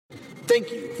Thank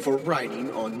you for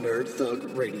riding on Nerd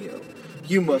Thug Radio.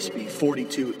 You must be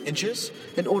 42 inches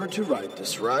in order to ride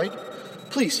this ride.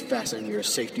 Please fasten your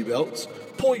safety belts.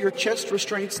 Pull your chest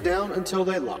restraints down until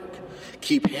they lock.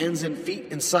 Keep hands and feet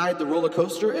inside the roller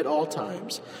coaster at all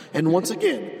times. And once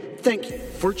again, thank you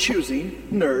for choosing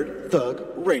Nerd Thug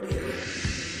Radio.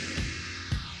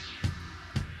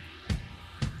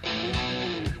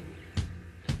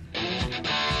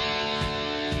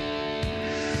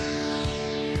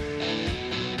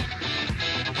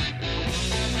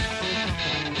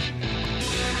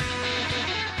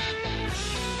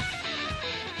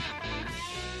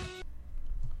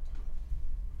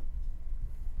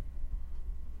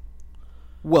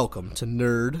 Welcome to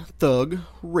Nerd Thug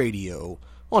Radio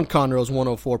on Conroe's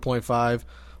 104.5,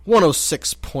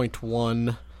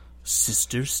 106.1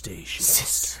 Sister Station.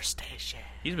 Sister Station.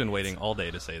 He's been waiting all day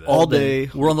to say that. All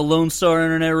day. We're on the Lone Star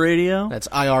Internet Radio. That's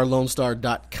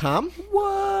irlonestar.com.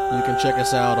 What? You can check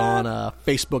us out on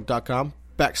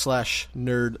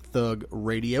facebook.com/Nerd Thug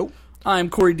Radio.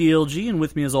 I'm Corey DLG, and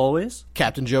with me as always,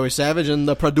 Captain Joey Savage and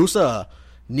the producer,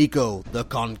 Nico the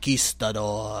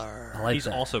Conquistador. I like He's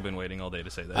that. also been waiting all day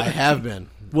to say that. I have been.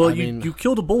 Well, I you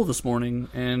killed a bull this morning,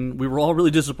 and we were all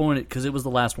really disappointed because it was the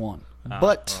last one.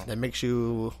 But that makes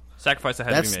you... Sacrifice that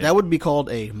had to be made. That would be called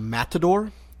a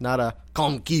matador, not a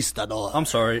conquistador. I'm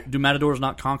sorry, do matadors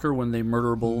not conquer when they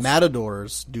murder bulls?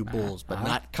 Matadors do bulls, but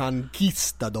not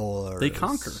conquistadors. They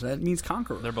conquer. That means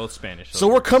conqueror. They're both Spanish. So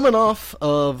we're coming off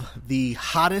of the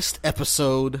hottest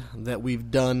episode that we've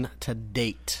done to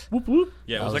date. Whoop, whoop.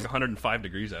 Yeah, it was like 105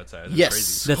 degrees outside. That's Yes.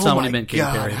 crazy. That's not what my he meant, Katy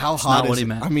God, Perry. how That's hot not is what he it?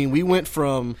 meant. I mean, we went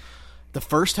from the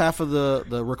first half of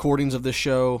the recordings of this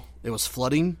show, it was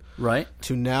flooding, Right?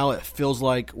 to now it feels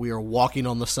like we are walking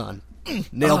on the sun.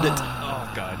 Nailed it.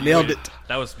 Oh, God. you Nailed wait. it.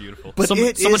 That was beautiful. But Someone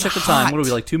it check is the time. hot. What are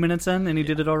we, like 2 minutes in, and he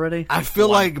did it already? I feel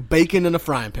like bacon in a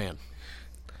frying pan.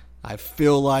 I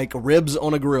feel like ribs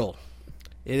on a grill.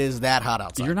 It is that hot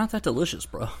outside. You're not that delicious,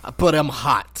 bro. But I'm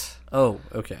hot. Oh,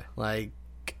 okay. Like,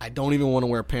 I don't even want to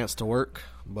wear pants to work,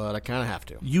 but I kind of have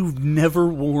to. You've never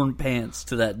worn pants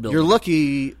to that building. You're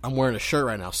lucky I'm wearing a shirt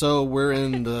right now. So we're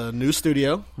in the new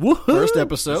studio. Woohoo! First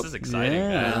episode. This is exciting,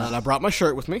 Yeah. guys. And I brought my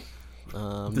shirt with me.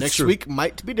 Next true. week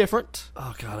might be different.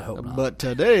 Oh, God, I hope not. But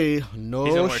today, He's gonna no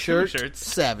wear two shirt shirts.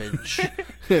 Savage.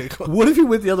 What if he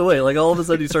went the other way? Like, all of a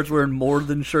sudden he starts wearing more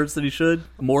than shirts than he should?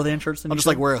 More than shirts than I'll he just should?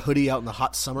 like wear a hoodie out in the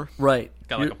hot summer. Right.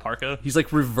 Got like a parka. He's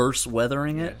like reverse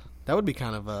weathering it. That would be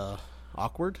kind of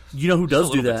awkward. You know who Just a does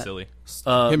do little bit that?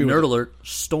 silly. Hit me with Nerd it. alert,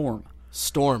 Storm.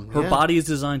 Storm. Her yeah. body is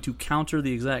designed to counter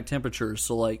the exact temperatures.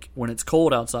 So, like, when it's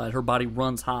cold outside, her body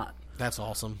runs hot. That's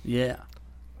awesome. Yeah.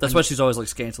 That's why she's always, like,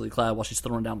 scantily clad while she's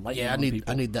throwing down lightning Yeah, on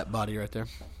people. I need that body right there.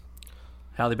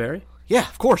 Halle Berry? Yeah,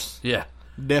 of course. Yeah.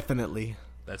 Definitely.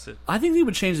 That's it. I think they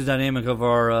would change the dynamic of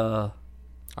our,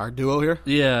 Our duo here.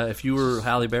 yeah, if you were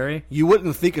Halle Berry. You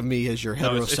wouldn't think of me as your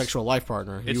No, it's- heterosexual life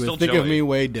partner. it's You still would think of Joey. me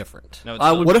way different. No, it's I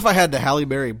still- would- What if I had the Halle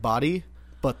Berry body,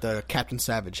 but the Captain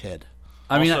Savage head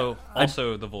I mean,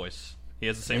 also the voice. He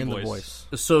has the same and voice. the voice?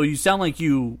 so you sound like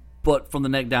you, but from the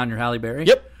neck down, you're Halle Berry?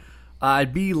 Yep.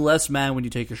 I'd be less mad when you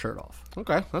take your shirt off.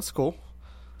 Okay, that's cool.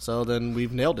 So then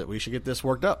we've nailed it. We should get this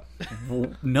worked up.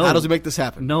 Well, no. How does he make this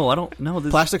happen? No, I don't know.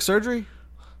 This, Plastic surgery?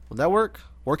 Would that work?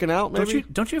 Working out, maybe?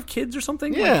 don't you have kids or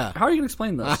something? Yeah. Like, how are you going to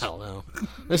explain I this? don't know.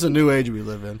 It's a new age we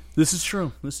live in. This is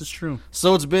true. This is true.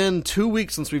 So it's been 2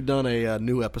 weeks since we've done a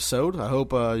new episode. I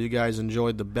hope you guys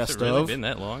enjoyed the best Has it really of. been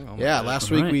that long? Oh my Yeah, God. last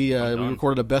Right. week we done.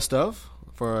 recorded a best of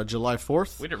for July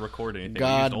 4th. We didn't record anything. We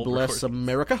God used old bless recordings.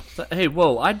 America. Hey,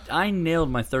 whoa! I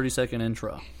nailed my 30-second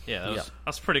intro. Yeah,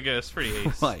 that's pretty good. That's pretty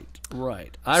ace.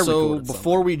 Right. I So recorded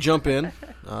before we jump in,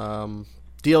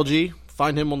 DLG,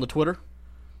 find him on the Twitter.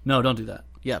 no, don't do that.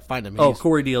 Yeah, find him. Oh, He's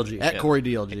Corey DLG. at Corey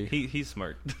DLG. He's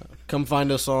smart. Come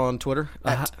find us on Twitter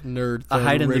at Nerd I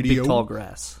hide in the Radio. big tall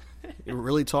grass.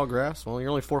 Really tall grass? Well, you're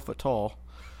only 4 foot tall,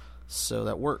 so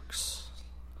that works.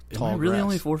 Am I really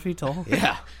only 4 feet tall?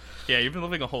 Yeah. Yeah, you've been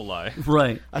living a whole lie.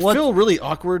 Right. I What- feel really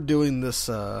awkward doing this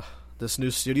this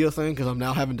new studio thing because I'm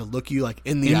now having to look you like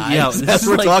in the eyes Yeah, as this is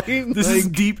we're like- talking. This Like, is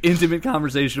deep, intimate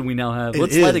conversation we now have. it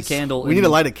Let's light a is. candle. We need to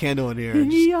light a candle in here.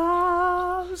 And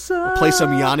just play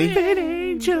some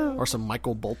Yanni or some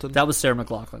Michael Bolton. That was Sarah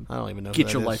McLachlan. I don't even know. Get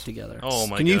who your that life is. together. Oh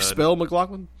my Can God. you spell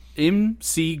McLaughlin?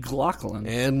 MC Glocklin.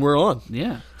 And we're on.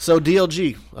 Yeah. So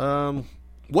DLG,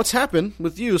 what's happened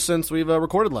with you since we've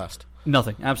recorded last?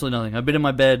 Nothing. Absolutely nothing. I've been in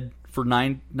my bed for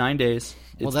nine days.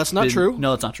 Well, It's that's not been- true.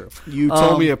 No, it's not true. You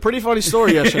told me a pretty funny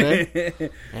story yesterday,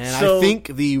 and So- I think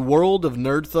the world of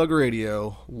Nerd Thug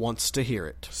Radio wants to hear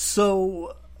it.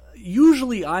 So,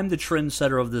 usually I'm the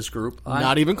trendsetter of this group.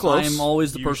 Not even close. I'm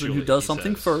always the person who Usually, does he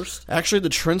something says. first. Actually, the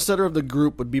trendsetter of the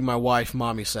group would be my wife,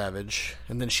 Mommy Savage,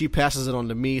 and then she passes it on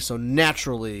to me, so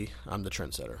naturally, I'm the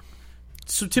trendsetter.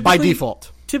 So typically, By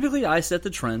default. Typically, I set the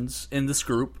trends in this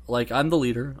group. Like, I'm the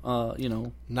leader.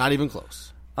 Not even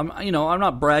close. I'm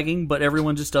not bragging, but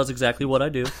everyone just does exactly what I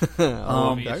do.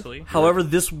 Obviously. However,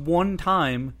 this one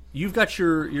time, you've got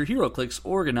your hero clicks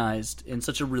organized in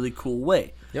such a really cool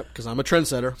way. Yep, because I'm a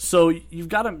trendsetter. So you've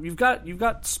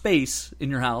got space in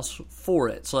your house for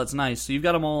it. So that's nice. So you've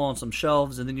got them all on some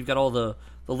shelves, and then you've got all the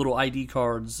little ID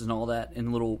cards and all that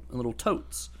in little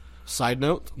totes. Side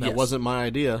note, that Yes. wasn't my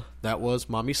idea. That was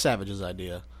Mommy Savage's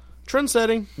idea.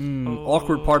 Trendsetting.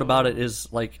 Awkward part about it is,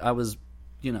 like, I was,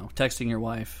 texting your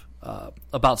wife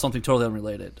about something totally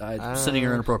unrelated. I sending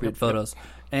her inappropriate photos,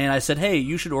 and I said, "Hey,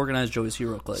 you should organize Joey's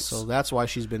hero clicks." So that's why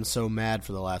she's been so mad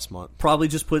for the last month. Probably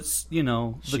just puts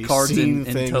the She's cards seen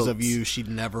in things totes, of you she'd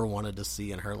never wanted to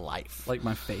see in her life. like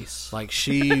my face. Like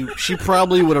she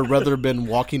probably would have rather been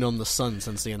walking on the sun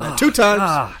than seeing that 2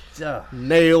 times.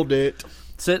 Nailed it.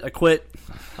 That's it. I quit.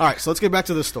 All right, so let's get back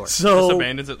to this story. Just So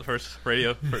abandons it the first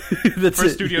radio, that's first it.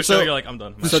 studio So- show. You're like, I'm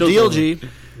done. So show's DLG,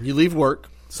 you leave work.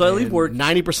 So I leave work.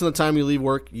 90% of the time you leave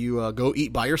work, you go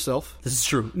eat by yourself. This is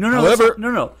true. No. However-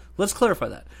 no. Let's clarify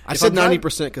that. I said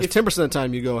 90% because 10% of the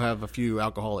time you go have a few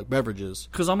alcoholic beverages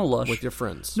Because I'm a lush. with your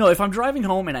friends. No, if I'm driving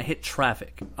home and I hit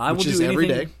traffic, I Which will is do every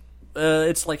anything.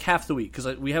 It's like half the week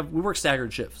because we work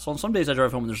staggered shifts. So on some days I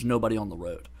drive home and there's nobody on the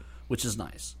road, which is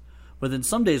nice. But then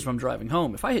some days when I'm driving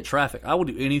home, if I hit traffic, I will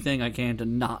do anything I can to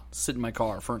not sit in my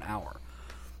car for an hour.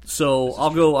 So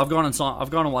I've gone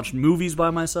and watched movies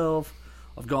by myself.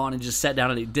 I've gone and just sat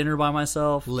down and ate dinner by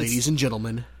myself. Ladies and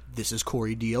gentlemen, this is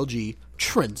Corey DLG,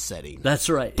 trend setting That's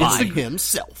right. by It's the,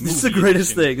 himself. it's the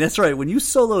greatest thing. That's right. When you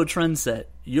solo trend set,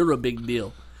 you're a big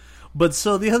deal. But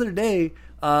so the other day,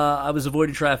 I was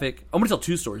avoiding traffic. I'm going to tell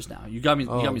 2 stories now. You got me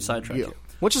sidetracked Yeah. here.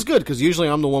 Which is good because usually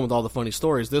I'm the one with all the funny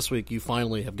stories. This week you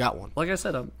finally have got one. Like I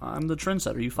said, I'm the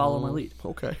trendsetter. You follow my lead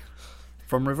Okay.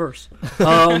 from reverse.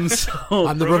 So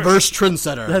I'm the reverse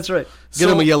trendsetter. that's right. Get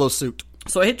him a yellow suit.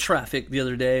 So I hit traffic the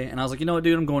other day, and I was like, you know what,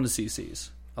 dude? I'm going to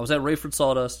CC's. I was at Rayford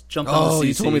Sawdust, jumped on Oh, the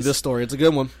you CC's. told me this story. It's a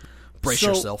good one. Brace So,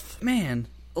 yourself. Man,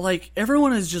 like,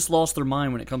 everyone has just lost their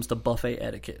mind when it comes to buffet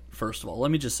etiquette, first of all. Let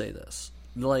me just say this.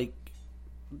 Like,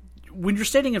 when you're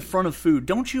standing in front of food,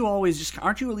 aren't you at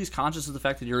least conscious of the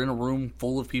fact that you're in a room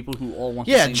full of people who all want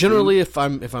the Yeah, same generally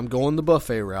food? if I'm going the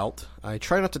buffet route, I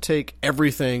try not to take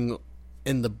everything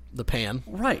in the pan.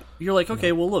 Right. You're like,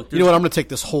 okay, well, look. You know what? I'm going to take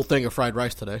this whole thing of fried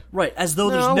rice today. Right, as though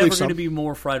No, there's I'll never leave going some. to be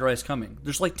more fried rice coming.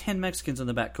 There's like 10 Mexicans in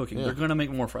the back cooking. They're going to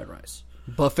make more fried rice.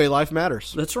 Buffet life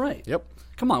matters. That's right. Yep.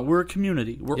 Come on, we're a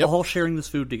community. We're Yep. all sharing this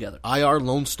food together. IR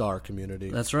Lone Star community.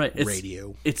 That's right.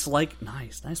 Radio. It's like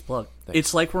nice plug.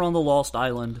 It's like we're on the Lost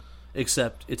Island,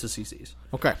 except it's a CC's.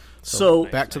 Okay. So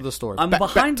back to the story. I'm back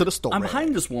behind to the story. I'm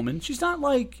behind this woman. She's not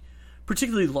like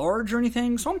particularly large or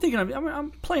anything, so I'm thinking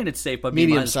I'm playing it safe by being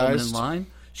behind this woman in Medium-sized. line.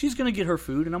 She's going to get her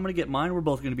food, and I'm going to get mine. We're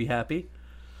both going to be happy.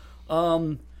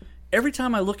 Every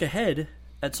time I look ahead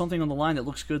at something on the line that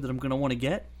looks good that I'm going to want to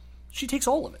get, she takes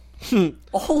all of it.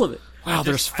 All of it. Wow,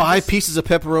 there's 5 pieces of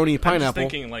pepperoni and I'm just pineapple.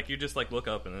 thinking, like, you just, like, look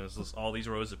up and there's just all these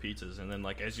rows of pizzas, and then,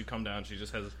 like, as you come down, she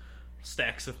just has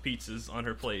stacks of pizzas on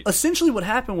her plate. Essentially what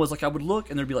happened was, like, I would look,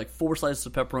 and there'd be, like, 4 slices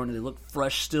of pepperoni. They look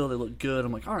fresh still. They look good.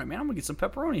 I'm like, all right, man, I'm going to get some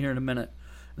pepperoni here in a minute.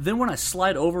 Then when I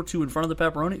slide over to in front of the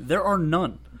pepperoni, there are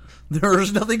none.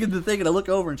 There's nothing in the thing, and I look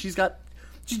over, and she just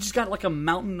got, like, a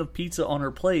mountain of pizza on her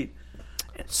plate.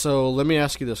 So let me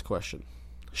ask you this question.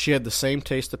 She had the same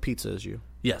taste of pizza as you.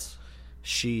 Yes.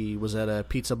 She was at a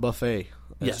pizza buffet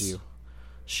as Yes. you.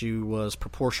 She was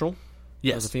proportional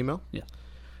Yes. as a female. Yeah.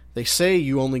 They say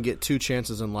you only get 2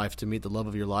 chances in life to meet the love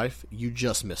of your life. You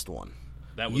just missed one.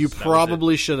 That You that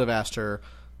probably should have asked her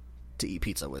to eat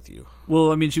pizza with you.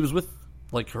 Well, I mean, she was with,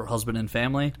 like, her husband and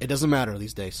family. It doesn't matter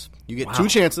these days. You get Wow. 2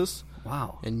 chances,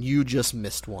 Wow. and you just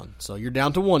missed one. So you're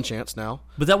down to 1 chance now.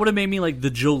 But that would have made me, like,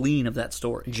 the Jolene of that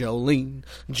story. Jolene.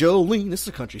 This is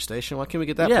a country station. Why can't we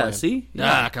get that Yeah, playing? see?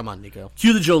 Yeah. Ah, come on, Nico.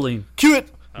 Cue the Jolene. Cue it.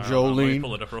 let Jolene. me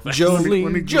pull it up real fast.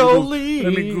 Jolene. Jolene.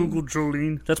 Let me Google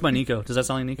Jolene. That's my Nico. Does that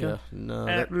sound like Yeah, Nico? no,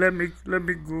 Let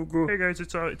me Google. Hey guys,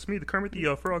 it's me, the Kermit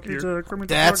the Frog here.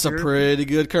 that's a pretty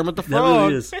good Kermit the That Frog.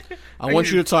 really is. I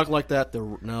want you to talk like that.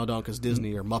 No, don't, because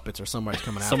Disney or Muppets or somebody's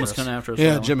coming after Someone's us. coming after us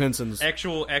Yeah, now. Jim Henson's.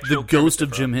 Actual The Kermit ghost the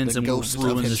of Jim Frog. Henson will ghost of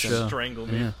ruin the Henson. show.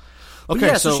 Strangled me. Yeah. But Okay,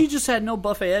 yeah, so so she just had no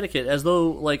buffet etiquette, as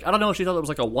though, like, I don't know if she thought it was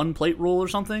like a 1-plate rule or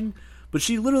something, but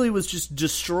she literally was just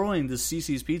destroying the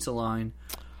CC's pizza line.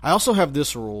 I also have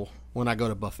this rule when I go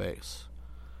to buffets.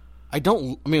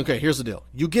 Okay, here's the deal.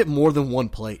 You get more than one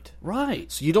plate.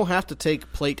 Right. So you don't have to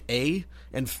take plate A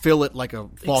and fill it like a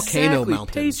volcano Exactly.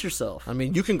 mountain. Pace yourself. I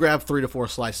mean, you can grab 3 to 4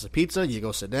 slices of pizza, you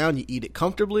go sit down, you eat it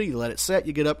comfortably, you let it set,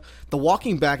 you get up. The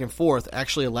walking back and forth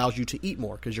actually allows you to eat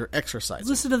more because you're exercising.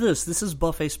 Listen to this. This is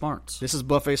buffet smarts. This is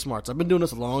buffet smarts. I've been doing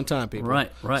this a long time, people.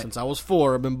 Right. Since I was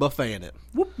 4, I've been buffeting it.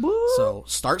 Whoop, whoop. So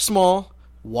start small,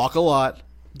 walk a lot,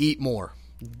 eat more.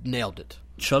 Nailed it.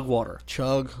 Chug water.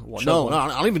 No, I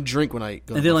don't even drink when I go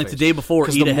to And then, like, buffets. the day before,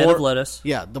 'Cause eat the a head more- of lettuce.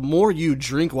 Yeah, the more you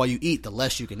drink while you eat, the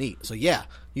less you can eat. So, yeah,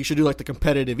 you should do like the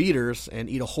competitive eaters and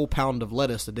eat a whole pound of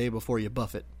lettuce the day before you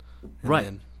buffet. Right.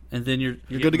 then And then you're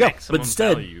good to go. maximum But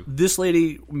instead, value. this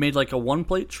lady made like a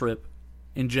 1-plate trip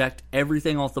and jacked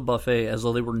everything off the buffet as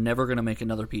though they were never going to make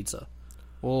another pizza.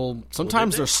 Well,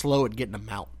 sometimes they're slow at getting them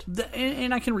out.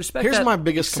 And I can respect Here's that. my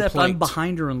biggest except complaint. I'm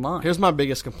behind her in line. Here's my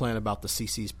biggest complaint about the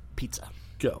CC's pizza.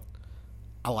 Go.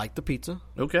 I like the pizza,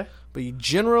 Okay. but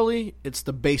generally it's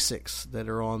the basics that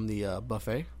are on the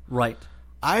buffet. Right.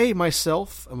 I,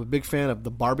 myself, am a big fan of the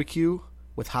barbecue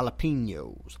with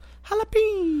jalapenos.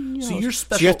 Jalapenos! So you're you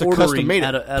special have to ordering custom made it.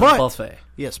 at a But- buffet.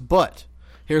 Yes, but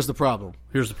here's the problem.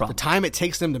 Here's the problem. The time it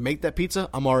takes them to make that pizza,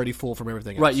 I'm already full from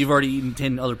everything else. Right, you've already eaten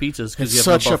 10 other pizzas because It's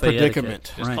you have such no a buffet predicament.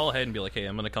 etiquette. Just Right. call ahead and be like, hey,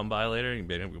 I'm going to come by later and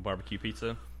get a barbecue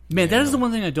pizza. Man, that is the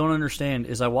one thing I don't understand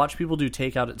is I watch people do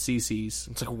takeout at CC's.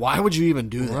 It's like, why would you even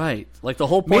do that? Right. Like the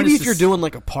whole point Maybe is if you're doing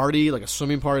like a party, like a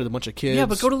swimming party with a bunch of kids. Yeah,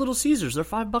 but go to Little Caesars. They're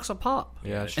 $5 a pop.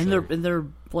 Yeah, that's and true. they're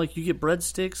like you get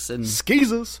breadsticks and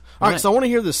Skeezers. All right, Right. so I want to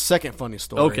hear this second funny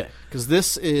story. Okay. Because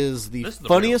this is the This is the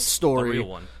funniest real- story the real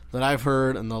one. that I've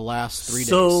heard in the last 3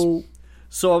 days.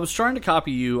 So I was trying to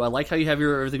copy you. I like how you have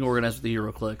your everything organized with the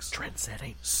HeroClix.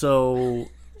 Trendsetting. So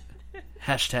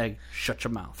hashtag shut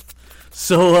your mouth.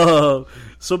 So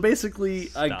basically,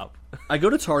 Stop. I go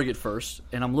to Target first,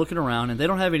 and I'm looking around, and they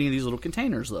don't have any of these little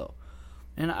containers though.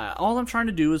 And all I'm trying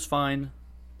to do is find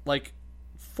like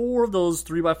 4 of those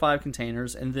 3x5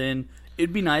 containers, and then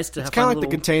it'd be nice to have It's kind of like little,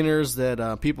 the containers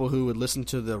that people who would listen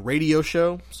to the radio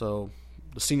show, so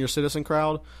the senior citizen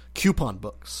crowd, coupon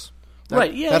books.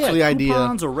 right. Yeah, that's yeah, the idea.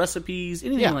 coupons or recipes,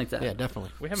 anything Yeah, like that. yeah,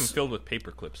 definitely. We have them filled with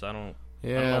paper clips. I don't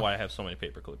Yeah. know why I have so many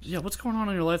paper clips. Yeah, what's going on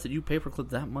in your life that you paperclip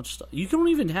that much stuff? You don't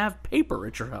even have paper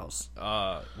at your house.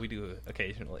 We do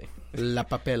occasionally. La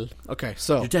papel. Okay,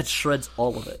 so Your dad shreds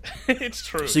all of it. It's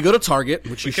true. you go to Target,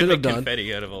 which you we should could have make done.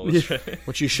 confetti out of all this.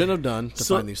 Which you should have done to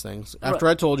So- find these things. After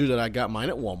I told you that I got mine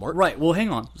at Walmart. Right. Well, hang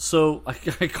on. So I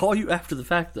call you after the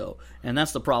fact, though, and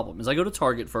that's the problem. Is I go to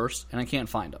Target first, and I can't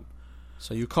find them.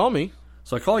 So you call me,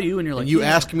 So I call you, and you're like, and you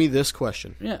yeah. ask me this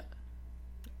question. Yeah.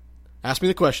 Ask me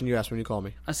the question you asked when you call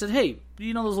me. I said, hey,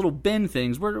 you know those little bin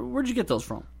things? Where'd you get those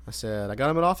from? I said, I got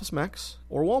them at Office Max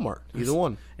or Walmart, either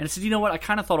one. And I said, you know what? I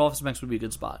kind of thought Office Max would be a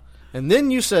good spot. And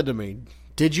then you said to me,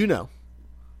 did you know?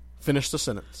 Finish the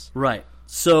sentence. Right.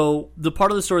 So the part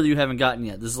of the story that you haven't gotten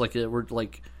yet. This is like we're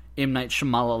like M. Night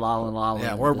Shyamalan.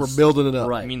 Yeah, we're building it up.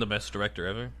 Right. I mean, the best director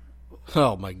ever.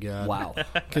 Oh, my God. Wow.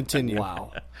 Continue.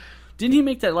 Wow. Didn't he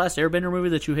make that last Airbender movie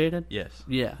that you hated? Yes.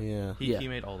 Yeah. Yeah. He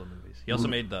made all the movies. He also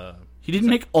made He didn't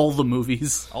make all the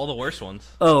movies. all the worst ones.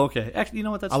 Oh, okay. Actually, you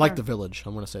know what? That's I like fair. The Village.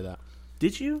 I'm going to say that.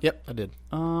 Did you? Yep, I did.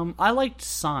 I liked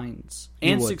Signs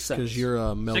and Sixth Sense. Because you're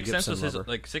a Mel Sixth Sense Gibson was his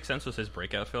lover. Sixth Sense was his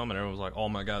breakout film, and everyone was like, "Oh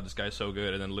my god, this guy's so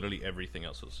good!" And then literally everything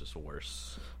else was just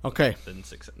worse Okay. than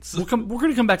Sixth Sense. We're going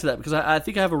to come back to that because I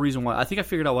think I have a reason why. I think I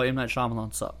figured out why M. Night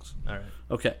Shyamalan sucks. All right.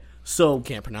 Okay, so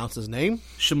Can't pronounce his name.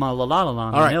 Shyamalan.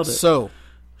 All right, nailed it. so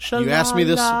you asked me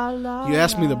this. You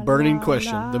asked me the burning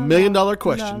question, the $1 million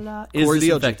question. Is Corey this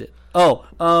DLG. infected?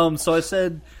 Oh, so I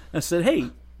said, hey,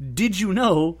 did you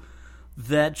know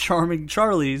that Charming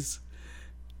Charlie's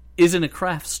isn't a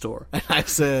craft store? I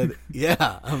said,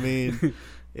 yeah. I mean,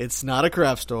 it's not a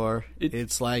craft store.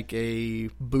 It's like a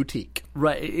boutique.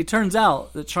 Right. It turns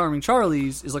out that Charming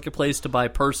Charlie's is like a place to buy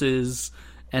purses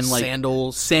and like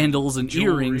Sandals and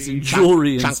earrings and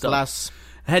jewelry and stuff. Chanclas.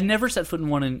 I had never set foot in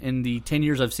one in the 10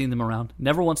 years I've seen them around.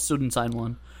 Never once stood inside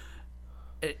one.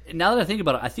 Now that I think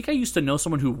about it, I think I used to know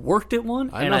someone who worked at one,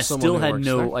 and know I someone still who had works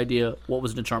no there. idea what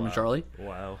was in a Charming Charlie.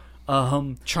 Wow.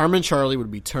 Charmin Charlie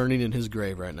would be turning in his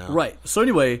grave right now. Right. So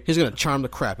anyway, He's going to charm the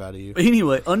crap out of you.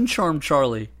 Uncharmed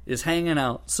Charlie is hanging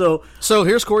out. So So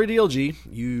here's Corey DLG.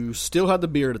 You still had the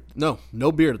beard. No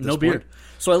beard at this no point. beard.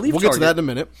 So I leave. We'll Target. get to that in a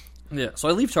minute. Yeah. So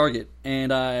I leave Target,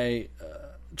 and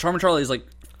Charming Charlie is like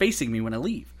facing me when I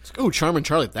leave. Oh, Charmin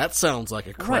Charlie. That sounds like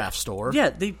a craft Right. store.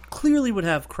 Yeah, they clearly would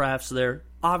have crafts there.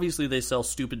 Obviously, they sell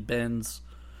stupid bends.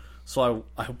 So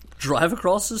I drive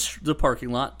across the parking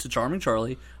lot to Charming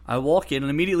Charlie, I walk in, and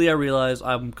immediately I realize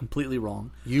I'm completely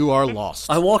wrong. You are lost.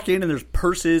 I walk in, and there's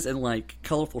purses and, like,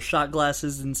 colorful shot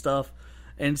glasses and stuff.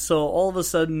 And so all of a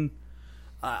sudden,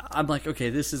 I'm like, okay,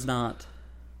 this is not...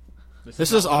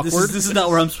 This is awkward. This is not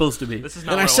where I'm supposed to be. This is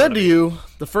not And where I said wanna to be. you,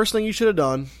 the first thing you should have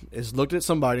done is looked at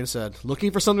somebody and said,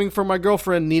 looking for something for my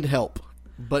girlfriend, need help.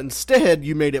 But instead,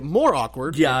 you made it more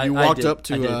awkward. Yeah, and you I walked did. up I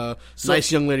to did. a So-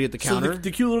 nice young lady at the counter. So the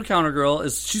cute little counter girl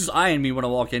she's eyeing me when I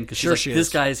walk in because she's Sure like, she this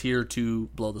is. guy's here to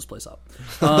blow this place up.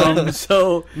 So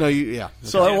So yeah. I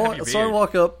Have your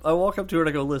walk beard. I walk up to her and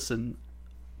I go, listen,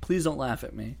 please don't laugh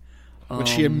at me. Which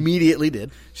she immediately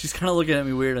did. She's kind of looking at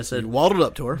me weird. I said, You waddled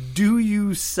up to her. do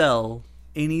you sell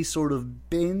any sort of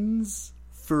bins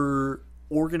for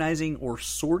organizing or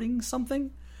sorting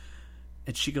something?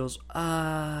 And she goes,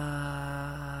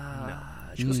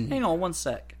 She goes, hang on one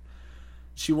sec.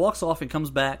 She walks off and comes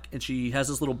back, and she has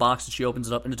this little box, and she opens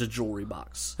it up, and it's a jewelry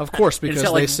box. Of course, And it's because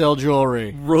got, they like, sell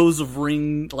jewelry. rows of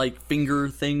ring, like, finger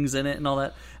things in it and all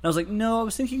that. And I was like, no, I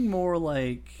was thinking more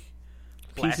like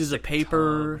pieces of Plastic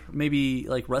paper, maybe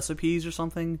like recipes or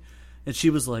something. And she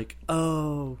was like,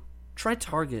 oh, try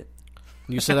Target.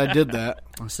 You said I did that,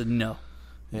 I said, no.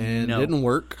 and No. it didn't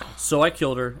work. So I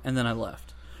killed her, and then I left.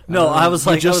 No, I was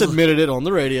like, you just I was- admitted it on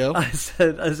the radio. I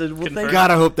said, well, thank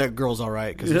God, I hope that girl's all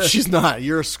right, because if she's not,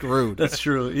 you're screwed. That's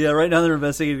true. Yeah, right now they're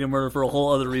investigating a murder for a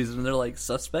whole other reason, and they're like,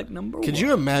 suspect number one. Could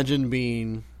you imagine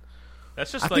being...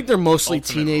 That's just I like think they're mostly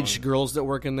ultimate teenage wrong. girls that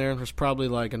work in there. There's probably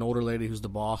like an older lady who's the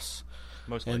boss.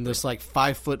 Most And likely. this like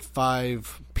 5'5"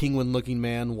 penguin-looking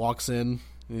man walks in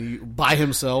by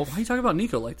himself. Why are you talking about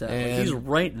Nico like that? Like, And- he's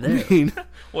right there.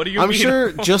 What do you I'm mean?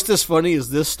 sure just as funny as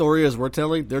this story as we're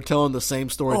telling, they're telling the same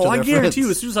story to Oh, their I guarantee friends. you,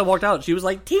 as soon as I walked out, she was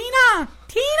like, Tina,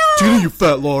 Tina, you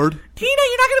fat lord. you're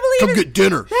not going to believe Come it. get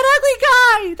dinner.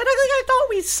 That ugly guy thought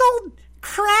we sold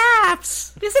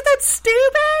crafts. Isn't that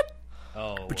stupid?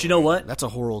 Oh, But you know what? That's a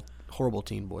horrible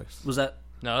teen voice. Was that...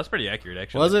 no, that's pretty accurate.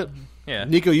 Actually, Was it? Yeah.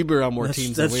 Nico, you've been around more That's-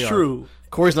 teens that's than we true. are.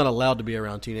 Corey's not allowed to be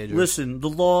around teenagers. Listen, the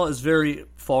law is very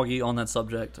foggy on that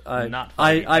subject. Not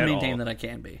foggy I at maintain all. that I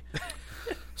can be.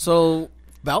 So,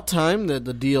 about time that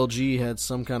the DLG had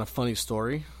some kind of funny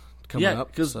story coming Yeah, up.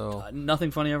 because So,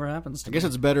 nothing funny ever happens to I guess me.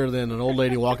 it's better than an old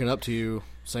lady walking up to you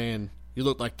saying, "You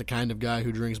look like the kind of guy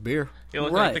who drinks beer." He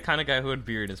looked Right. like the kind of guy who had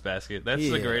beer in his basket. That's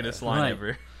the Yeah, greatest line right.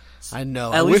 ever. I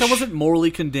know. At least I wish- wasn't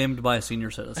morally condemned by a senior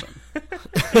citizen.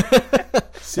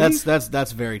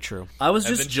 That's very true. I was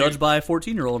just Haven't you? judged by a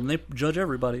 14-year-old, and they judge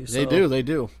everybody. So. They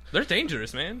do. They're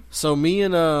dangerous, man. So me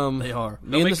and They are.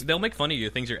 me and this- They'll make fun of you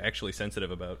things you're actually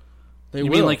sensitive about. they You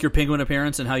will. mean like your penguin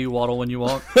appearance and how you waddle when you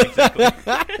walk?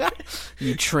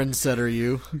 you trendsetter,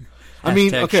 you. I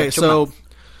mean, Hashtag okay, shut your so mouth.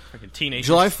 Freaking teenagers.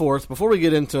 July 4th. Before we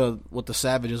get into what the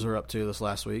Savages are up to this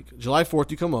last week, July 4th,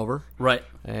 you come over Right.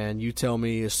 and you tell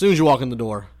me as soon as you walk in the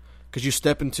door, because you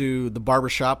step into the barber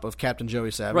shop of Captain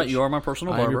Joey Savage. Right, you are my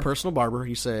personal I am your barber. personal barber.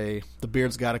 You say the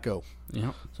beard's got to go.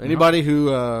 Yeah. So anybody who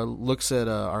looks at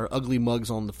our ugly mugs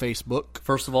on the Facebook,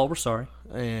 First of all, we're sorry.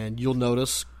 and you'll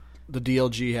notice the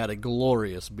DLG had a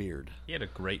glorious beard. He had a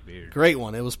great beard. Great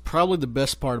one. It was probably the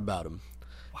best part about him.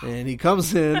 And he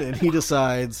comes in and he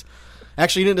decides.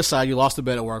 Actually, you didn't decide. You lost a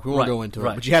bet at work. We won't Right, go into it,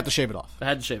 right. but you have to shave it off. I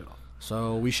had to shave it off.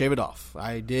 So we shave it off.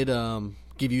 I did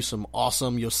give you some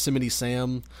awesome Yosemite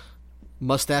Sam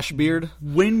mustache beard.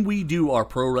 When we do our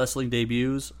pro wrestling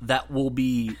debuts, that will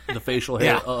be the facial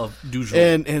hair Yeah. of du jour.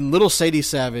 And little Sadie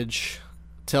Savage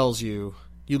tells you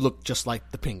look just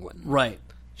like the penguin. Right.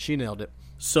 She nailed it.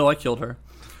 So I killed her.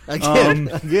 Again.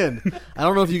 I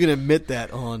don't know if you can admit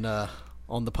that on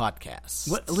the podcast.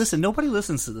 What? Listen, nobody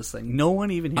listens to this thing. No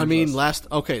one even hears I mean, us.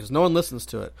 so no one listens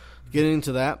to it. Getting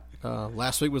into that,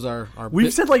 last week was our We've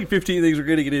bit- said like 15 things we're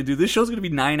going to get into. This show's going to be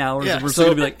 9 hours, Yeah, and we're so- still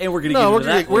going to be like, and we're going to no, get we're into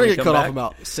gonna that. get, when we're we gonna get come cut back. off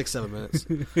about 6-7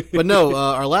 minutes. But no,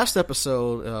 our last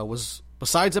episode was,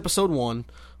 besides episode 1,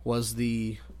 was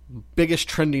the biggest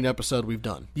trending episode we've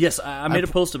done. Yes, I made a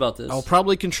post about this. I'll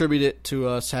probably contribute it to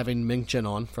us having Ming Chen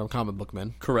on from Comic Book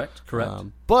Men. Correct.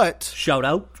 But Shout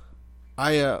out.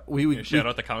 we Shout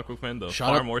out the comic book men, the Shout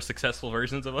far out- more successful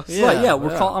versions of us. Yeah. Right, yeah,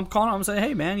 I'm calling. I'm saying,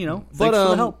 hey man, thanks for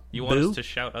the help. You want Boo. us to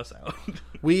shout us out?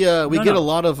 we get no. a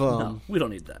lot of No, we don't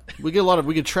need that. we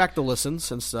can track the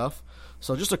listens and stuff.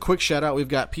 So just a quick shout out. We've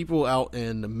got people out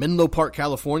in Menlo Park,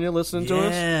 California, listening to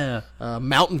us. Yeah,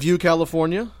 Mountain View,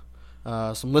 California.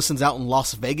 Some listens out in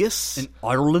Las Vegas. in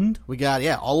Ireland. We got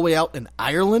all the way out in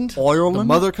Ireland, Ireland? the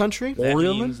mother country. That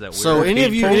Ireland? means that we're So any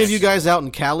of paid you guys out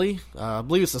in Cali, I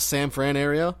believe it's the San Fran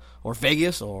area, or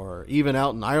Vegas, or even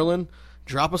out in Ireland,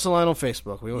 drop us a line on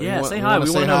Facebook. Yeah, say hi. We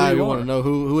We want wanna know who We you want are. to know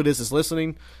who it is that's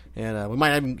listening, and we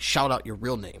might even shout out your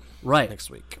real name Right.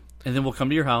 next week. And then we'll come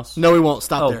to your house. No, we won't.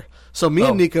 Stop Oh. there. So me Oh.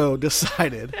 and Nico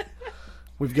decided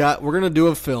we're going to do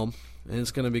a film, and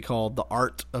it's going to be called The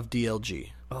Art of DLG.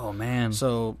 Oh, man.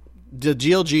 So the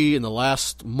GLG in the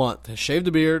last month has shaved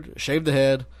the beard, shaved the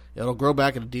head. It'll grow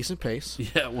back at a decent pace.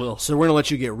 Yeah, it will. So we're going to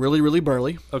let you get really, really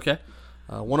burly. Okay.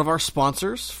 One of our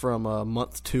sponsors from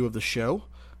month 2 of the show,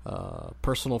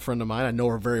 personal friend of mine, I know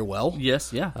her very well.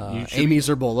 Yes, yeah. You Amy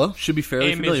Zerbola. should be fairly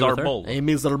Amy familiar with her. Zarbola.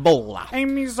 Amy Zerbola.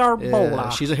 Amy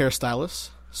Zarbola. She's a hairstylist.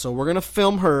 So we're going to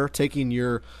film her taking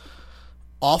your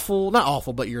not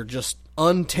awful, but your just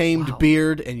untamed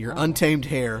beard and your untamed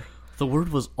hair, The word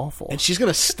was awful. and she's going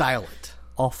to style it.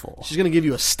 Awful. She's going to give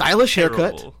you a stylish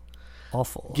haircut, Terrible.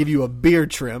 Awful. give you a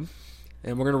beard trim,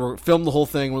 and we're going to film the whole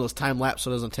thing, one of those time lapse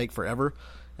so it doesn't take forever,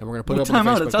 and we're going to put it up on Time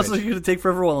the out. Facebook It sounds page. like you're going to take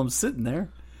forever while I'm sitting there.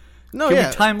 No, Can yeah.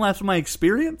 we time lapse my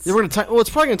experience? We're gonna well, it's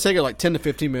probably going to take it like 10 to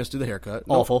 15 minutes to do the haircut.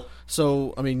 No. Awful.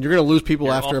 So, I mean, you're going to lose people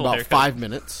Your after awful about haircut. 5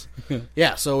 minutes.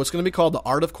 Yeah, so it's going to be called The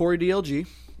Art of Corey DLG,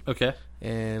 Okay.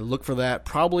 and look for that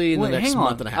probably in Wait, the next hang on.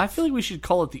 month and a half. I feel like we should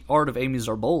call it The Art of Amy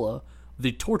Zarbola,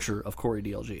 The Torture of Corey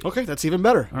DLG. Okay, that's even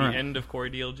better. The end of Corey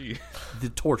DLG. The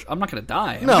torture. I'm not going to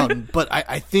die. No, but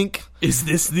I think Is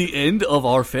this the end of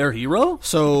our fair hero?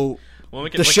 so. Well, we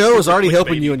can, The like, show is super already quick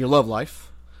helping baby. you in your love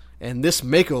life, and this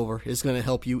makeover is going to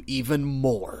help you even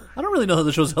more. I don't really know how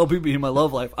the show's helping me in my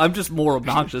love life. I'm just more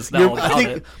obnoxious now You're- about I think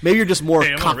it. maybe you're just more Hey,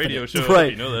 I'm on a confident. radio show.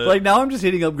 Right. You know that. Like now I'm just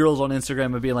hitting up girls on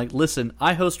Instagram and being like, listen,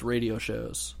 I host radio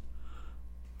shows.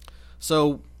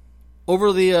 So,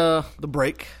 over the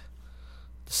break,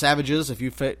 the Savages, if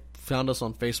you found us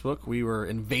on Facebook, we were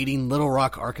invading Little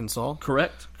Rock, Arkansas.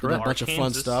 Correct. Did a Correct. bunch of fun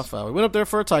Arkansas. stuff. We went up there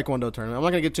for a Taekwondo tournament. I'm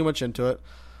not going to get too much into it.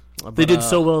 They did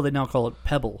so well they now call it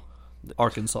Pebble,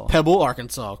 Arkansas. Pebble,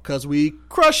 Arkansas, because we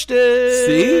crushed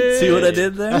it. See what I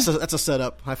did there? That's a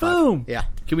setup. High five. Boom. Yeah.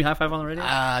 Can we high five on the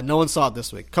radio? No one saw it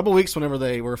this week. Couple weeks whenever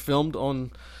they were filmed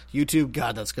on YouTube.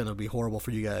 God, that's going to be horrible for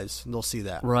you guys. They'll see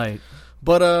that. Right.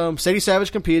 But Sadie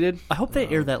Savage competed. I hope they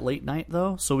air that late night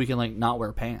though, so we can like not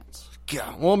wear pants.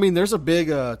 Yeah, well, I mean, there's a big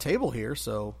table here,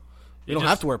 so you don't just-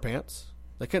 have to wear pants.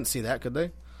 They couldn't see that, could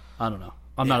they? I don't know.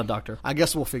 I'm not a doctor. I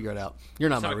guess we'll figure it out. You're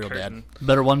not It's my not a real curtain. dad.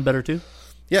 Better one, better two.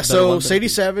 Yeah, one, so better Sadie two.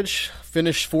 Savage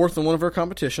finished 4th in one of her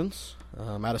competitions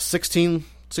out of 16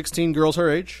 girls her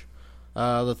age.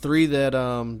 The 3 that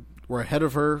were ahead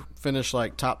of her finished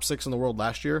like top 6 in the world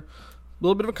last year. A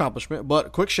little bit of accomplishment, but a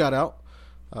quick shout out.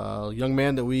 A young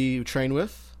man that we train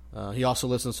with. He also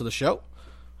listens to the show.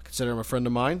 I consider him a friend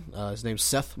of mine. His name's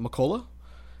Seth McCullough.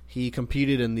 He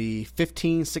competed in the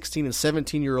 15, 16, and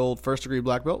 17-year-old first-degree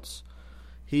black belts.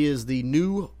 He is the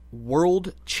new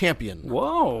world champion. Whoa.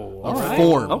 All Of right.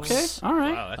 forms. Okay. All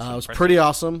right. Wow, that's It was impressive. pretty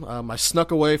awesome. I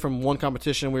snuck away from one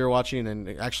competition we were watching and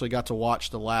actually got to watch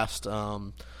the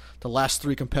last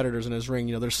 3 competitors in his ring.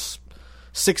 You know, there's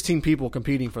 16 people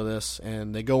competing for this,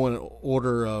 and they go in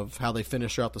order of how they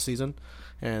finish throughout the season.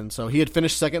 And so he had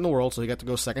finished second in the world, so he got to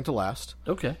go second to last.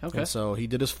 Okay. Okay. And so he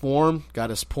did his form, got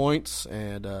his points,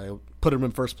 and put him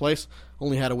in first place.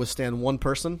 Only had to withstand one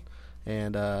person,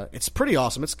 and it's pretty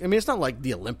awesome. It's not like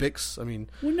the Olympics. I mean,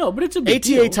 Well, no, but it's a big ATA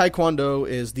deal. Taekwondo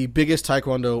is the biggest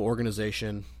Taekwondo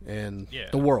organization in Yeah.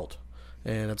 the world,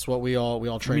 and it's what we all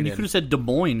I train mean, you in. could have said Des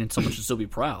Moines, and someone should still be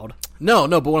proud. No,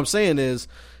 but what I'm saying is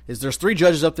there's 3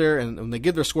 judges up there, and when they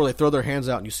give their score, they throw their hands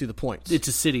out, and you see the points. It's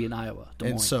a city in Iowa, Des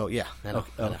Moines. And so, yeah, I know, Okay,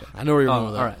 I know. okay. I know where you're going Oh,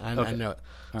 with that. all right, I okay. know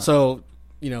it. So,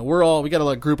 you know, we got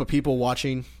a group of people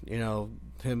watching, you know,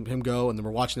 him go, and then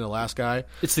we're watching the last guy,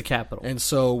 It's the capital. and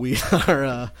so we're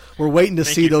waiting to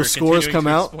Thank see you those for scores continuing come to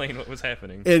out. Explain what was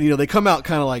happening. And you know they come out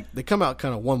kind of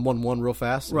 1-1-1 real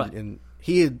fast, Right. And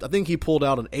I think he pulled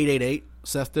out an 8-8-8.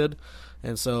 Seth did,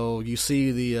 and so you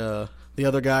see the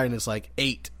other guy, and it's like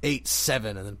 8-8-7,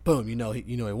 and then boom, you know he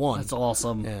won. That's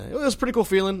awesome. Yeah, it was a pretty cool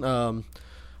feeling.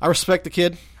 I respect the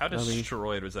kid. How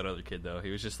destroyed was that other kid, though?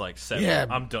 He was just like, 7, Yeah.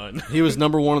 I'm done. He was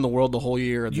number 1 in the world the whole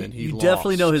year, and then he You lost.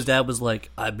 definitely know his dad was like,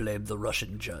 I blame the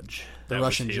Russian judge. the That was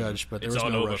Russian him. judge, but there It's was all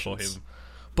no over for Russians. him.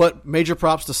 But major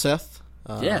props to Seth.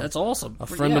 Yeah, that's awesome. A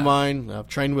friend of mine. I've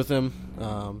trained with him.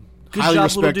 Good highly job,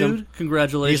 respect little him. dude.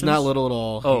 Congratulations. He's not little at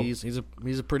all. Oh. He's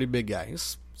a pretty big guy.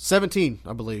 He's 17,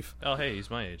 I believe. Oh, hey, he's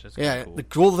my age. That's Yeah, cool. the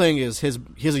cool thing is he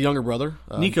has a younger brother.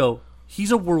 Nico,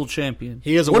 he's a world champion.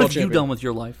 He is a what world have you champion. done with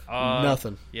your life?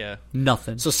 Nothing. Yeah.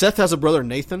 Nothing. So Seth has a brother,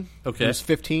 Nathan. Okay. Who's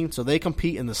 15, so they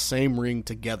compete in the same ring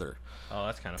together. Oh,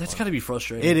 that's kind of That's fun. got to be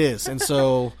frustrating. It is. And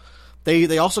so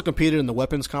they also competed in the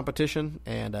weapons competition,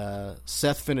 and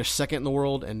Seth finished second in the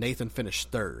world, and Nathan finished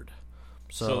third.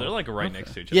 So they're like right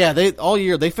next to each other. Yeah, they all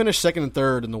year they finished second and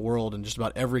third in the world in just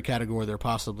about every category there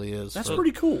possibly is. That's So-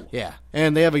 pretty cool. Yeah,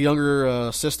 and they have a younger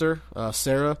sister,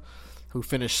 Sarah. who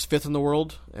finished 5th in the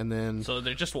world, and then So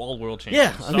they're just all world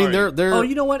champions. yeah, I mean they're Oh,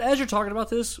 you know what? As you're talking about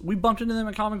this, we bumped into them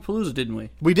at Comic Palooza, didn't we?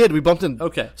 we bumped in.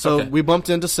 Okay, so okay. we bumped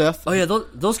into Seth. Oh yeah,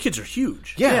 those kids are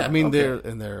huge. Yeah, I mean okay.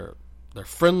 they're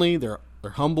friendly, they're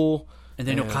humble, And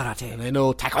they know karate. and they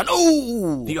know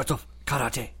taekwondo, the art of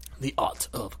karate. the art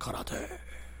of karate.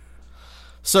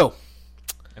 So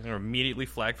And they're immediately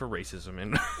flagged for racism.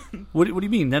 And What do you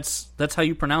mean? That's how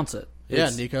you pronounce it. yeah,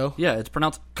 It's- Nico, Yeah, it's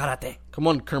pronounced karate. come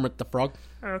on, Kermit the Frog.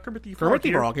 Kermit the Kermit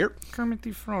the Frog here. Kermit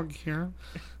the Frog here.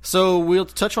 So we'll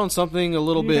touch on something a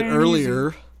little bit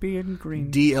earlier. Being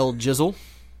green. DL Jizzle,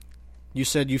 you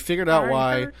said you figured out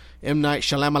why M. Night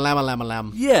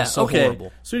Shyamalan Yeah. is so okay.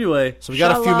 horrible. So anyway, So we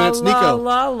got a few minutes. Nico.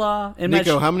 La.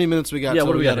 Nico, how many minutes we got? Yeah, till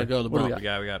what do we gotta got go to the here? What do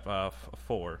bump? we we got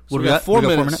 4. So What we do we got got? 4 We got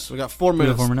 4 minutes. minutes? We got 4 We got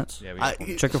minutes. 4 minutes. Yeah, we got 4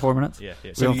 minutes. Check your 4 minutes. Yeah, yeah.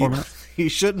 We So got 4 you, minutes. you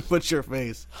shouldn't put your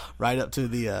face right up to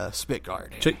the spit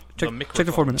guard. Check The your 4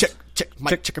 microphone. minutes. Check,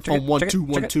 Mike, check your check phone. it, 1 check it, 2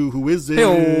 1 check it. 2. Who is it?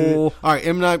 Hey-o. All right,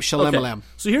 M. Night Okay. Shyamalan.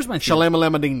 So here's my theory.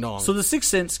 Shyamalan ding dong. So The Sixth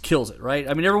Sense kills it, right?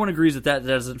 I mean, everyone agrees that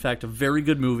is in fact a very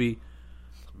good movie.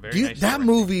 Very nice that story.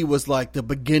 movie was like the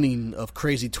beginning of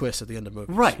crazy twists at the end of the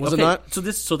movie, Right. Was okay. it not?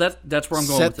 So that's where I'm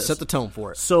going with this. Set the tone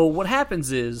for it. So what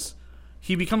happens is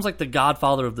he becomes like the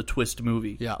godfather of the twist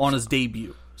movie Yeah. on his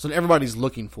debut. So everybody's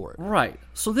looking for it. Right.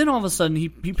 So then all of a sudden he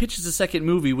pitches a second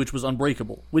movie, which was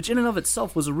Unbreakable, which in and of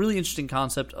itself was a really interesting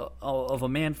concept of a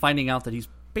man finding out that he's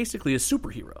basically a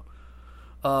superhero.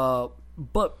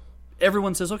 But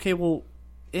everyone says, okay, well,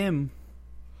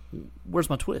 where's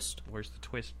my twist? Where's the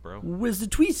twist, bro? Where's the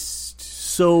twist?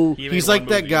 So He made He's one like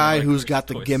that movie, guy like, who's where's got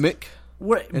the the twist? gimmick.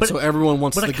 Right, And so everyone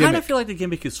wants but the I kind gimmick. of feel like the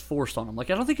gimmick is forced on him.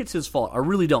 Like I don't think it's his fault. I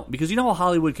really don't, because you know how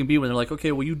Hollywood can be when they're like,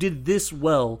 okay, well you did this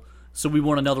well, so we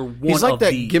want another one. He's like of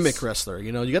that these. gimmick wrestler.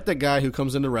 You know, you got that guy who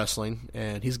comes into wrestling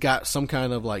and he's got some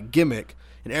kind of like gimmick,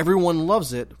 and everyone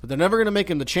loves it, but they're never going to make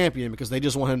him the champion because they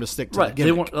just want him to stick to Right? the They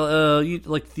gimmick. want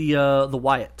like the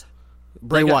Wyatt.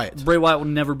 Bray Wyatt. Bray Wyatt will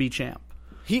never be champ.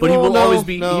 He But he will always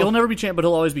be. No. He'll never be champ, but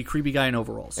he'll always be creepy guy in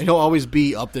overalls. And he'll always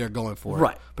be up there going for it.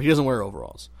 Right. But he doesn't wear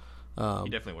overalls. He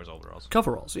definitely wears overalls.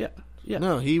 Coveralls, yeah.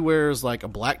 No, he wears like a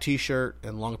black T-shirt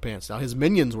and long pants. Now his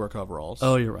minions wear coveralls.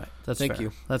 Oh, you're right. That's Thank fair.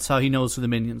 you. That's how he knows who the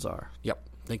minions are. Yep.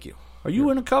 Thank you. Are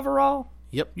you in a coverall?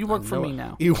 Yep. You work I for know me it.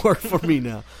 now. You work for me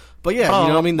now. But yeah, you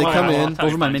know what I mean? They come in.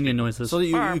 Those are my minion noises. So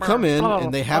you come in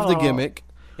and they have the gimmick,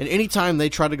 and anytime they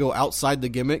try to go outside the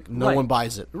gimmick, no Right. one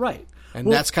buys it. Right.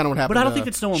 And that's kinda what happened But I don't to think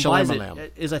it's no one buys Shyamalan.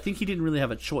 it. Is I think he didn't really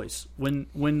have a choice. When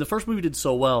the first movie did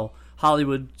so well,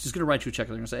 Hollywood is going to write you a check.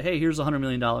 They're going to say, hey, here's $100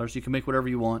 million. You can make whatever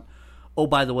you want. Oh,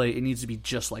 by the way, it needs to be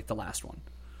just like the last one.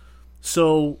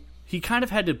 So he kind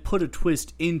of had to put a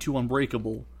twist into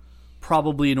Unbreakable,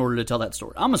 probably in order to tell that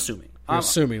story. I'm assuming. I'm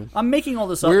assuming. I'm making all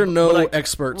this up. We're no but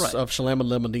experts right. of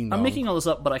Shyamalan Ding Dong. I'm making all this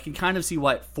up, but I can kind of see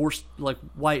why it forced, like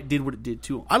why it did what it did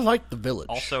to him. I like The Village.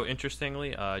 Also, interestingly,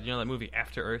 you know that movie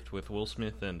After Earth with Will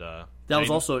Smith and That was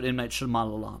Jaden? also at M. Night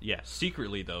Shyamalan. Yeah,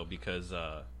 secretly though, because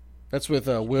That's with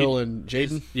Will and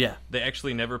Jaden. Yeah. they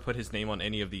actually never put his name on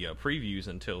any of the previews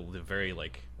until the very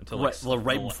Right,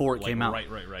 like, before it came out.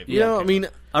 Right. You know, I mean,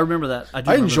 I remember that. I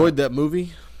I enjoyed that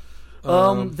movie.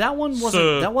 That one wasn't.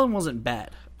 so- That one wasn't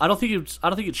bad. I don't think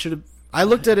it should have. I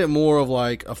looked at it more of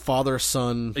like a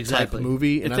father-son Exactly. type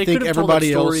movie, If and they I think could have told that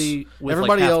everybody else, story with,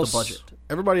 like, half the budget.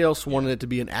 everybody else wanted it to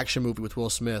be an action movie with Will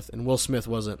Smith, and Will Smith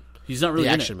wasn't. He's not really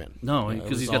The in action it. man. No, Yeah, it because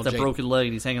was he's all got that Jake. broken leg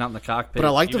and he's hanging out in the cockpit. But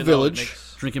I like The Even though it Village.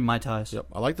 makes- drinking Mai Tais. Yep,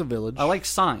 I like The Village. I like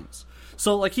Signs.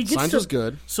 So like he gets Signs to, is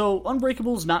good. So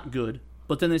Unbreakable is not good.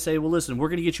 But then they say, well, listen, we're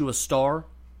going to get you a star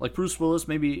like Bruce Willis.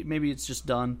 Maybe it's just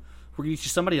done. We're going to get you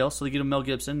somebody else. So they get him Mel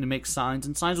Gibson to make Signs,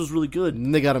 and Signs was really good.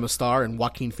 And they got him a star in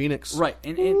Joaquin Phoenix. Right,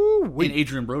 and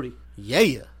Adrian Brody.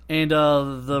 Yeah. And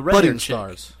the red Budding chick.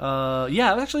 stars.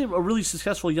 Yeah, actually a really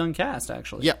successful young cast,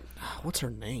 actually. Yeah. What's her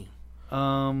name?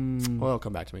 Well, it'll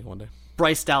come back to me one day.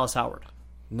 Bryce Dallas Howard.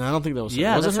 No, I don't think that was her.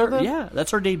 Yeah, Was that's it her. her. then? Yeah,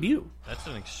 that's her debut. That's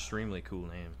an extremely cool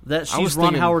name. That I she's was Ron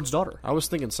thinking- Howard's daughter. I was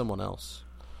thinking someone else.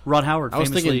 Ron Howard. I was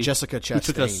famously, thinking Jessica who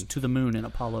took us Chastain. to the moon in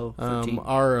Apollo 13.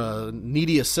 Our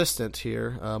needy assistant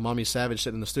here, Mommy Savage,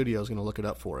 sitting in the studio, is going to look it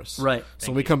up for us. Right. So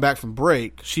when we come back from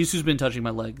break, She's who's been touching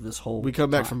my leg this whole. we come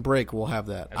back time. from break, we'll have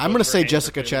that. As I'm well going to as her say name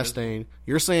Jessica for two, Chastain.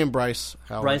 You're saying Bryce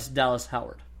Howard. Bryce Dallas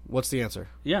Howard. What's the answer?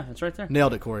 Yeah, that's right there.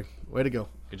 Nailed it, Corey. Way to go.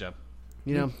 Good job.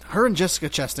 You know, her and Jessica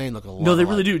Chastain look a lot No, they alike.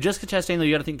 really do. Jessica Chastain, though,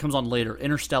 you got to think comes on later.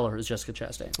 Interstellar is Jessica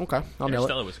Chastain. Okay, I'll nail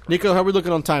Interstellar it. was great. Nico, how are we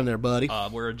looking on time there, buddy?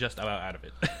 We're just about out of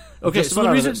it. Okay, Just so about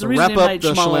out the of reason it. So the reason wrap M. up Night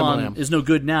the Shyamalan Shyamalan. is no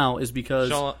good now is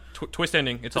because Twist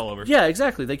ending. It's all over. yeah,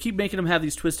 exactly. They keep making him have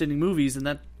these twist-ending movies, and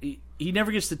that he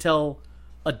never gets to tell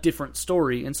a different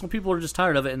story. And some people are just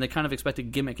tired of it, and they kind of expect a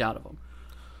gimmick out of him.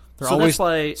 So that's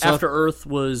why After Earth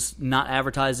was not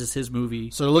advertised as his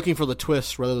movie. So they're looking for the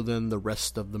twist rather than the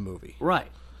rest of the movie. Right.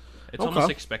 It's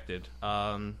almost expected.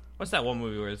 What's that one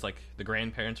movie where it's like the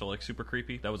grandparents are like super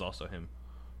creepy? That was also him.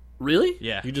 Really?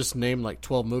 Yeah. You just named like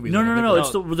 12 movies. No.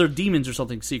 It's they're demons or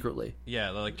something secretly.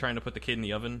 Yeah, they're like trying to put the kid in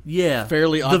the oven. Yeah.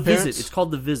 Fairly Odd The Parents? Visit. It's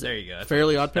called The Visit. There you go.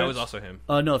 Fairly Odd That Parents? was also him.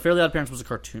 No, Fairly Odd Parents was a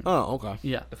cartoon. Oh, okay.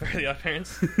 Yeah. The Fairly Odd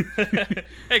Parents.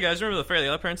 Hey guys, remember the Fairly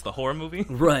Odd Parents, the horror movie?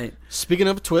 Right. Speaking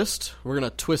of a twist, we're going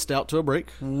to twist out to a break.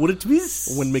 What a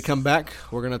twist. When we come back,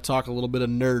 we're going to talk a little bit of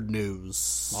nerd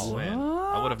news. Oh man,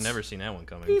 I would have never seen that one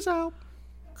coming. Peace out.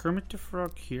 Kermit the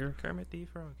Frog here. Kermit the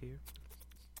Frog here.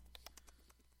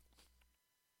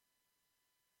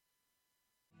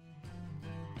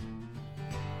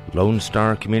 Lone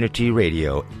Star Community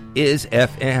Radio is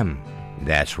FM.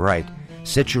 That's right.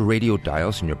 Set your radio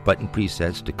dials and your button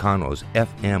presets to Conroe's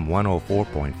FM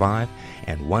 104.5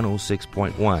 and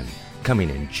 106.1, coming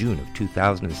in June of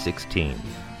 2016.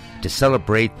 To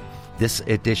celebrate this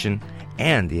edition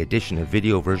and the addition of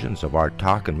video versions of our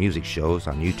talk and music shows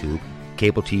on YouTube,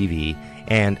 cable TV,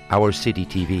 and Our City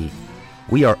TV,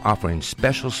 we are offering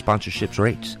special sponsorships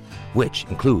rates, which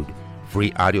include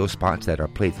free audio spots that are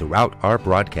played throughout our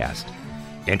broadcast.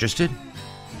 Interested?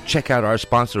 Check out our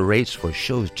sponsor rates for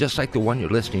shows just like the one you're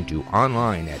listening to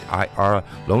online at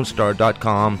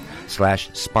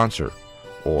irlonestar.com/sponsor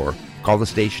or call the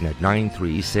station at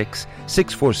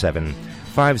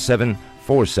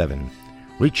 936-647-5747.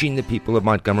 Reaching the people of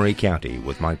Montgomery County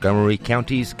with Montgomery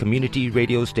County's community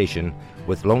radio station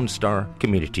with Lone Star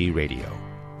Community Radio.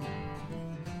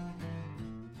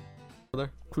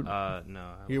 No.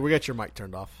 We got your mic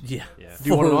turned off. Yeah. Yeah. Do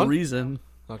you want it For a on? reason.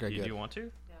 Okay, Do good. you want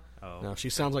to? Oh. No, she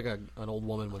sounds like an old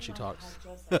woman when she talks.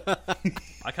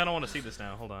 I kind of want to see this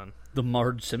now. Hold on. The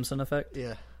Marge Simpson effect.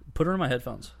 Yeah. Put her in my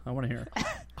headphones. I want to hear her.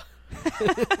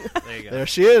 There you go. There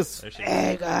she is. There she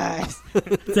is.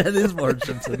 That is Marge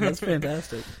Simpson. That's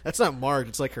fantastic. That's not Marge.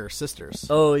 It's like her sisters.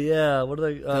 Oh, yeah. What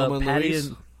are they? Thelma and Patty Louise?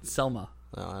 and Selma.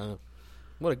 Oh, I don't-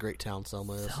 what a great town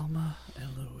Selma is. Selma and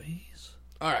Louise.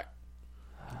 All right.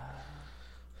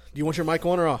 Do you want your mic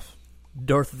on or off?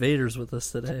 Darth Vader's with us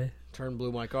today. Turn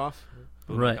blue mic off.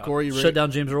 Right. Corey, you ready? Shut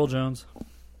down James Earl Jones.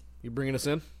 You bringing us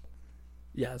in?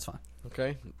 Yeah, that's fine.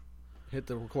 Okay. Hit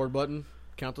the record button.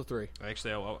 Count to 3.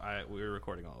 Actually, we were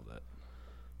recording all of that.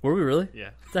 Were we really? Yeah.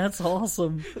 That's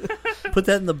awesome. Put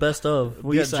that in the best of.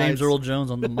 We got B-sides. James Earl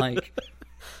Jones on the mic.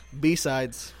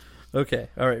 B-sides. Okay.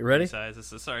 All right. Ready? Besides,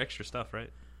 this is our extra stuff, right?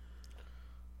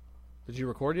 Did you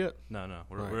record yet? No.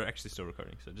 We're, Right. we're actually still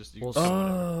recording. So just you We'll can see. go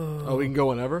whenever. Oh, we can go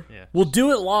whenever? Yeah. We'll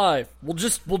do it live. We'll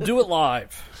do it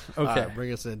live. Okay. All right,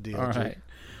 bring us in, DLG. All right.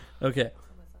 Okay.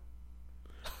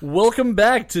 Welcome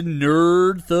back to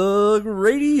Nerd Thug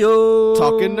Radio.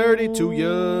 Talking nerdy to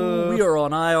ya. We are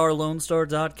on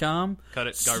irlonestar.com. Cut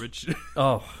it. Garbage.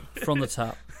 Oh, from the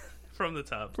top. From the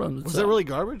top. From the Was top. that really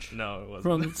garbage? No, it wasn't.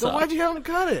 From the So top. why'd you have him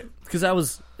cut it? Because it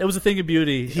was a thing of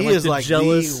beauty. He And, is the like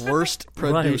jealous. the worst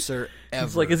producer ever.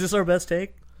 It's like, is this our best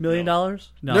take? $1 million? No,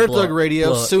 Nerd blow Thug it, Radio,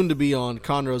 blow it. soon to be on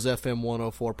Conroe's FM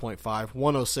 104.5,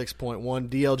 106.1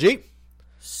 DLG.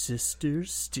 Sister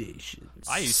stations.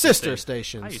 I used to Sister say-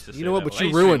 stations. I used to You say know what? that But one. I you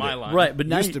used to say ruined my it. line. Right, but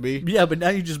now Used you, to be. Yeah, but now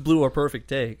you just blew our perfect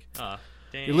take. Dang.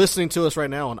 You're listening to us right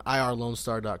now on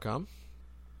irlonestar.com.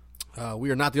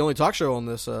 We are not the only talk show on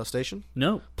this station.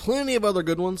 No, Plenty of other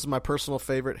good ones. My personal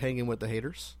favorite, Hanging with the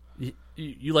Haters.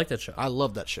 you like that show. I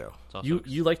love that show. It's also-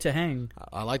 You like to hang,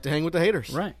 I like to hang with the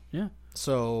haters. right? Yeah,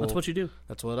 So that's what you do.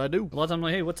 That's what I do. A lot of times, I'm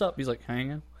like, hey, what's up? He's like,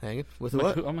 hanging. Hanging with I'm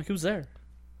like, what? I'm like, who's there?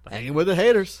 Hanging with the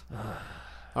haters.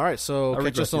 All right, so I catch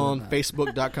regret us on doing that.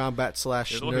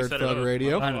 facebook.com/slash You're the one who Nerd set it Thug up.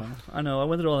 Radio. I know. I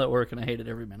went through all that work and I hated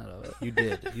every minute of it.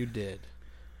 You did.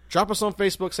 Drop us on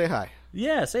Facebook. Say hi.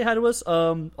 Yeah, say hi to us.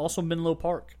 Also, Menlo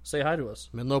Park. Say hi to us.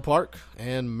 Menlo Park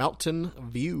and Mountain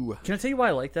View. Can I tell you why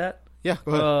I like that? Yeah,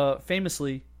 go ahead.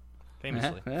 Famously.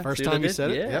 Famously. First See what time I you did?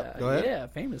 said it? Yeah, Yep, go ahead. Yeah,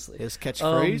 famously. His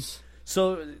catchphrase.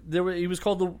 So he was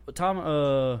called the Tom.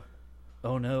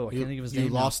 Oh no, I can't think of his name. You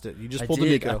now. lost it. You just I pulled a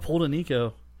did. Nico. I pulled a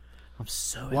Nico. I'm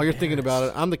so. While you're thinking about it,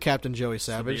 embarrassed. I'm the Captain Joey It's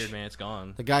Savage. weird, man. It's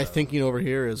gone. The guy thinking over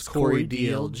here is Corey Corey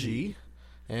DLG.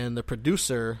 And the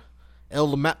producer,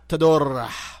 El Matador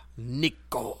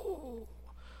Nico.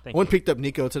 Thank One you. picked up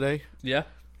Nico today, Yeah.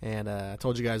 and I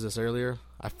told you guys this earlier.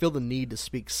 I feel the need to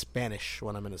speak Spanish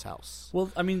when I'm in his house.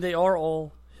 Well, I mean, they are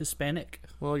all Hispanic,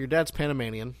 Well, your dad's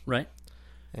Panamanian, right?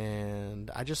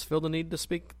 and I just feel the need to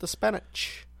speak the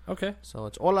Spanish. Okay. So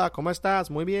it's hola, ¿cómo estás?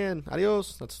 Muy bien,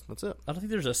 adios. That's it. I don't think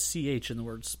there's a CH in the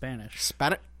word Spanish.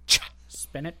 Spanish.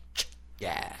 Spanish.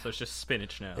 Yeah. So it's just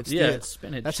spinach now. Yeah, the- it's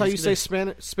spinach. That's how He's you say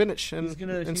gonna- spinach in he's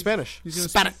gonna- in he's- Spanish. he's gonna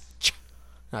Spanish.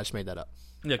 No, I just made that up.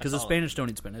 Yeah, because the Spanish don't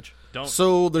eat spinach. Don't.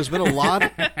 So there's been a lot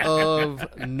of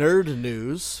nerd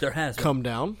news There has been. come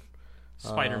down.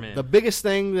 Spider-Man. The biggest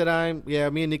thing that me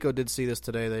and Nico did see this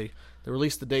today. They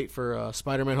released the date for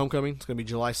Spider-Man Homecoming. It's going to be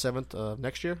July 7th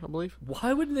next year, I believe.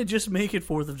 Why wouldn't they just make it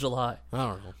 4th of July? I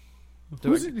don't know.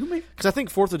 Who made? Because I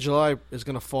think 4th of July is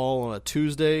going to fall on a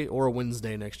Tuesday or a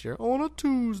Wednesday next year. On a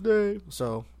Tuesday.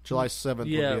 So July 7th will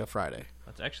Yeah. be a Friday.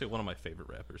 That's actually one of my favorite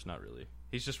rappers. Not really.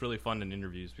 He's just really fun in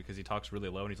interviews because he talks really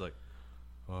low and he's like,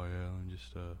 "Oh yeah, I'm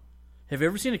just Have you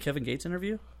ever seen a Kevin Gates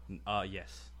interview?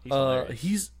 yes." He's hilarious.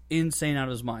 He's insane out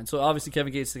of his mind. So obviously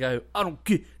Kevin Gates is the guy who, I don't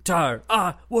get tired,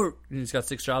 I work. And he's got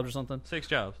 6 jobs or something. 6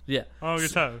 jobs. Yeah. Oh, you're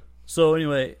tired. So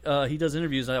anyway, he does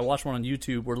interviews. And I watched one on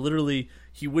YouTube where literally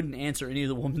he wouldn't answer any of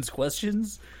the woman's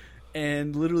questions.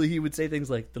 And literally he would say things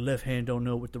like, the left hand don't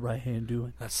know what the right hand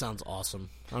doing. That sounds awesome.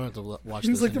 I'm going to have to watch It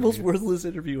was this like the most interview. worthless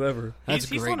interview ever. That's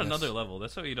He's on greatness. another level.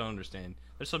 That's what you don't understand.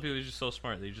 There's some people who's just so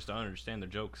smart they just don't understand their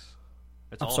jokes.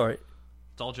 It's I'm all, sorry.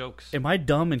 It's all jokes. Am I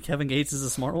dumb and Kevin Gates is a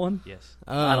smart one? Yes.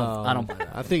 I don't buy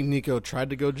that. I think Nico tried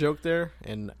to go joke there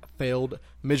and failed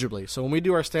miserably. So when we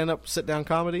do our stand-up, sit-down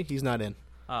comedy, he's not in.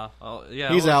 Yeah,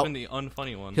 He's I've out. been the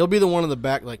unfunny one. He'll be the one in the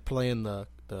back, like playing the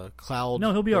cloud.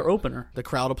 No, he'll be our opener. the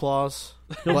crowd applause.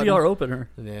 He'll be button. our opener.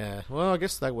 Yeah. Well, I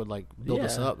guess that would like build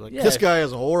us Yeah. up. Like Yeah. this guy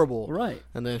is horrible. Right.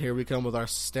 And then here we come with our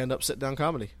stand-up, sit-down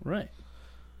comedy. Right.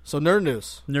 So nerd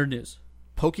news: Nerd news.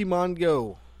 Pokemon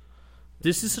Go.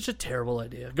 This is such a terrible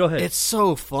idea. Go ahead. It's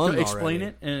so fun. Explain already.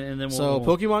 it, and then we'll... So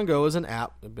Pokemon Go is an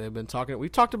app. We've been talking. We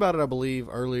talked about it, I believe,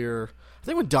 earlier. I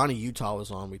think when Donnie Utah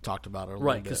was on, we talked about it a little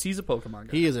Right, bit. because he's a Pokemon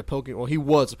guy. He is a Pokemon. Well, he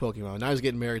was a Pokemon. Now he's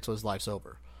getting married, so his life's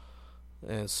over.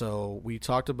 And so we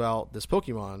talked about this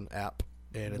Pokemon app,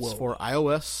 and it's Whoa. for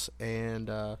iOS and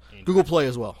Google Play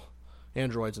as well,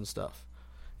 Androids and stuff.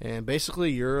 And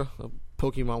basically, you're a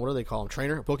Pokemon. What do they call them?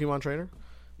 Trainer, a Pokemon trainer.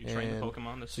 You train the And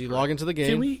Pokemon. This So you is log into the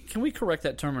game. Can we correct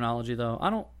that terminology though? I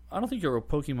don't think you're a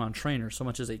Pokemon trainer so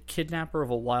much as a kidnapper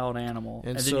of a wild animal,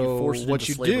 And then so you force it what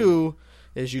into you slavery. do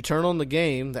is you turn on the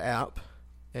game, the app,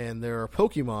 and there are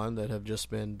Pokemon that have just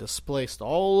been displaced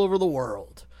all over the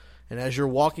world. And as you're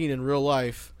walking in real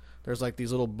life, there's like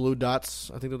these little blue dots,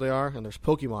 I think that they are, and there's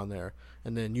Pokemon there,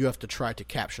 and then you have to try to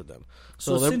capture them.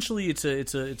 So they're- essentially, it's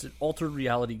an altered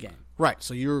reality game. right.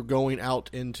 So you're going out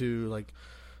into like,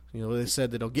 they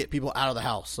said that it'll get people out of the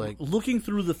house. Like, Looking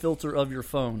through the filter of your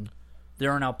phone,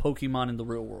 there are now Pokemon in the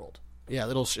real world. yeah,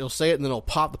 it'll say it, and then it'll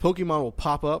pop. The Pokemon will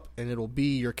pop up, and it'll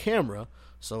be your camera.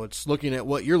 So it's looking at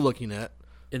what you're looking at.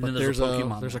 And But then there's a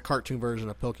Pokemon There's there. a cartoon version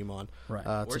of Pokemon. Right.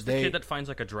 Where's today, the kid that finds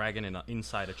like a dragon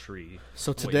inside a tree?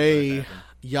 So Waiting for it to today, happen?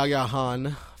 Yaya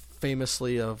Han,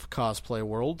 famously of Cosplay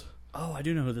World, Oh, I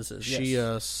do know who this is. she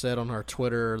Yes. said on her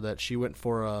Twitter that she went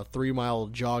for a 3-mile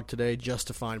jog today just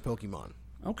to find Pokemon.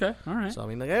 Okay, all right. So I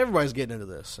mean, like, everybody's getting into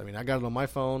this. I mean, I got it on my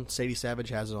phone. Sadie Savage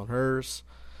has it on hers.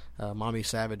 Mommy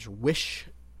Savage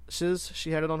wishes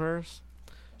she had it on hers.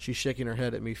 She's shaking her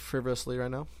head at me frivolously right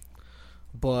now.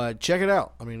 But check it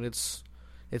out. I mean, it's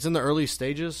in the early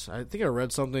stages. I think I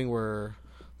read something where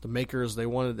the makers, they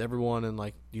wanted everyone in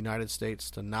like the United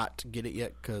States to not get it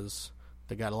yet because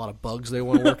they got a lot of bugs they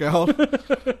want to work out.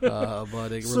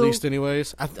 But it released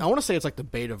anyways. I want to say it's like the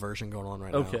beta version going on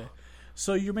right now. Okay.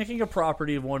 So you're making a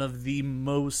property of one of the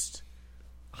most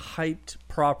hyped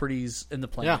properties in the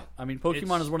planet. Yeah. I mean,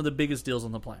 Pokemon is one of the biggest deals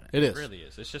on the planet. It It is. really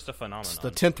is. It's just a phenomenon. It's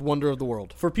the 10th wonder of the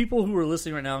world. For people who are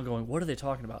listening right now and going, what are they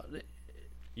talking about?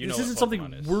 You This know isn't what something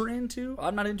Pokemon is. we're into.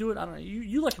 I'm not into it. I don't know.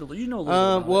 You like it. You know a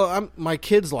little bit about Well, my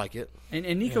kids like it. it.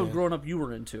 And Nico, growing up, you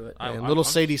were into it. And I'm- little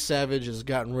I'm- Sadie Savage has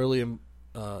gotten really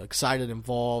excited,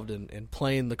 involved in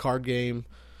playing the card game.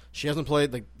 She hasn't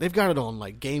played they've got it on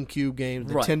like GameCube games.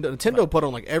 Right. Nintendo put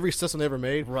on like every system they ever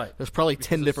made. Right. There's probably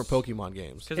 10 different it's- Pokemon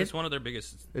games. Because it's one of their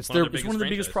biggest. It's one of their- their It's one of the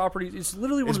biggest franchises. properties. It's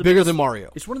literally one It's of the bigger biggest, than Mario.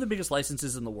 It's one of the biggest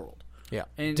licenses in the world. Yeah,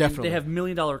 And definitely. they have $1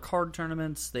 million card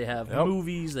tournaments. They have Yep.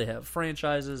 movies. They have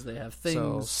franchises. They have So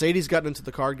things. Sadie's gotten into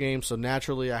the card game, so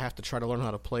naturally I have to try to learn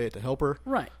how to play it to help her.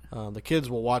 Right. The kids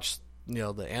will watch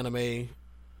the anime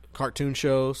cartoon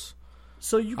shows.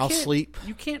 So you I'll can't, sleep.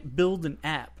 You can't build an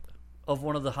app of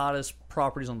one of the hottest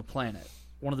properties on the planet,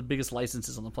 one of the biggest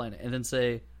licenses on the planet, and then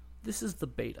say, this is the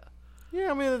beta.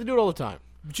 Yeah, I mean they do it all the time.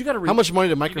 But you got to How much money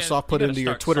did You Microsoft gotta- put you gotta into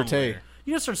your start Twitter somewhere. Tay?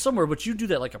 You got to start somewhere, but you do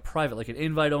that like a private, like an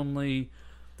invite only.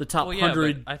 The top Well, yeah,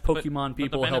 100 but Pokemon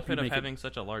people but the help you benefit of make having it.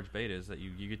 such a large beta is that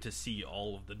you get to see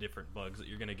all of the different bugs that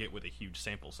you're going to get with a huge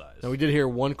sample size. Now, we did hear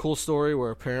one cool story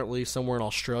where apparently somewhere in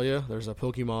Australia there's a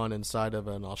Pokemon inside of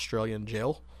an Australian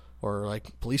jail or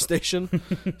like police station.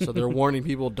 So they're warning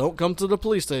people, don't come to the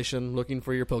police station looking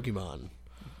for your Pokemon.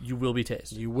 You will be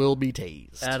tased. You will be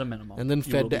tased. At a minimum. And then You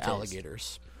will fed be to tased.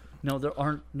 alligators. No, there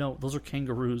aren't. No, those are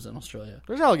kangaroos in Australia.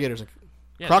 There's alligators and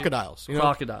Yeah, crocodiles. You know?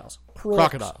 Crocodiles.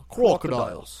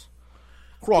 Crocodiles.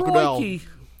 Crikey.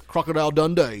 Crocodile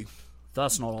Dundee.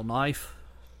 That's not a knife.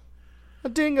 A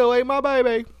dingo ate my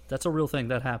baby. That's a real thing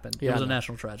that happened. Yeah, it was I a know.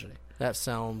 national tragedy. That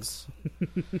sounds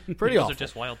pretty Those awful. are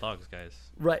just wild dogs, guys.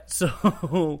 Right.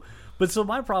 So, so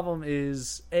my problem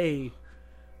is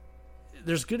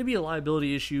there's going to be a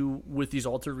liability issue with these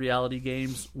altered reality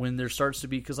games when there starts to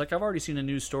be, because like I've already seen a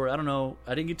news story. I don't know.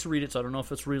 I didn't get to read it, so I don't know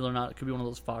if it's real or not. It could be one of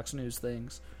those Fox News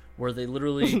things where they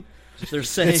literally they're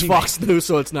saying It's Fox News,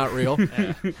 so it's not real.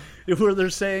 where they're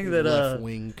saying that Left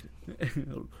wing.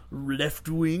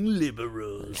 left-wing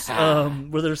liberals,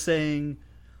 where they're saying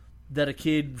that a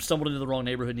kid stumbled into the wrong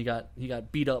neighborhood and he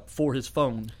got beat up for his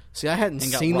phone. See, I hadn't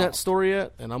And got seen robbed. that story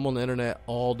yet, and I'm on the internet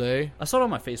all day. I saw it on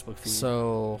my Facebook feed.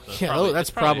 So, it's yeah, probably- that's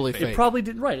it's probably probably fake. fake. It probably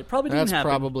didn't. Right, it probably didn't That's happen.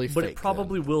 probably but fake, it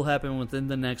probably will happen within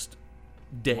the next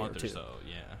day Month or or two. so,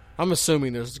 yeah. I'm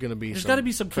assuming there's going to be There's got to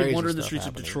be some kid crazy wandering the stuff streets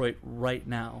happening. of Detroit right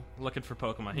now, Looking for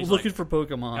Pokemon. He's looking like, for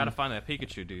Pokemon. gotta find that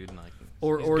Pikachu dude. And like,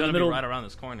 Or- he's or in gonna the middle- be right around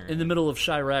this corner. in the middle of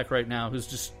Chirac right now, who's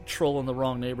just trolling the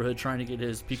wrong neighborhood trying to get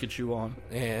his Pikachu on.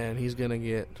 And he's going to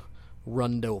get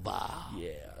runned over. Yeah,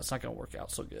 it's not going to work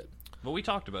out so good. But we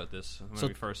talked about this when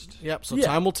we first. Yep, so Yeah.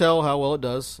 time will tell how well it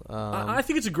does. I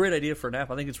think it's a great idea for an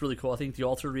app. I think it's really cool. I think the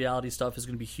altered reality stuff is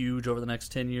going to be huge over the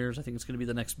next 10 years. I think it's going to be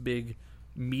the next big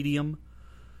medium.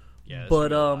 Yeah,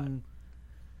 But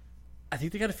I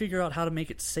think they got to figure out how to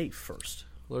make it safe first.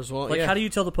 There's one, Like, yeah. how do you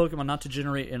tell the Pokemon not to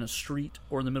generate in a street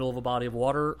or in the middle of a body of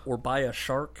water or by a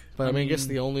shark? But I mean, I guess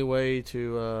the only way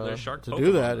to There's shark do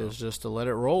Pokemon, that though. is just to let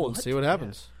it roll and see what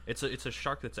happens. it's a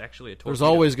shark that's actually a torpedo. There's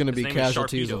always going to His be name is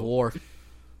casualties of Sharpedo. war,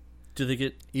 Do they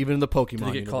get even in the Pokemon do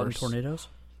they get caught in universe. tornadoes?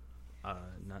 Not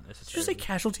Did you necessarily. say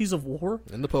casualties of war?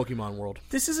 In the Pokemon world.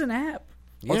 This is an app.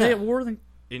 Yeah. Are they at war? Then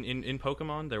In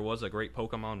Pokemon, there was a great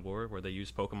Pokemon war where they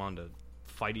used Pokemon to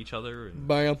fight each other. And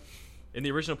Bam. in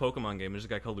the original Pokemon game, there's a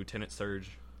guy called Lieutenant Surge,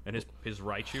 and his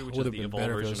Raichu, which Would is have the been evolved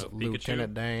better if it version was of Pikachu.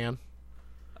 Lieutenant Dan.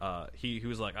 He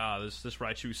was like, this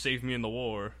Raichu saved me in the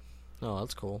war. Oh,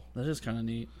 that's cool. that is kind of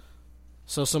neat.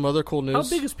 So some other cool news. How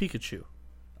big is Pikachu?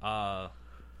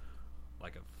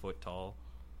 Like a foot tall,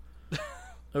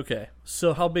 Okay,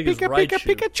 so how big is Pika, Raichu?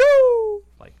 Pika, Pikachu!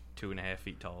 like 2.5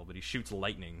 feet tall, but he shoots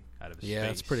lightning out of his Yeah, face.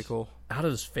 that's pretty cool. Out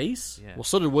of his face? Yeah. Well,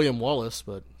 so did William Wallace,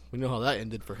 but we know how that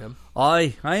ended for him.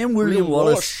 I am William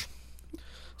Wallace.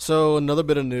 So another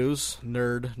bit of news,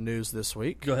 nerd news this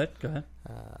week. Go ahead.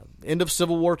 End of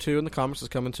Civil War II in the comics is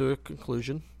coming to a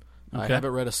conclusion. I Okay.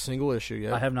 haven't read a single issue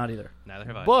yet. I have not either. Neither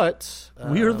have I. But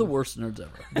We are the worst nerds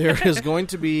ever. there is going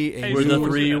to be a Hey, We're new... the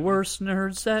three worst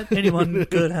nerds that anyone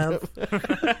could have.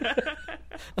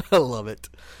 I love it.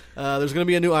 There's going to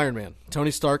be a new Iron Man.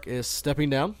 Tony Stark is stepping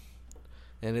down,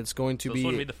 and it's going to so be this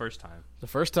wouldn't be the first time. the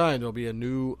first time there'll be a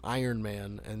new Iron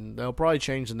Man, and they'll probably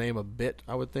change the name a bit,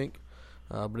 I would think.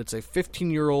 But it's a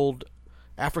 15-year-old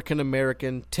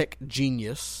African-American tech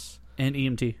genius And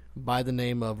EMT. by the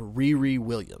name of Riri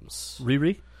Williams.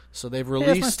 Riri? So they've Hey, released...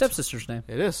 that's my stepsister's name.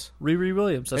 It is. Riri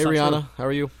Williams. That's Hey, not Rihanna. true. How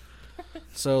are you?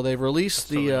 So they've released That's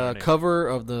totally the her name. cover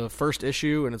of the first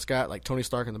issue, and it's got like Tony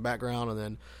Stark in the background, and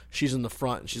then she's in the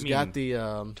front. And she's You got mean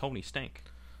the Tony Stank.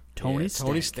 Tony Tony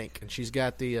Stank. Stink, and she's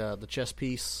got the chest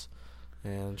piece,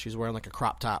 and she's wearing like a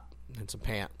crop top and some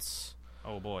pants.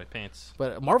 Oh boy, pants.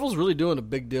 But Marvel's really doing a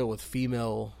big deal with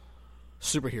female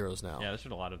superheroes now. Yeah, there's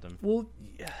been a lot of them. Well,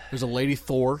 yeah. There's a Lady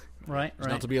Thor. Right, There's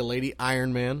right. about to be a Lady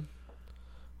Iron Man.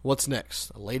 What's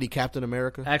next? A Lady Captain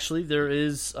America. Actually, there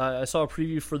is. I saw a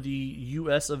preview for the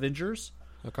U.S. Avengers,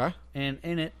 Okay. and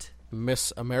in it,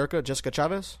 Miss America, Jessica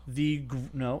Chavez. the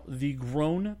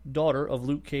grown daughter of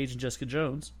Luke Cage and Jessica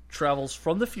Jones travels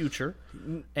from the future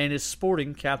and is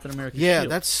sporting Captain America's Yeah,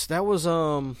 shield. that was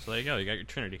So there you go. You got your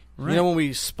Trinity. You know when we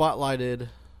spotlighted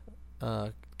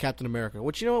Captain America,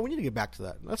 which you know what, we need to get back to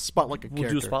that. Let's spotlight a We'll do a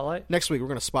character. spotlight? Next week. We're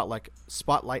going to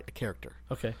spotlight a character.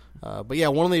 Okay. But yeah,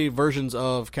 one of the versions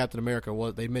of Captain America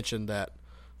was they mentioned that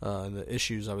in the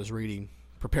issues I was reading,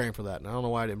 preparing for that. And I don't know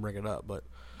why I didn't bring it up, but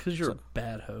Because you're a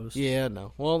bad host. yeah,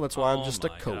 no. Well, that's why I'm Oh just a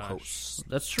my co-host.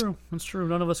 That's true. That's true.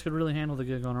 None of us could really handle the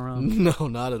gig going around. No,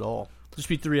 not at all. Just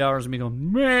be 3 hours of me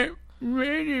going, meh.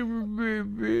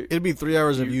 It'd be 3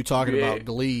 hours of you talking about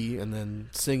Glee and then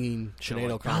singing Sinead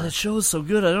God, O'Connor. that show is so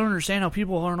good. I don't understand how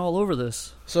people aren't all over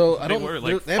this. So I They don't. were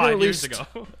like they haven't 5 years released.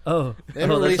 ago. Oh, They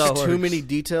haven't that's how released it too works. many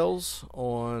details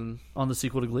on On the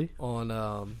sequel to Glee?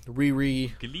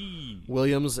 Riri Glee.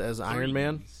 Williams as Iron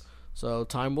Man. So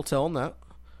time will tell on that.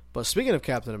 But speaking of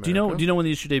Captain America, Do you know when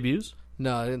the issue debuts?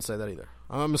 No, I didn't say that either.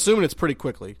 I'm assuming it's pretty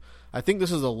quickly. I think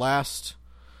this is the last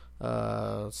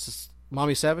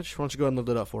Mommy Savage, why don't you go ahead and look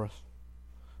that up for us?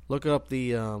 Look up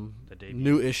the debut.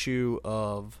 new issue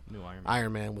of New Iron Man.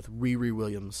 Iron Man with Riri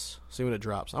Williams. See when it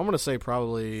drops. I'm going to say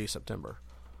probably September.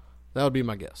 That would be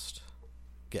my guess.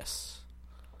 Yes.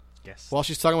 While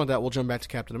she's talking about that, we'll jump back to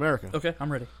Captain America. Okay,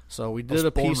 I'm ready. So we was did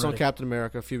a born piece on ready. Captain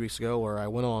America a few weeks ago where I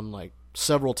went on like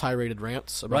several tirade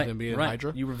rants about him being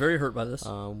Hydra. You were very hurt by this.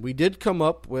 We did come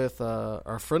up with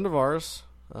our friend of ours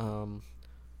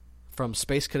from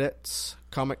Space Cadets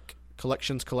Comic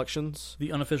Collections,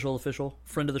 The unofficial, official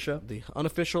friend of the show. the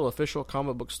unofficial, official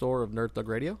comic book store of Nerd Thug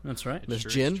Radio. That's right. Ms. true,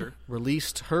 it's Jen true.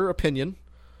 released her opinion,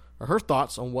 or her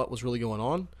thoughts on what was really going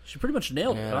on. She pretty much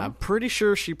nailed it. And Huh? I'm pretty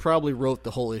sure she probably wrote the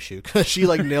whole issue because she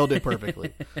like nailed it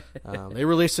perfectly. They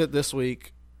released it this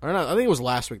week, or not? I think it was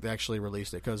last week they actually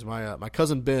released it because my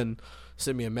cousin Ben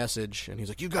sent me a message and he's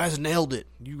like, "You guys nailed it.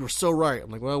 You were so right."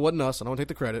 I'm like, "Well, it wasn't us. I don't take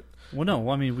the credit." Well, no,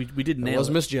 I mean we did nail it. was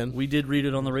Miss Jen. We did read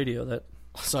it on the radio. That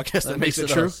So I guess that makes it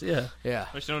true. us. Yeah, Yeah.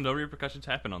 Which no repercussions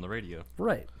happen on the radio.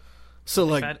 right. So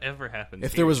Nothing like, bad ever happens.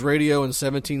 if here. there was radio in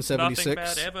Nothing 1776,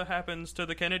 bad ever happens to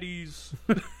the Kennedys.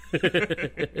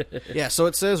 yeah. So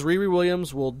it says Riri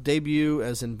Williams will debut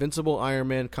as Invincible Iron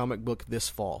Man comic book this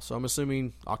fall. So I'm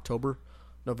assuming October,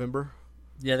 November.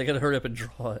 Yeah, they got to hurry up and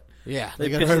draw it. Yeah, they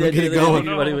got to pitched hurry the up and get idea it that going.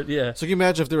 everybody would- yeah, So can you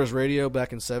imagine if there was radio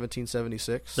back in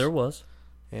 1776? there was.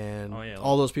 And Oh, yeah.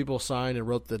 all those people signed and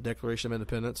wrote the Declaration of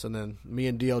Independence, and then me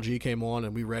and DLG came on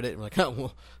and we read it, and we're like, oh,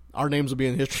 well, our names will be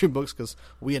in history books because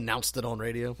we announced it on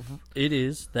radio. It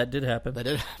is. That did happen. That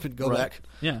did happen. Go Right. back.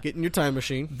 Yeah. Get in your time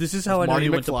machine. This is how I know Marty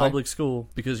you went to McFly. public school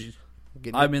because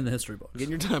Get in I'm your, in the history books. get in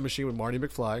your time machine with Marty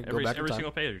McFly. Go Every back in time.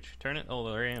 single page. Turn it. Oh,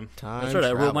 there I am. Time That's right.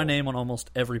 I wrote my travel. name on almost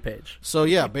every page. So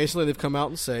yeah, basically they've come out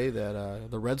and say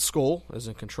that the Red Skull is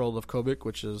in control of Kobik,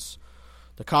 which is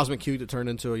the cosmic cube that turned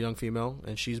into a young female,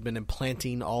 and she's been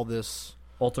implanting all this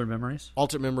Altered memories.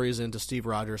 altered memories into Steve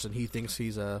Rogers, and he thinks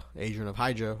he's a agent of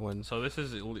Hydra when So this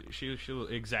is she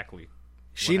exactly.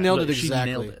 she what nailed it happened. She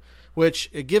exactly. nailed it. Which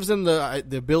it gives them the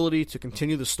ability to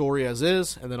continue the story as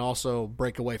is, and then also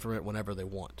break away from it whenever they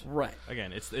want. Right.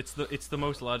 Again, it's the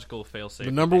most logical failsafe.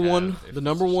 The number they one have if the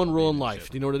number this is one rule in being a life. ship.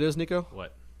 Do you know what it is, Nico?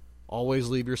 What? Always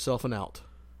leave yourself an out.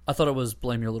 I thought it was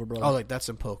blame your little brother. Oh, like that's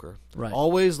in poker. Right.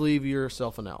 Always leave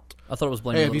yourself an out. I thought it was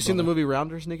blame. Hey, your have you little seen the brother. movie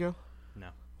Rounders, Nico? No.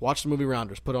 Watch the movie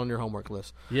Rounders. Put it on your homework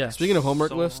list. Yeah. Speaking of homework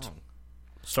So list, long.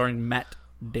 Starring Matt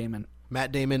Damon.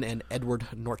 Matt Damon and Edward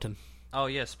Norton. Oh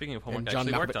yeah. Speaking of homework, And I John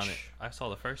actually worked on Malkovich. it. I saw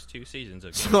the first 2 seasons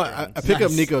of. So I pick up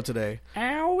Nice. Nico today,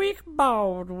 Alec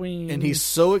Baldwin. and he's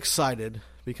so excited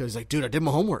because he's like, "Dude, I did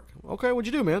my homework." Okay, what'd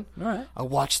you do, man? all right. I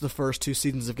watched the first 2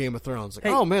 seasons of Game of Thrones. Like,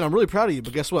 Hey. oh man, I'm really proud of you.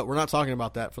 But guess what? We're not talking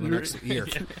about that for the next year.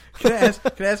 Can I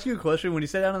ask you a question? When he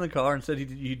sat down in the car and said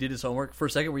he did his homework, for a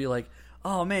second were you like,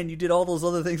 oh man, you did all those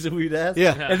other things that we'd asked?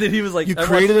 Yeah. And then he was like, You I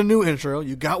created a new intro.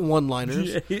 You got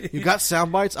one-liners. Yeah. You got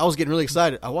sound bites. I was getting really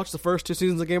excited. I watched the first 2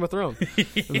 seasons of Game of Thrones.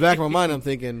 In the back of my mind, I'm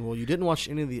thinking, well, you didn't watch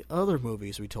any of the other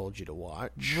movies we told you to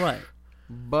watch. Right.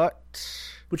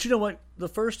 But But you know what? The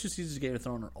first 2 seasons of Game of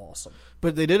Thrones are awesome.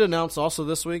 they did announce also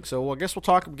this week, so I guess we'll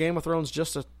talk Game of Thrones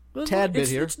just a tad bit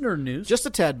here. It's nerd news. Just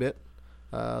a tad bit.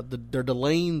 They're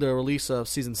delaying the release of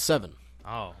season 7.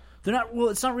 Oh. They're not. Well,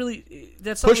 it's not really.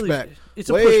 That's Push not really, back. It's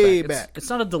a Way pushback. It's- back. It's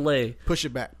not a delay. Push it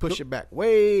back. Push it back.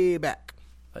 Way back.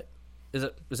 Is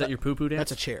that your poo poo dance?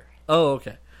 That's a chair. Oh,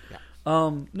 okay. Yeah.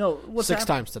 No. What's 6 happening?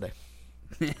 times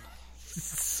today.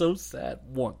 So sad.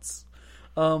 Once.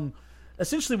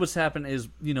 Essentially, what's happened is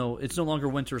it's no longer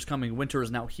winter is coming. Winter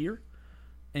is now here,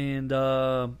 and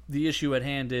the issue at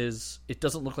hand is it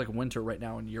doesn't look like winter right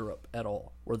now in Europe at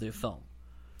all, where they film.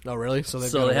 Oh, really? So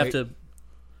So they have wait. to.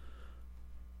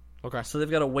 Okay. So they've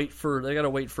got to wait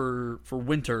for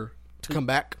winter. To come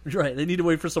back. Right. They need to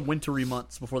wait for some wintry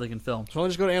months before they can film. So why don't you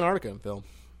just go to Antarctica and film?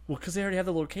 Well, because they already have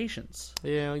the locations.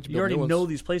 Yeah, You already know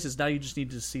these places. Now you just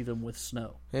need to see them with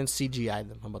snow. And CGI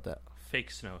them. How about that? Fake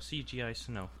snow. CGI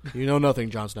snow. You know nothing,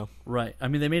 Jon Snow. Right. I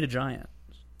mean, they made a giant.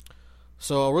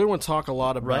 So I really want to talk a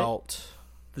lot about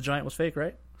The giant was fake,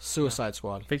 right? Suicide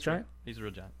Squad. Fake giant? He's a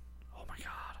real giant. Oh, my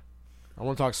God. I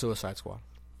want to talk Suicide Squad.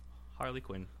 Harley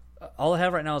Quinn. All I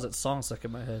have right now is that song stuck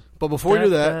in my head. But before we do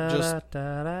that, just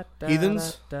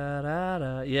Heathens?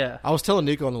 Yeah. I was telling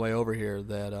Nico on the way over here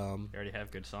that You already have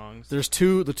good songs. there's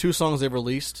the two songs they've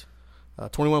released,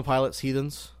 21 Pilots,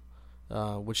 Heathens,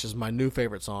 which is my new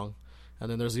favorite song,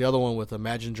 and then there's the other one with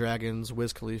Imagine Dragons,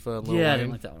 Wiz Khalifa, and Lil Yeah, I Wayne.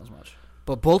 didn't like that one as much.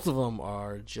 But both of them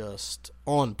are just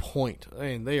on point. I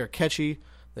mean, they are catchy.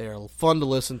 They are fun to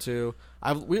listen to.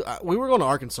 We were going to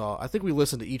Arkansas. I think we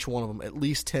listened to each one of them at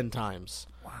least 10 times.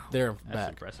 Wow. There and That's back.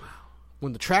 impressive.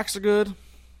 When the tracks are good,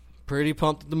 pretty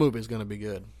pumped that the movie is going to be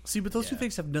good. See, but those two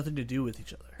things have nothing to do with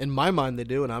each other. In my mind, they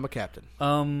do, and I'm a captain.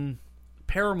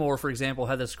 Paramore, for example,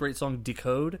 had this great song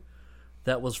 "Decode,"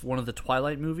 that was one of the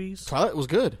Twilight movies. Twilight was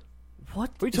good.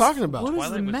 What are you talking about? What is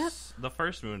Twilight the was the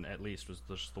first one, at least, was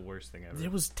just the worst thing ever.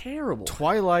 It was terrible.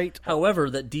 Twilight. However,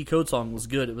 that Decode song was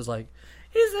good. It was like,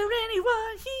 "Is there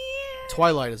anyone here?"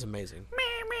 Twilight is amazing.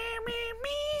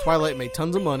 Twilight made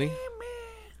tons of money.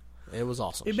 It was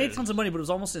awesome. It made tons of money, but it was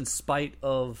almost in spite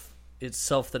of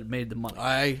itself that it made the money.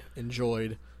 I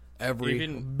enjoyed every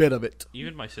bit of it.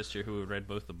 Even my sister, who read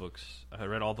both the books,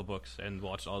 read all the books and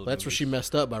watched all the That's where she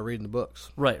messed up by reading the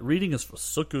books. Right, reading is for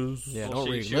suckers. Yeah, Well,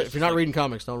 don't read. she was If you're not like- reading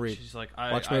comics, don't read. She's like,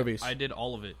 Watch movies. I did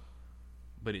all of it,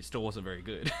 but it still wasn't very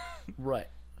good. Right.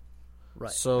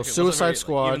 Right. So, It wasn't Suicide very-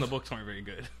 Squad. even the books weren't very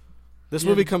good. This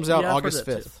movie comes out yeah, I've heard August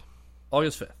that too. 5th.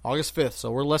 August 5th. August 5th,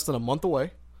 so we're less than a month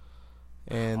away.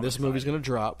 And this movie's going to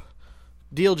drop.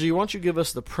 DLG, why don't you give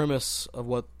us the premise of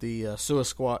what the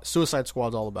Suicide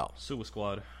Squad's all about? Suicide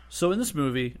Squad. So in this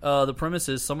movie, the premise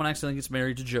is someone accidentally gets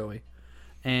married to Joey,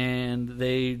 and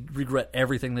they regret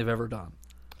everything they've ever done.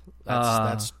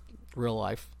 That's real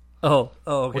life. Oh,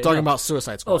 okay. We're talking No. about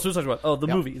Suicide Squad. Oh, Suicide Squad. Oh, the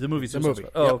movie. The movie. Suicide movie.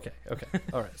 Squad. Oh, Yep. okay.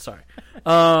 All right. Sorry.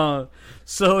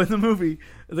 So in the movie,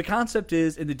 the concept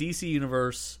is in the DC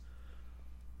universe,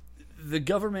 the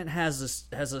government has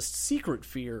a secret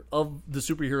fear of the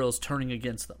superheroes turning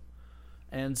against them,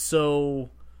 and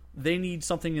so they need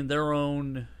something in their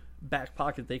own back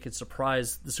pocket they could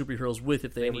surprise the superheroes with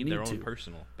if they ever Need their to. own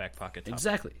personal back pocket topic.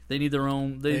 Exactly. They need their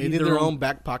own. They need their own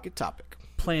back pocket topic.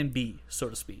 plan B, so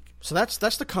to speak. So that's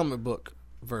the comic book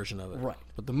version of it. Right.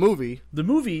 But the movie, The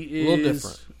movie is A little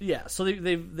different. Yeah, so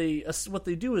they what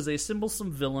they do is they assemble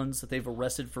some villains that they've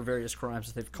arrested for various crimes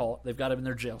that they've caught. They've got them in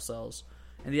their jail cells,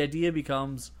 and the idea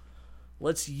becomes,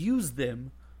 let's use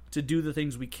them to do the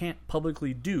things we can't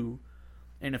publicly do.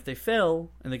 And if they fail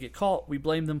and they get caught, we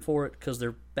blame them for it because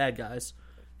they're bad guys.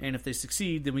 And if they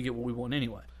succeed, then we get what we want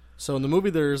anyway. so in the movie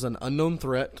there's an unknown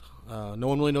threat. No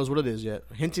one really knows what it is yet.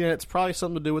 Hinting at it's probably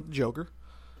something to do with the Joker.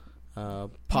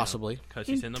 Possibly. Because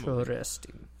he's in the movie.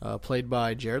 Interesting. Played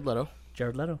by Jared Leto.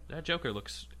 Jared Leto. That Joker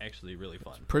looks actually really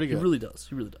fun. Pretty He good. really does.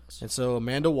 He really does. And so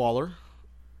Amanda Waller,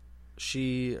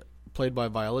 she played by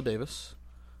Viola Davis,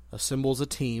 assembles a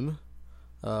team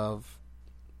of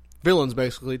villains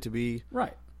basically to be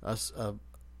Right. a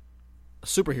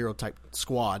superhero type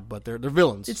squad, but they're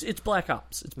villains. It's Black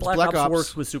Ops. It's Black, Black Ops, Ops.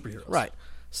 works with superheroes. Right.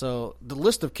 So the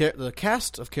list of the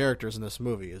cast of characters in this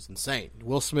movie is insane.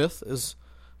 Will Smith is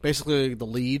basically the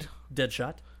lead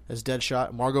Deadshot. as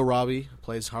Deadshot. Margot Robbie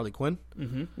plays Harley Quinn.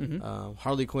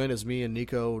 Harley Quinn, as me and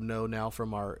Nico know now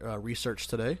from our research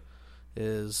today,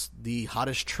 is the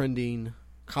hottest trending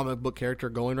comic book character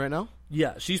going right now.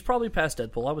 Yeah, she's probably past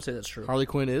Deadpool. I would say that's true. Harley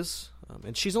Quinn is,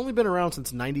 and she's only been around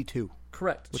since '92.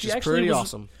 Correct. Which She is actually pretty was-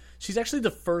 awesome. She's actually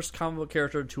the first comic book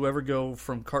character to ever go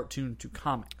from cartoon to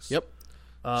comics. Yep.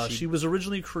 She was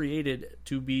originally created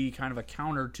to be kind of a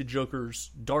counter to Joker's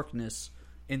darkness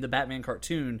in the Batman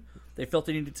cartoon. They felt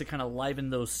they needed to kind of liven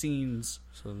those scenes.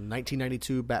 So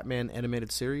 1992 Batman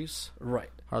animated series. Right.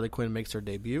 Harley Quinn makes her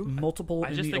debut. Multiple I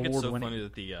just Emmy think it's award so winning. funny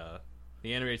that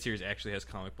the animated series actually has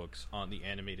comic books on the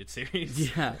animated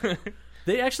series. Yeah.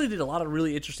 They actually did a lot of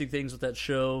really interesting things with that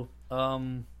show.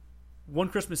 One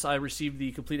Christmas I received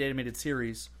the complete animated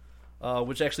series,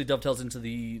 which actually dovetails into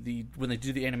the when they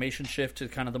do the animation shift to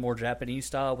kind of the more Japanese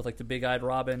style with like the big-eyed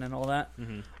Robin and all that.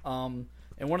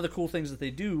 And one of the cool things that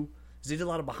they do is they did a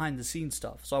lot of behind-the-scenes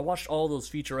stuff. So I watched all those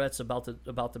featurettes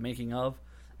about the making of,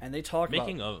 and they talk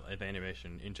Making about of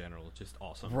animation in general is just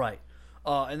awesome. right,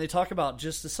 and they talk about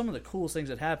just some of the coolest things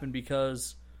that happened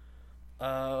because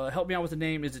help me out with the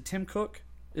name. Is it Tim Cook?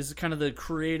 Is it kind of the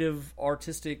creative,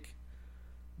 artistic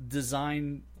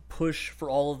design push for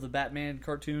all of the Batman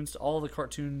cartoons, all of the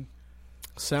cartoon.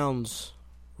 Sounds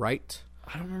right.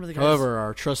 I don't remember the guy's. However,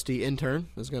 our trusty intern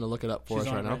is going to look it up for she's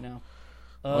us on right it now. right now.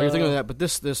 Well, you're thinking of that, but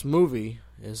this movie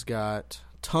has got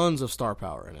tons of star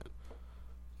power in it.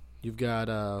 You've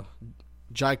got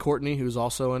Jai Courtney, who's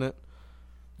also in it.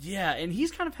 Yeah, and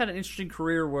he's kind of had an interesting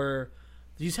career where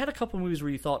he's had a couple movies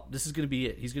where you thought this is going to be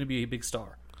it. He's going to be a big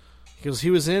star. Because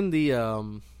he was in the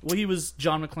Well, he was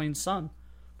John McClane's son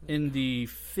in the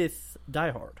 5th Die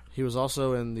Hard. he was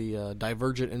also in the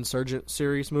Divergent Insurgent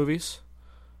series movies.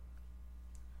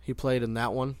 He played in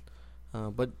that one.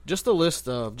 But just a list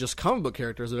of just comic book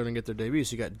characters that are going to get their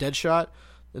debuts. You got Deadshot,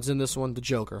 that's in this one, the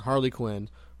Joker, Harley Quinn,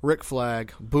 Rick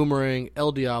Flag, Boomerang,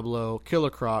 El Diablo, Killer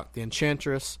Croc, the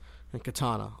Enchantress, and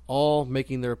Katana, all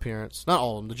making their appearance. Not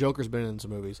all of them. The Joker's been in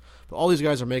some movies. But all these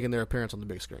guys are making their appearance on the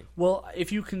big screen. Well,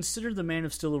 if you consider the Man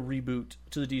of Steel a reboot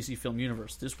to the DC film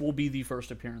universe, this will be the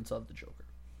first appearance of the Joker.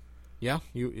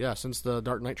 Yeah, since the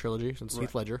Dark Knight trilogy, since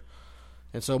Heath Ledger.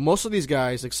 And so most of these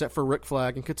guys, except for Rick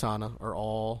Flag and Katana, are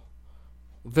all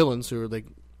villains who are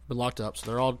been locked up.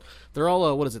 So they're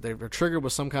all what is it? They're triggered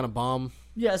with some kind of bomb.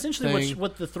 Yeah, essentially thing.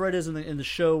 what the threat is in the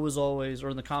show was always, or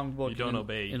in the comic book. You don't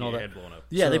obey, you and all get that. your head blown up.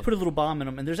 Yeah, So- they put a little bomb in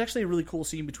them, and there's actually a really cool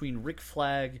scene between Rick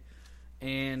Flag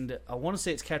and I want to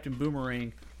say it's Captain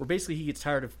Boomerang, where basically he gets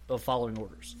tired of following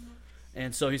orders,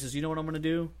 and so he says, "You know what I'm going to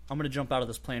do? I'm going to jump out of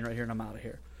this plane right here, and I'm out of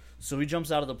here." So he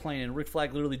jumps out of the plane, and Rick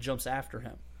Flag literally jumps after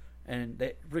him, and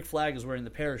Rick Flag is wearing the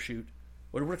parachute.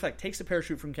 Well, Rick Flag takes the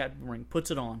parachute from Captain Boomerang, puts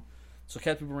it on. So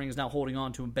Captain Boomerang is now holding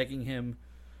on to him, begging him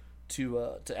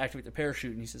to activate the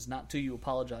parachute, and he says, "Not till you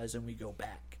apologize," and we go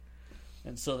back.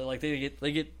 And so they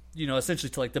get essentially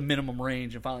to like the minimum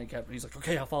range, and finally Captain he's like,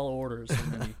 "Okay, I'll follow orders,"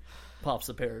 and then he pops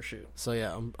the parachute. So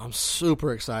yeah, I'm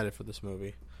super excited for this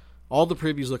movie. All the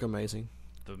previews look amazing.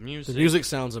 The The music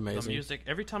sounds amazing. The music.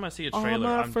 Every time I see a All trailer,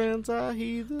 my I'm friends are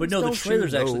heathens. But no, the don't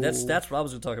trailers you actually know? that's what I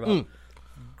was going to talk about.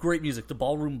 Great music, the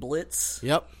Ballroom Blitz.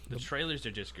 Yep. the trailers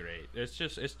are just great.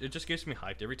 It just gets me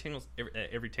hyped. Every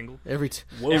tingle.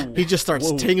 Whoa. He just starts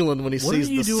Whoa. tingling when he What sees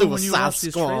are you the doing when you Suicide watch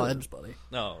these trailers, Squad. buddy?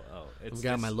 Oh, it's I've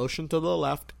got my lotion to the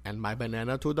left and my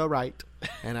banana to the right,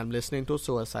 and I'm listening to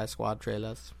Suicide Squad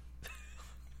trailers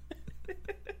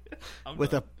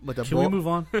with a Can we move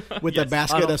on? with Yes, a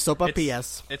basket don't- of sopa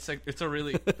it's- PS It's a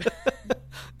really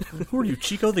Who are you,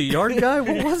 Chico the Yard Guy?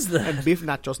 What was that? beef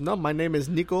nachos. No, my name is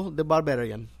Nico the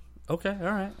Barbarian. Okay,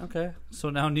 all right, okay. So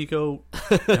now Nico,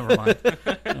 never mind.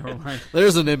 Never mind.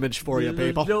 There's an image for you,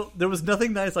 people. No, there was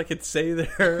nothing nice I could say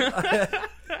there.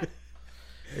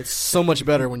 It's so much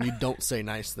better when you don't say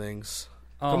nice things.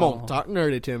 Come on, talk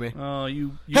nerdy to me. Oh,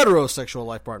 you Heterosexual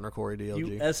life partner Corey DLG.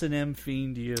 you S&M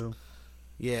fiend, you.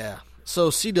 Yeah. So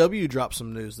CW dropped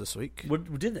some news this week.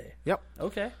 What did they? Yep.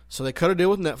 Okay. So they cut a deal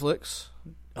with Netflix.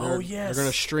 Oh, yes. They're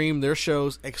going to stream their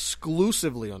shows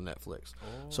exclusively on Netflix.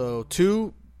 So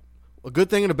a good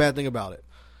thing and a bad thing about it.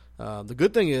 The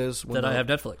good thing is That I have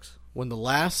Netflix. when the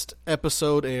last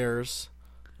episode airs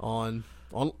on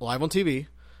live on TV,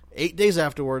 8 days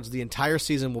afterwards, the entire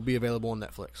season will be available on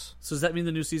Netflix. So does that mean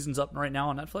the new season's up right now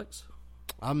on Netflix?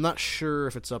 I'm not sure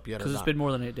if it's up yet or Because not. it's been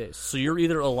more than 8 days. So you're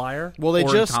either a liar Well, they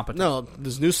or just incompetent. no.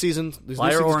 These new seasons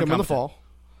Liar or come in the incompetent? fall.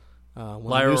 When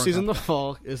Liar the new or season in the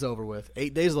fall is over with,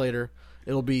 8 days later,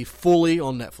 it'll be fully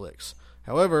on Netflix.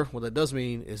 However, what that does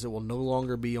mean is it will no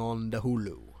longer be on the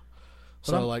Hulu.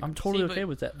 But I'm totally See, okay but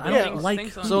with that. I Yeah, don't like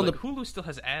things on, Hulu. So like, the- Hulu still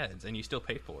has ads, and you still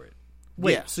pay for it.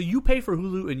 Wait, Yeah. so you pay for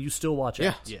Hulu and you still watch it?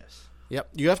 Yeah. Yes. Yep,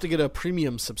 you have to get a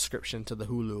premium subscription to the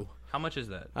Hulu. How much is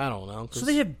that? I don't know. 'cause- So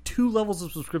they have 2 levels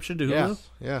of subscription to Hulu?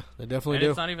 yeah, they definitely And do.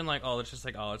 it's not even like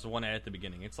it's one ad at the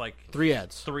beginning. It's like 3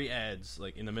 ads. 3 ads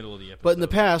like in the middle of the episode. But in the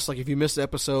past, like if you missed the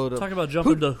episode, of, Talk about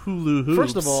jumping to Hulu hoops.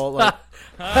 first of all, like,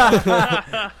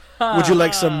 would you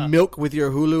like some milk with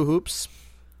your Hulu hoops?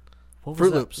 What was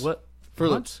Fruit that? Loops. What? Fruit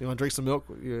What? Loops. You want to drink some milk?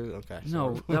 Okay.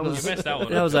 No, so- that you was missed that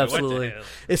one. that was What the absolutely. hell?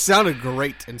 It sounded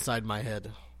great inside my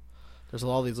head. There's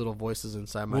all these little voices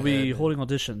inside my We'll head. be holding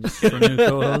auditions for new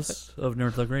co-hosts of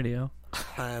Nerd Thug Radio.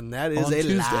 And that is on a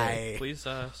Tuesday. lie. Please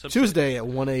Tuesday at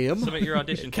 1 a.m. submit your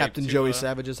audition tape Captain to, Joey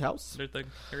Savage's house. Nerd Thug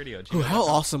Radio. Ooh, how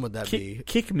awesome would that be?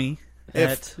 Kick me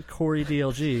If- at Corey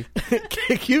DLG.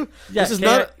 Kick you? Yeah, this is K-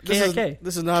 not. K-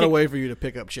 This is not a Kick- way for you to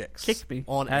pick up chicks. Kick me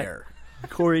on at- air.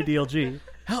 Corey DLG.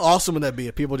 How awesome would that be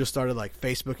if people just started like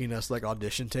Facebooking us like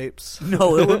audition tapes?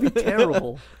 No, it would be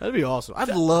terrible. That'd be awesome. I'd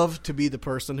love to be the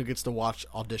person who gets to watch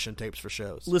audition tapes for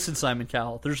shows. Listen, Simon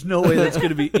Cowell, there's no way that's going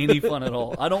to be any fun at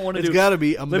all. I don't want to It's do. got to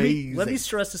be Let amazing. me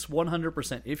stress this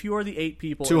 100%. If you are the 8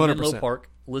 people in 200%. Menlo Park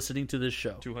listening to this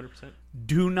show, 200%.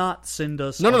 do not send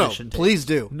us No. audition tapes. Please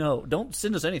do. No, don't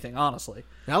send us anything, honestly.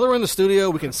 Now that we're in the studio,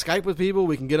 we can Skype with people.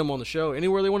 We can get them on the show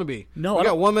anywhere they want to be. No, we I got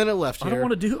don't- 1 minute left I here. don't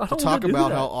wanna do- I don't to wanna talk do about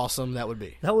that. how awesome that would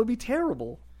be. That would be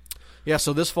terrible. Yeah,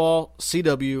 so this fall,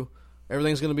 CW,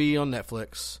 everything's going to be on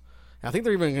Netflix. And I think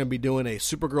they're even going to be doing a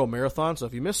Supergirl marathon. So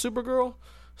if you miss Supergirl,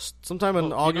 sometime in You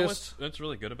know August. what's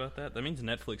really good about that? That means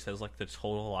Netflix has like the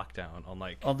total lockdown on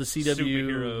like On the CW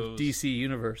superheroes. DC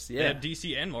universe. They Yeah. have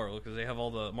DC and Marvel because they have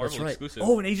all the Marvel That's right. exclusives.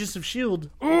 Oh, and Agents of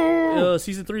S.H.I.E.L.D.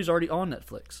 Season 3 is already on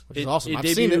Netflix. Which is awesome. I've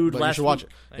seen it, debuted but you last should watch it.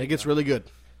 week. It gets really good.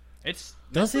 It's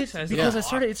Does Netflix it? has Because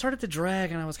a lot. it started to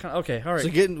drag, and I was kind of okay. All right. So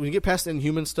when you get past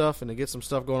Inhuman stuff and it gets some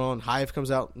stuff going on, Hive comes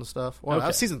out and stuff. Well, Okay.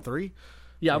 that's season 3.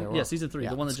 yeah, well, season 3,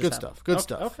 yeah, the one that it's just good happened. stuff. Good Okay,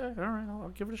 stuff. Okay, all right, I'll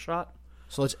give it a shot.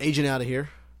 So let's agent out of here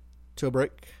to a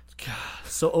break.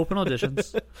 So open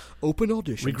auditions. Open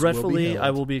auditions. Regretfully, will I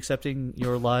will be accepting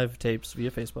your live tapes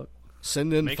via Facebook.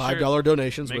 send in Make $5 sure-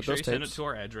 donations Make with sure those you send it tapes. to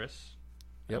our address.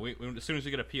 Yep. As soon as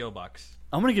we get a P.O. box.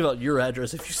 I'm going to give out your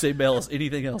address if you say mail us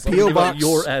anything else. I'm P.O. gonna give out Box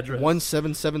your address.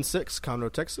 1776,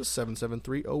 Conroe, Texas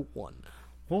 77301.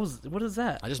 What is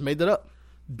that? I just made that up.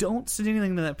 Don't send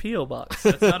anything to that P.O. box.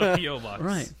 That's not a P.O. box.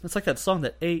 Right. That's like that song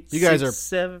that 8 You guys are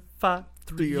 7 5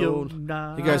 3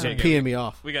 9. You guys are peeing me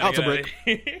off. We Out gotta to get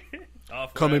break.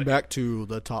 off Coming back to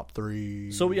the top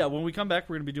 3. So yeah, when we come back,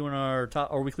 we're going to be doing our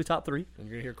weekly top 3. And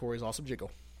you're going to hear Corey's awesome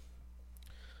jiggle.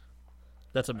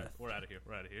 That's a myth. We're out of here.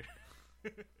 We're out of here.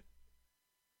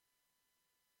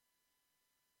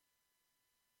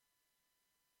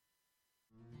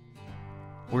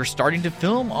 We're starting to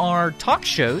film our talk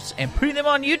shows and putting them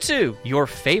on YouTube. Your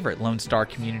favorite Lone Star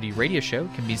Community Radio show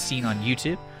can be seen on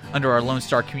YouTube under our Lone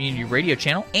Star Community Radio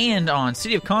channel and on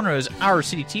City of Conroe's Our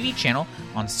City TV channel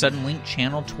on Suddenlink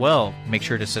Channel 12. Make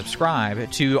sure to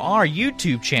subscribe to our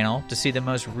YouTube channel to see the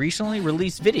most recently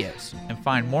released videos and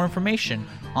find more information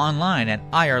online at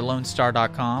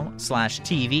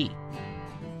irlonestar.com/TV.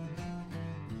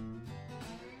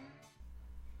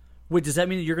 Wait, does that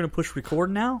mean that you're going to push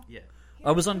record now? Yeah.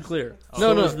 I was unclear.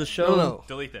 No, Is the show? no.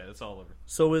 Delete that. It's all over.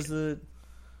 So is the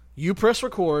You press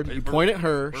record. You point at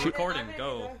her. We're recording.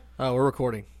 Go. Oh, we're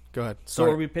recording. Go ahead. so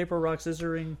Sorry. are we paper rock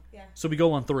scissoring? Yeah. So we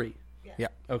go on 3. Yeah.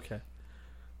 Okay.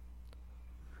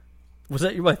 Was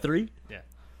that you by 3? Yeah.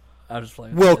 I'm just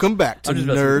playing. Welcome back to I'm just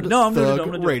messing with Nerd you. No, I'm gonna do it. Thug I'm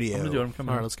gonna do it. Radio. I'm gonna do it. I'm coming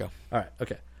All right, on. let's go. All right.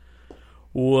 Okay.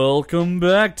 Welcome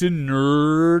back to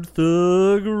Nerd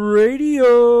Thug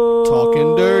Radio.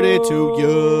 Talking dirty to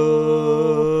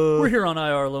you. We're here on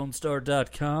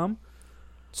irlonestar.com.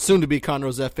 Soon to be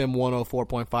Conroe's FM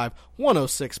 104.5,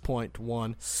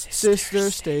 106.1,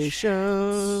 Sister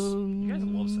Station. You guys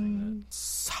love saying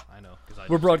that. I know. 'Cause I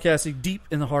We're broadcasting deep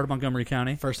in the heart of Montgomery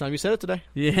County. First time you said it today.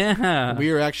 Yeah.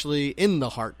 We are actually in the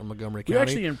heart of Montgomery County. We're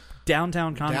actually in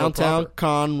downtown Conroe downtown proper.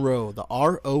 Conroe, the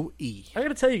ROE. I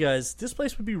gotta tell you guys, this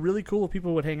place would be really cool if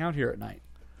people would hang out here at night.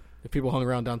 If people hung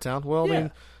around downtown, well, Yeah.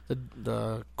 I mean,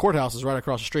 the courthouse is right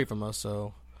across the street from us,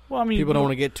 so Well, I mean, people don't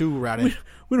want to get too rowdy.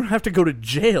 we don't have to go to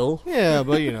jail. Yeah,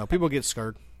 but you know, people get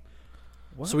scared.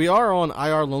 So we are on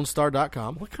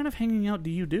irlonestar.com. What kind of hanging out do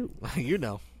you do? You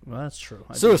know, Well, that's true.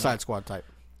 I do Suicide Squad type.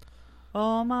 know.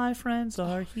 All my friends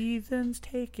are heathens.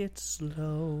 Take it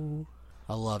slow.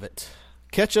 I love it.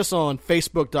 Catch us on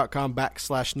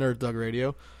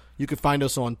Facebook.com/NerdThugRadio. You can find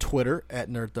us on Twitter at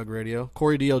NerdThugRadio.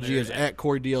 Corey DLG is at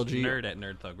Corey DLG Nerd at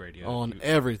Nerd Thug Radio. on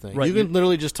everything. Right, You can you-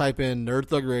 literally just type in Nerd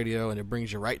Thug Radio and it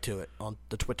brings you right to it on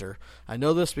the Twitter. I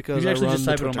know this You because can I actually run just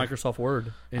the type it on Twitter. Microsoft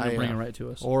Word and it'll bring it right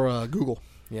to us. Or Google.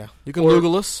 Yeah, you can Or-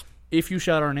 Google us. If you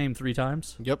shout our name 3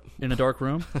 times Yep, in a dark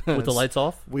room with the lights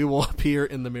off, we will appear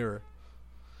in the mirror.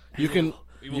 You can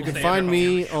We will you can stand find there.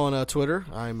 me on Twitter.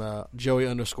 I'm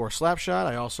Joey_Slapshot.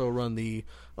 I also run the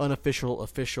unofficial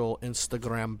official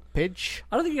Instagram page.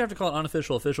 I don't think you have to call it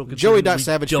unofficial official. considering we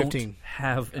Joey.Savage15. don't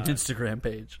have an Instagram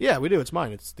page. Yeah, we do. It's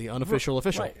mine. It's the unofficial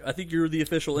official. Right. I think you're the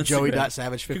official Instagram.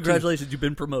 Joey.Savage15. Congratulations, you've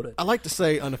been promoted. I like to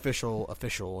say unofficial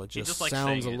official. It just just likes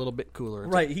sounds a saying it. little bit cooler.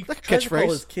 It's Right, a- he like a tries to call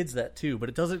his catchphrase. kids that too, but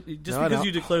it doesn't. Just No, I because know.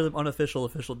 you declare them unofficial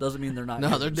official doesn't mean they're not. No,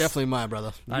 they're yours. definitely mine,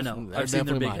 brother. I know. They're I've seen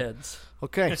their definitely big mine. heads.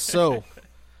 Okay, so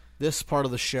this part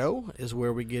of the show is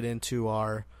where we get into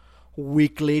our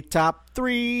weekly top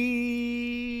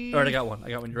 3. All right, I got one.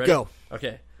 You ready? Go.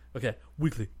 Okay.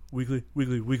 Weekly.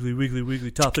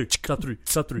 Top 3. Top 3.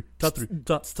 Top 3.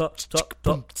 Top 3.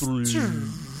 Top 3.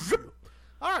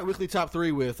 All right, weekly top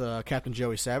 3 with Captain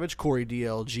Joey Savage, Corey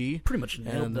DLG, Pretty much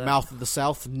nailed and that. Mouth of the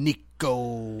South,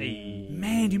 Nico.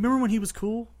 Man, do you remember when he was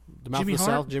cool? The Mouth Jimmy of the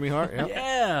Hart? South, Jimmy Hart. Yeah.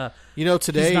 Yeah. You know,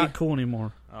 today He's not cool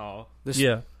anymore. Oh. this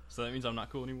Yeah. So that means I'm not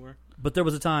cool anymore? But there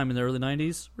was a time in the early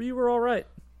 90s where you were all right.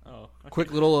 Oh. Okay.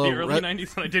 quick little The early re-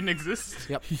 90s when I didn't exist?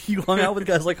 Yep. You hung out with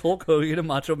guys like Hulk Hogan and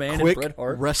Macho Man quick and Bret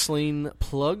Hart. wrestling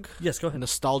plug. Yes, go ahead.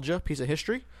 Nostalgia piece of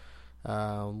history.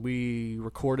 We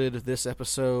recorded this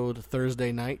episode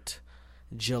Thursday night,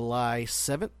 July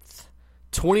 7th,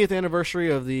 20th anniversary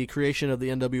of the creation of the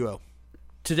NWO.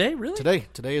 Today, really?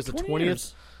 Today is the 20th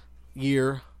years.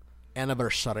 year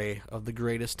anniversary of the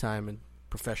greatest time in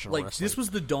professional Like wrestling. this was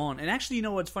the dawn. And actually, you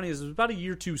know what's funny is it was about a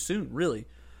year too soon, really,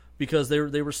 because they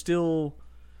were still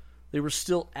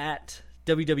at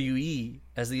WWE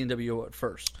as the NWO at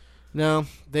first. No,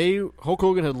 Hulk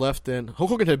Hogan had left then. Hulk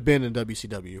Hogan had been in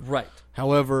WCW. Right.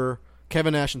 However,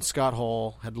 Kevin Nash and Scott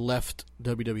Hall had left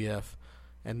WWF,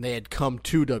 and they had come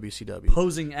to WCW.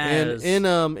 Posing And as in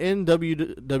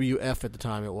WWF at the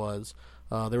time, it was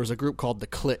there was a group called the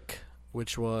Clique,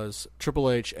 which was Triple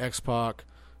H, X-Pac,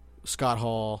 Scott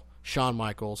Hall, Shawn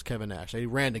Michaels, Kevin Nash. They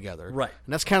ran together. Right.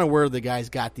 And that's kind of where the guys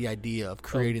got the idea of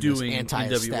creating this doing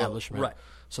anti-establishment. NWO. Right.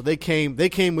 So they came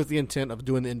with the intent of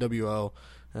doing the NWO,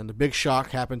 and the big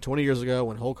shock happened 20 years ago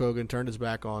when Hulk Hogan turned his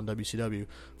back on WCW.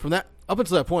 From that up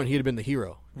until that point, he had been the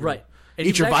hero. Right. And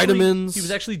Eat he your was actually- vitamins. He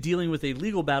was actually dealing with a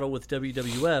legal battle with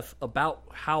WWF about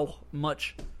how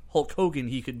much Hulk Hogan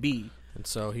he could be. And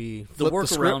so he The flipped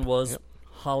the workaround script. was Yep.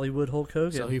 Hollywood Hulk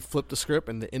Hogan. So he flipped the script,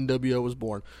 and the NWO was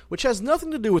born, which has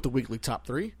nothing to do with the weekly top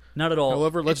 3. Not at all.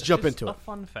 However, let's jump Just into a it.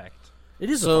 fun fact. it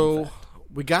is a So fun fact.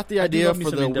 we got the do idea love me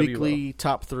for some the NWO. weekly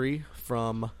top 3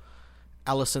 from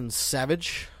Allison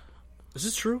Savage. Is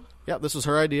this true? Yeah, this was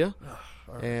her idea,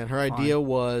 and her idea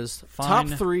was Fine.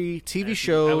 top 3 TV How would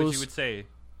shows. you would say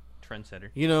trendsetter?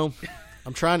 You know,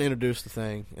 I'm trying to introduce the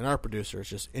thing, and our producer is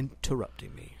just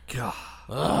interrupting me.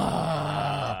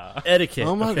 Etiquette.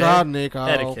 Oh my okay? God, Nick! Oh,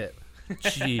 Etiquette.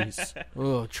 Jeez.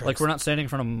 oh, Like we're not standing in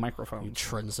front of a microphone.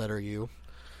 trendsetter, you.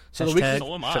 So the, Hashtag weekly,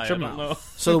 So am I. shut your I don't mouth. know.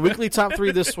 so the weekly top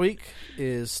 3 this week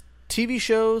is TV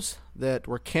shows that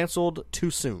were canceled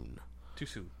too soon. Too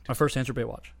soon. My first answer,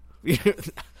 Baywatch.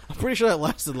 I'm pretty sure that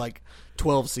lasted like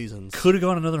 12 seasons. Could have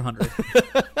gone another 100.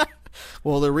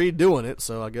 Well, they're redoing it,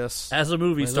 so I guess As a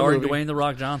movie As a starring movie. Dwayne The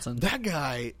Rock Johnson. that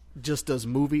guy just does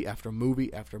movie after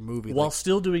movie after movie. While like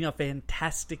still doing a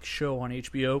fantastic show on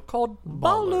HBO called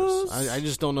ballers. Ballers. I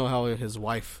just don't know how his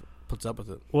wife puts up with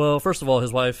it. Well, first of all,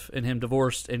 his wife and him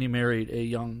divorced, and he married a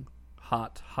young,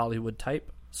 hot Hollywood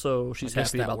type. So she's I guess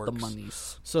happy that about the works.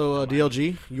 monies. So,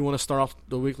 DLG, you want to start off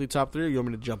the weekly top 3, or you want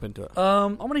me to jump into it?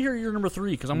 I'm going to hear your number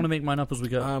 3 because I'm going to make mine up as we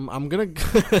go. I'm gonna,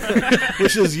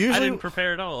 which is I usually didn't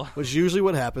prepare at all.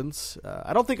 what happens.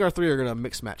 I don't think our 3 are gonna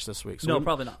mix match this week. So No, we-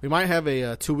 probably not. We might have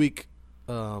a 2-week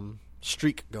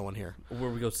streak going here. Where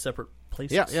we go separate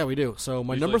places. Yeah, we do. So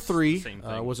my Usually number it's the 3 same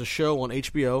thing. was a show on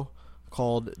HBO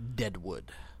called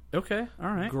Deadwood. Okay, all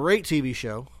right. Great TV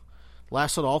show.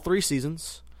 Lasted all 3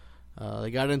 seasons.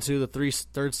 They got into the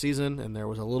third season, and there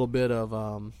was a little bit of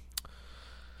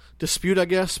dispute, I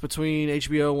guess, between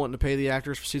HBO wanting to pay the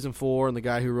actors for season 4 and the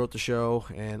guy who wrote the show,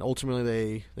 and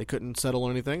ultimately they couldn't settle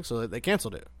on anything, so they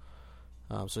canceled it.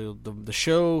 So the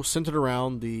show centered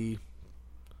around the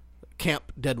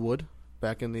Camp Deadwood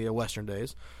back in the Western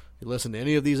days. If you listen to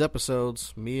any of these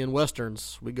episodes, me and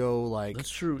Westerns, we go like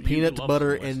That's true. You peanut love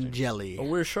butter some and Westerns. jelly. I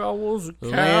wish I was a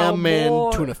Lamb and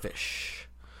cowboy. tuna fish.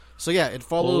 So yeah, it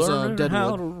follows Learning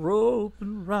how to Deadwood, rope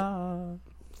and ride.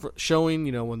 showing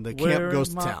when the Where camp goes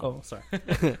to my- town. Oh,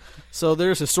 sorry. So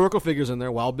there's historical figures in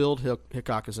there. Wild Bill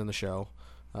Hickok is in the show,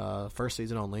 first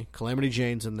season only. Calamity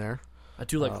Jane's in there. I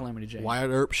do like Calamity Jane.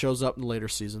 Wyatt Earp shows up in later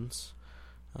seasons.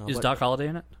 Is but- Doc Holliday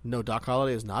in it? No, Doc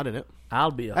Holliday is not in it. I'll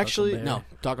be a Actually, Huckleberry. no,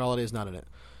 Doc Holliday is not in it.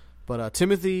 But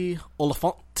Timothy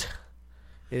Oliphant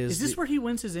Is this where he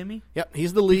wins his Emmy? Yep,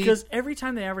 he's the lead. Because every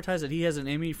time they advertise that he has an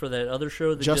Emmy for that other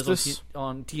show that Justice. he does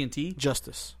on TNT.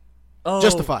 Justice. Oh,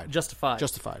 Justified.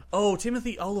 Justified. Oh,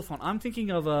 Timothy Oliphant. I'm thinking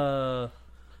of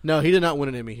No, he did not win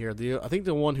an Emmy here. I think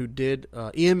the one who did,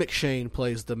 Ian McShane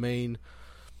plays the main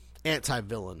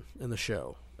anti-villain in the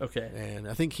show. Okay. And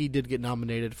I think he did get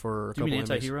nominated for a Do you couple mean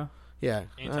Emmys. anti-hero? Yeah.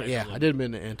 Anti-villain. Yeah, I did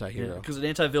mean an anti-hero. Because an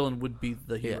anti-villain would be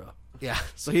the hero. Yeah,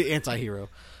 so he anti-hero.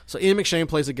 So Ian McShane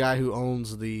plays a guy who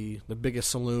owns the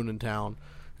biggest saloon in town.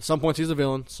 At some points he's a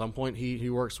villain. Some point he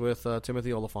works with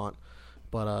Timothy Oliphant.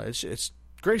 But it's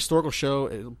great historical show.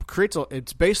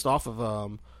 It's based off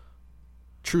of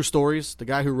true stories. The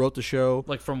guy who wrote the show.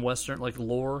 Like from Western, like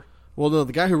lore. Well, no,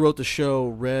 the guy who wrote the show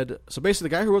read. So basically,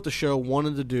 the guy who wrote the show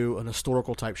wanted to do an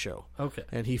historical type show. Okay.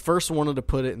 And he first wanted to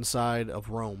put it inside of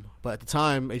Rome, but at the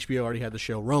time HBO already had the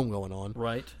show Rome going on.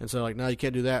 Right. And so no, you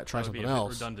can't do that. Try That would be something a bit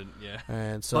else. redundant, yeah.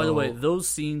 And so By the way, those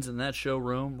scenes in that show,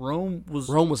 Rome was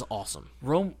Rome was awesome.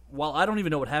 Rome. While I don't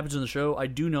even know what happens in the show, I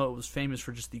do know it was famous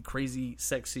for just the crazy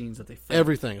sex scenes that they filmed.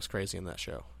 Everything is crazy in that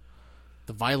show.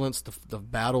 The violence, the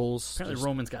battles, Apparently, just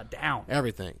Romans got down.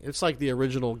 everything. It's like the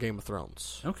original Game of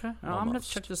Thrones. Okay, I'm gonna have Almost.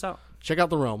 to check this out. Check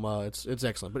out the Rome. It's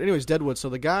excellent. But anyways, Deadwood. So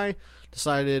the guy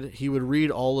decided he would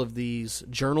read all of these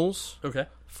journals Okay.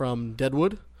 from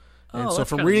Deadwood. And Oh, so that's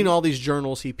from kinda reading neat. all these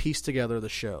journals, he pieced together the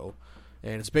show.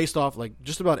 And it's based off, like,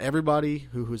 just about everybody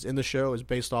who's in the show is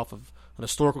based off of an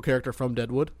historical character from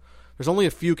Deadwood. There's only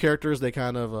a few characters they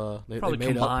kind of they Probably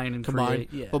made combine up, and combine,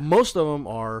 create, yeah. but most of them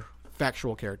are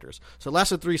factual characters. So it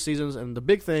lasted 3 seasons, and the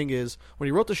big thing is when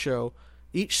he wrote the show,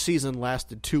 each season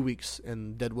lasted 2 weeks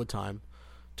in Deadwood time,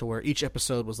 to where each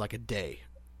episode was like a day.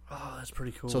 Oh, that's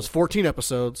pretty cool. So it's 14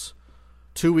 episodes,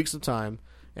 2 weeks of time,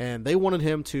 and they wanted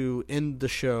him to end the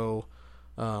show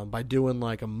by doing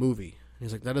like a movie.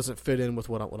 He's like, that doesn't fit in with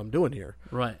what I'm doing here.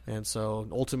 right. And so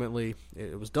ultimately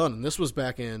it was done. And this was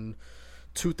back in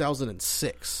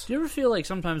 2006. Do you ever feel like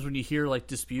sometimes when you hear like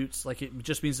disputes, like it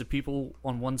just means that people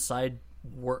on one side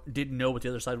didn't know what the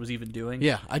other side was even doing?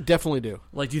 Yeah, I definitely do.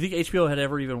 Like, do you think HBO had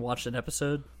ever even watched an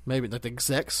episode? Maybe like the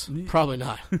execs, probably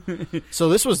not. So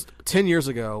this was 10 years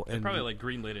ago, and Probably like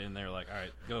greenlit it, and they're like, "All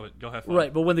right, go have fun."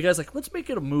 Right, but when the guy's like, "Let's make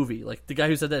it a movie," like the guy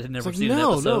who said that had never it's like, seen an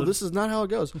episode. no, this is not how it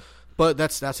goes. But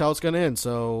that's how it's going to end.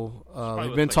 So they've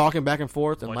with, been like, talking back and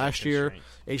forth, and budget last year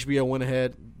constraints. HBO went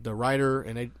ahead, the writer,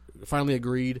 and they finally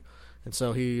agreed. And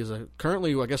so he is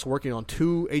currently, I guess, working on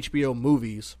 2 HBO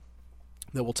movies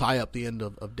that will tie up the end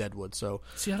of Deadwood. So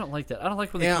See, I don't like that. I don't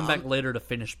like when they Yeah, come back later to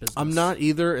finish business. I'm not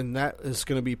either, and that is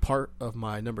going to be part of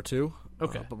my number 2.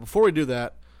 Okay. But before we do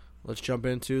that, let's jump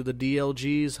into the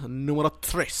DLG's numero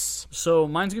 3. So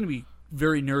mine's going to be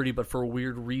very nerdy, but for a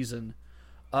weird reason.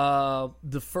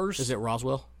 The first Is it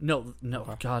Roswell? No,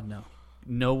 God, no.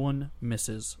 No one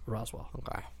misses Roswell.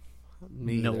 Okay.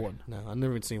 Me No either. one. No, I've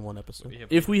never even seen one episode. Yeah,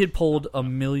 If we had polled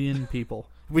 1 million people,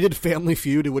 If we did Family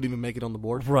Feud, it wouldn't even make it on the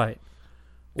board. right?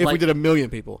 If we Like- did 1 million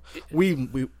people, we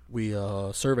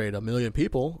surveyed 1 million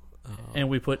people. And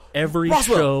we put every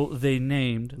Roswell! show they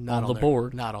named Not on the there.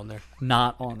 board. Not on there.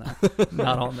 Not on that.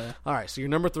 Not on there. All right, so your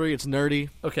number 3, it's nerdy.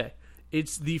 Okay.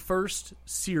 It's the first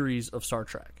series of Star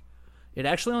Trek. It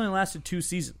actually only lasted 2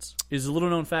 seasons. It's a little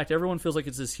known fact. Everyone feels like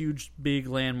it's this huge, big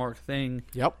landmark thing.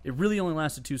 Yep. It really only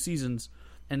lasted 2 seasons.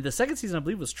 And the second season, I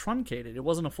believe, was truncated. It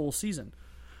wasn't a full season.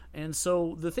 And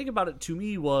so the thing about it to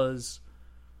me was,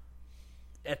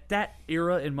 at that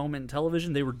era and moment in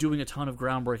television, they were doing a ton of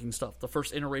groundbreaking stuff. The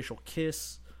first interracial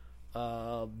kiss.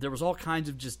 There was all kinds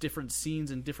of just different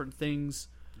scenes and different things.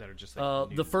 that are just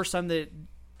like The first time that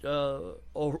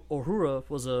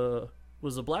Uhura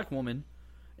was a black woman,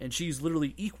 and she's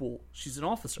literally equal. She's an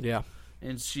officer. Yeah.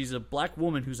 And she's a black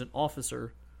woman who's an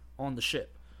officer on the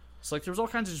ship. So like there was all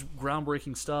kinds of just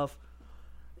groundbreaking stuff.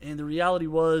 And the reality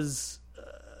was,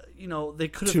 they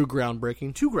could have Too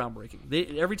groundbreaking. too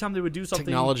groundbreaking. Every time they would do something,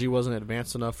 Technology wasn't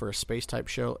advanced enough for a space type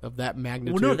show of that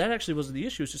magnitude. Well, no, that actually wasn't the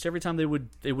issue. It's just every time they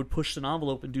would push an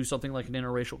envelope and do something like an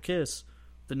interracial kiss,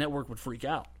 the network would freak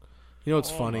out. You know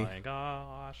what's oh funny? my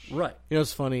gosh. Right. You know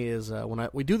what's funny is when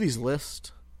we do these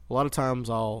lists, a lot of times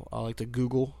I'll like to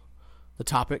Google the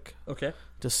topic Okay.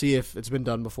 to see if it's been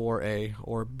done before, A,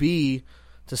 or B,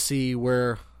 to see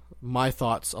where my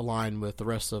thoughts align with the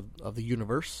rest of the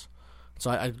universe.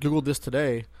 So I Googled this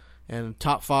today, and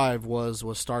top 5 was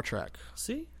Star Trek.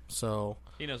 See, So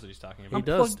He knows what he's talking He about.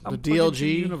 does. I'm The plugged into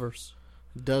DLG universe.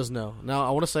 does know. Now,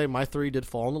 I want to say my 3 did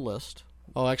fall on the list.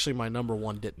 Oh, actually, my number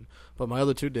 1 didn't, but my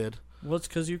other 2 did. Well, it's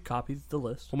because you copied the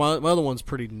list. Well, my other one's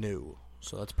pretty new,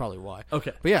 so that's probably why.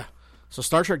 Okay. But yeah, so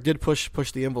Star Trek did push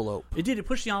the envelope. It did. It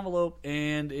pushed the envelope,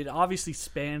 and it obviously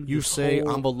spanned. You this say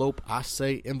whole envelope, I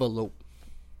say envelope.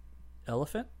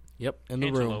 elephant. Yep, in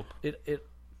the room. Antelope.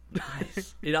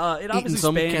 It obviously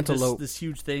some spanned cantaloupe. this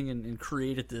huge thing and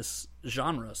created this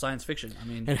genre, science fiction. I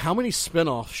mean, And how many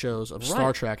spin-off shows of Star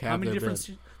right. Trek have How many there different?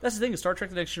 been? That's the thing. Is Star Trek: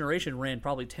 The Next Generation ran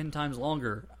probably 10 times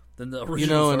longer than the original. You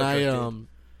know, and Star I Trek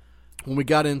did. when we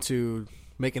got into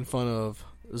making fun of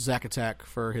Zack Attack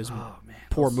for his Oh, man,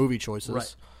 poor those- movie choices,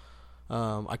 right.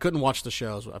 I couldn't watch the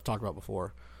shows I've talked about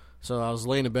before. So I was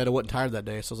laying in bed. I wasn't tired that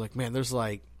day, so I was like, man, there's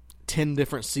like 10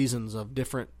 different seasons of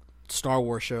different Star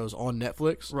Wars shows on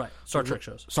Netflix. Right. Star Trek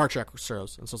shows. Star Trek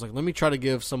shows. And so I was like, let me try to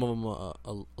give some of them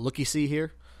a looky-see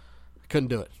here. I couldn't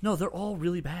do it. No, they're all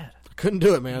really bad. I couldn't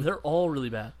do it, man. They're all really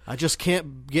bad. I just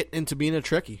can't get into being a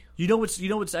Trekkie. You know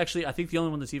what's actually, I think the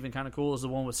only one that's even kind of cool is the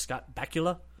one with Scott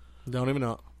Bakula. Don't even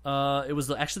know. It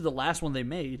was actually the last one they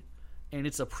made, and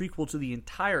it's a prequel to the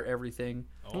entire everything.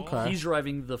 Okay. He's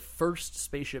driving the first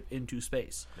spaceship into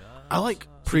space. I like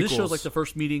So prequels. this shows like the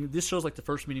first meeting. This shows like the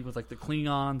first meeting with like the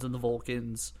Klingons and the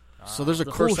Vulcans. So there's a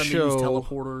The cool first time they used show.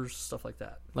 teleporters, stuff like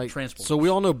that. Like, transporters. so we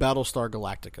all know Battlestar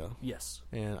Galactica. yes.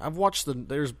 And I've watched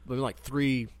there's been like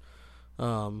 3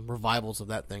 revivals of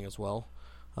that thing as well.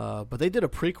 But they did a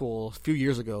prequel a few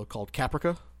years ago called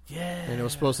Caprica. Yeah. And it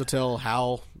was supposed to tell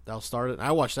how that started. And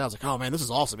I watched that. I was like, oh, man, this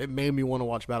is awesome. It made me want to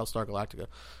watch Battlestar Galactica.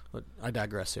 But I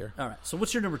digress here. All right. So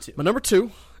what's your number 2? My number 2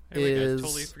 Hey, wait, guys, is...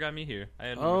 totally forgot me here. I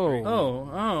had Oh.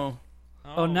 number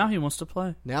Oh, now he wants to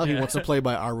play. Now he wants to play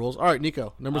by our rules. All right,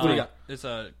 Nico, number 3. 3. It's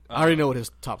a. I already know what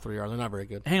his top 3 are. They're not very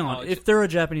good. Hang on. Oh, if they're a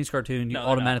Japanese cartoon, you No,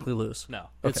 automatically lose. No.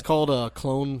 It's called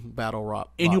Clone Battle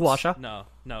Rock. Inuyasha. No.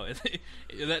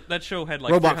 That show had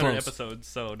like Robot 300 clones. episodes,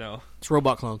 so no. It's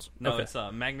Robot Clones. No, Okay. it's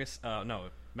Magnus. No,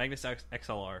 Magnus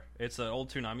XLR. It's an old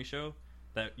Toonami show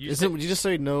that used Isn't? Would you just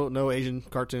say no Asian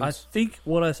cartoons? I think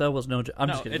what I said was no. I'm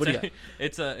just kidding. What do you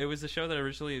got? it was a show that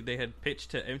originally they had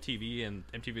pitched to MTV, and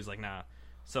MTV was like, nah.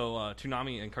 So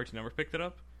Toonami and Cartoon Network picked it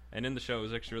up. And in the show, it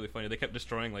was actually really funny. They kept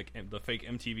destroying like the fake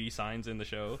MTV signs in the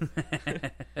show.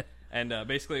 And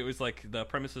basically, it was like the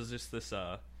premise was just this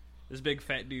big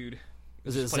fat dude.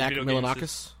 Is it just playing Zach video games, Milanakis?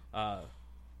 just,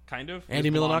 kind of. He Andy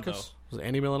was blonde, Milanakis? Was it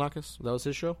Andy Milanakis? That was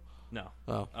his show? though.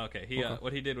 No. Oh. Okay. He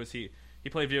what he did was he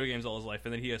played video games all his life,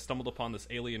 and then he stumbled upon this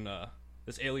alien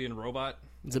robot.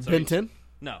 Is And it so Ben he's- 10?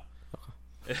 No.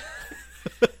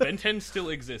 Ben 10 still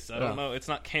exists. I don't Oh. know. It's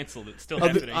not canceled. It's still Oh,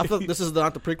 happening. I thought this is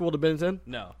not the prequel to Ben 10?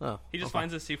 No. Oh, He just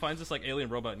finds this. He finds this like alien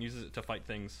robot and uses it to fight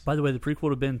things. By the way, the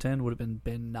prequel to Ben 10 would have been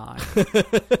Ben 9.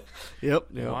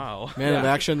 Yep. Wow. Man of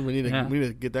Yeah. action. We need Yeah.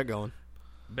 to get that going.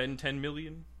 Ben 10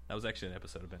 million. That was actually an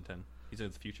episode of Ben 10. He's in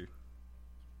the future.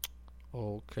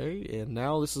 Okay, and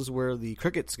now this is where the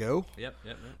crickets go. Yep.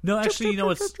 No, actually, you know,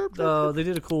 it's they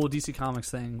did a cool DC Comics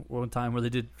thing one time where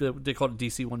they called it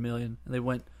DC 1 million, and they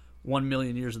went 1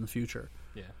 million years in the future,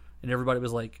 Yeah. and everybody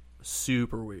was like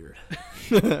super weird.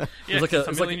 Yeah. like It's a- a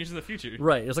it's million like- years in the future.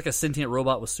 Right, it was like a sentient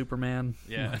robot with Superman.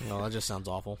 Yeah. Oh, that just sounds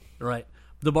awful. Right,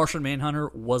 the Martian Manhunter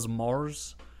was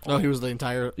Mars. Oh, he was the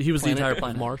entire. He was the entire of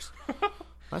planet. Mars.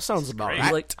 That sounds about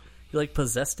great. right. He like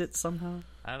possessed it somehow.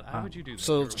 How would you do that?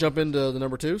 So let's jump into the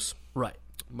number twos. Right.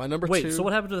 My number Wait, two. so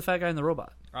what happened to the fat guy in the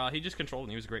robot? He just controlled,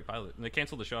 and he was a great pilot. And they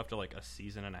canceled the show after like a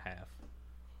season and a half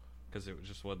because it was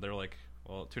just what they're like.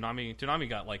 Well, Toonami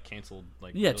got like canceled.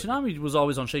 Like Yeah, really Toonami was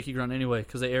always on shaky ground anyway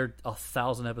because they aired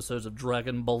 1,000 episodes of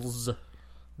Dragon Balls.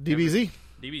 DBZ.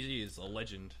 DBZ is a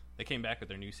legend. They came back with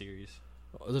their new series.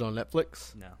 Is it on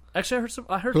Netflix? No, Actually,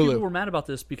 I heard Hulu. people were mad about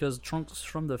this because Trunks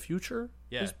from the Future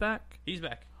Yeah. is back, he's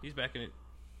back. He's back in it.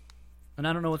 and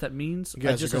I don't know what that means. You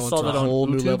guys I just are going saw to that a on whole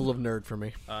new YouTube. level of nerd for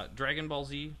me. Dragon Ball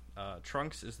Z.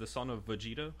 Trunks is the son of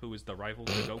Vegeta, who is the rival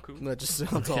to Goku. That just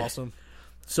sounds awesome.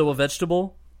 So a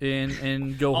vegetable in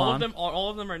Gohan. All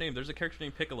of them are named. There's a character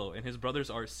named Piccolo, and his brothers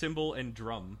are Cymbal and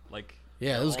Drum. Like,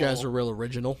 Yeah, those guys are real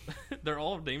original. they're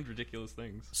all named ridiculous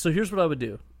things. So here's what I would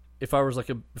do if I was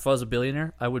a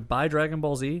billionaire. I would buy Dragon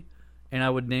Ball Z, and I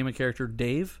would name a character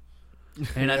Dave,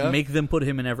 and Yeah. I'd make them put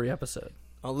him in every episode.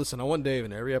 Oh, listen, I want Dave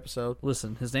in every episode.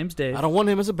 Listen, his name's Dave, I don't want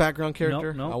him as a background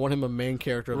character. No. I want him a main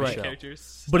character of Right. the show.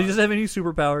 Characters, but he doesn't have any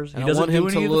superpowers. He And I doesn't want him do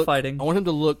to any of look. the fighting. I want him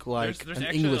to look like there's an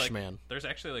actually, Englishman. There's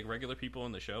actually like regular people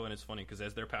in the show, and it's funny because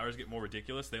as their powers get more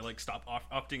ridiculous, they like stop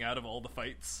opting out of all the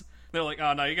fights. They're like,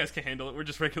 "Oh no, you guys can't handle it. We're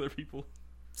just regular people."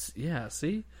 Yeah,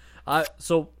 see?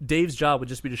 So Dave's job would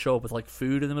just be to show up with like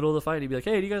food in the middle of the fight. He'd be like,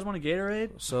 "Hey, do you guys want a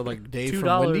Gatorade?" So like Dave from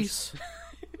 $2. Wendy's.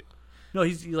 No,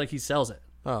 he sells it.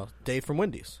 Oh, Dave from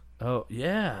Wendy's. Oh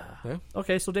yeah. Yeah.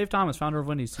 Okay, so Dave Thomas, founder of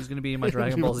Wendy's, he's going to be in my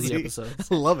Dragon Ball Z See?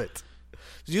 episodes. I love it.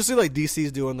 Did you see like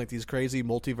DC's doing like these crazy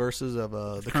multiverses of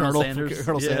the Colonel Colonel Sanders?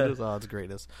 Colonel Yeah. Sanders? Oh, it's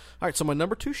greatness. All right, so my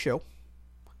number 2 show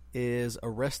is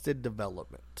Arrested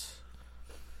Development.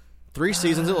 3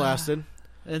 seasons it lasted.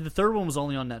 And the third one was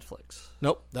only on Netflix.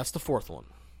 Nope, that's the 4th one.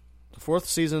 The fourth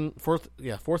season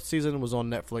was on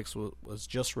Netflix. Was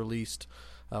just released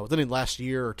within the last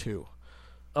year or 2.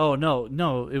 Oh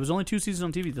no, it was only 2 seasons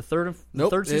on TV. The third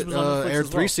season was on Netflix aired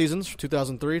as 3 well. seasons from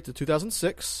 2003 to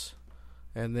 2006,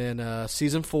 and then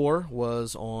season 4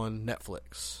 was on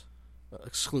Netflix,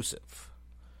 exclusive.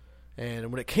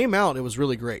 And when it came out, it was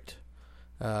really great,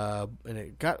 and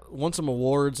it won some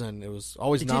awards, and it was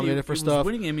always It did. nominated It for was stuff.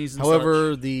 winning Emmys and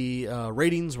However, such. the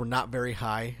ratings were not very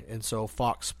high, and so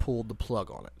Fox pulled the plug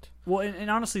on it. Well, and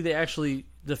honestly,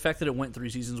 the fact that it went 3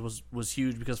 seasons was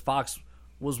huge because Fox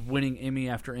was winning Emmy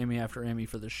after Emmy after Emmy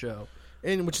for this show.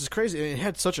 And which is crazy. It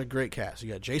had such a great cast.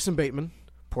 You got Jason Bateman,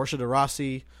 Portia de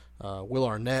Rossi, Will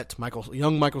Arnett,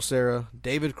 young Michael Cera,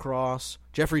 David Cross,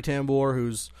 Jeffrey Tambor,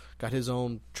 who's got his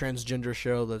own transgender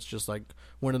show that's just like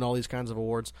winning all these kinds of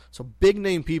awards. So big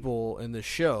name people in this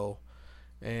show,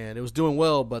 and it was doing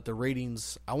well. But the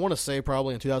ratings, I want to say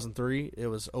probably in 2003, it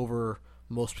was over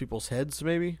most people's heads.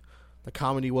 Maybe the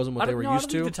comedy wasn't what they were I used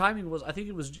don't to. think the timing was. I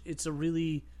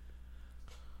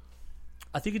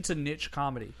think it's a niche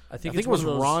comedy. I think it one was of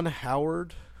those, Ron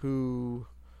Howard who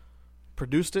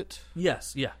produced it.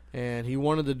 Yes, yeah, And he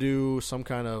wanted to do some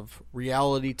kind of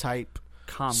reality type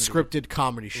comedy, scripted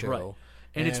comedy show. right?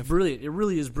 And it's brilliant. It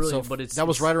really is brilliant. So but it's that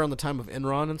was it's- right around the time of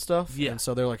Enron and stuff. Yeah. And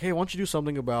so they're like, hey, why don't you do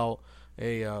something about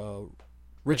a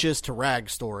riches to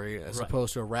rags story as Right.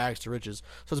 opposed to a rags to riches?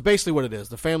 So it's basically what it is.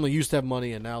 The family used to have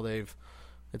money, and now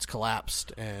it's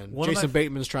collapsed. And One of Jason my-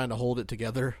 Bateman's trying to hold it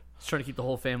together. It's trying to keep the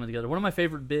whole family together. One of my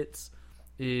favorite bits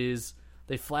is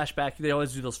they flashback. They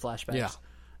always do those flashbacks. Yeah.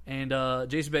 And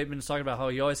Jason Bateman is talking about how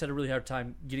he always had a really hard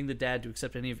time getting the dad to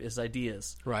accept any of his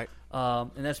ideas. Right.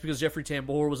 And that's because Jeffrey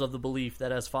Tambor was of the belief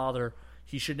that as father,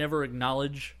 he should never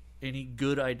acknowledge any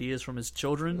good ideas from his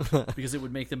children because it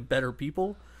would make them better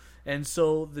people. And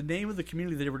so the name of the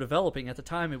community they were developing at the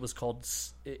time, it was called,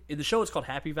 in the show it's called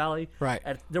Happy Valley. Right.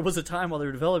 There was a time while they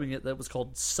were developing it that was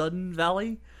called Sudden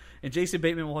Valley. And Jason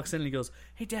Bateman walks in and he goes,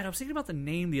 "Hey, Dad, I was thinking about the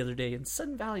name the other day, and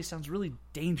Sudden Valley sounds really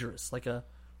dangerous. Like a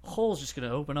hole's just going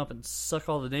to open up and suck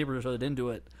all the neighborhood into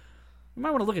it. You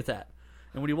might want to look at that."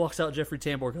 And when he walks out, Jeffrey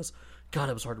Tambor goes, "God,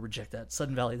 it was hard to reject that.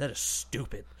 Sudden Valley, that is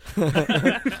stupid."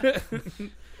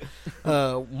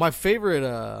 My favorite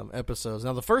episodes.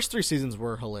 Now, the first 3 seasons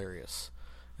were hilarious,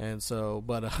 and so,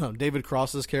 but David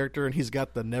Cross's character, and he's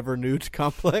got the never nude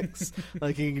complex.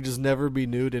 Like he can just never be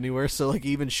nude anywhere. So like he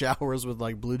even showers with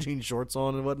like blue jean shorts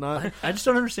on and whatnot. I just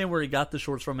don't understand where he got the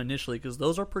shorts from initially, because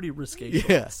those are pretty risque shorts.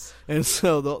 Yes, and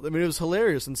so it was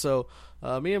hilarious. And so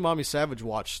me and Mommy Savage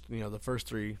watched the first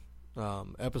 3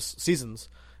 seasons.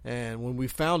 And when we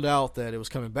found out that it was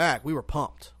coming back, we were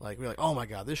pumped. Like we were like, "Oh my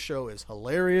god, this show is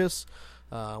hilarious!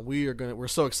 We're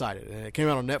so excited!" And it came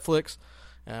out on Netflix.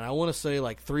 And I want to say,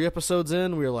 like 3 episodes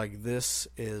in, we were like, "This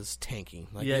is tanking."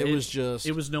 Like Yeah, it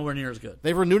was nowhere near as good.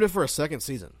 They renewed it for a 2nd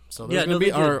season, so there's going to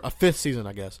be a 5th season,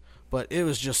 I guess. But it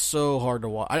was just so hard to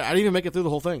watch. I didn't even make it through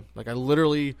the whole thing. Like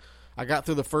I got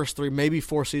through the first 3, maybe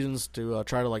 4 seasons to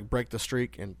try to like break the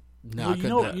streak, and no, I couldn't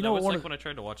do it. That was like when I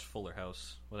tried to watch Fuller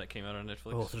House when that came out on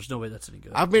Netflix. Oh, there's no way that's any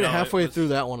good. I've made it halfway through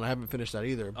that one. I haven't finished that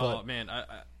either. But oh man, I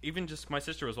even just my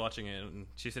sister was watching it, and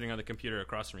she's sitting on the computer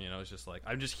across from me, and I was just like,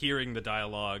 I'm just hearing the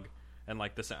dialogue and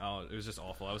like the sound. It was just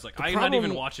awful. I was like, I'm not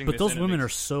even watching. But this, those women are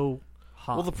so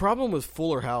hot. Well, the problem with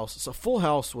Fuller House, so Full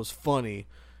House was funny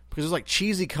because it was like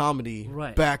cheesy comedy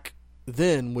back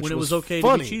then, which when it was okay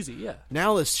funny. to be cheesy. Yeah.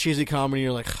 Now it's cheesy comedy.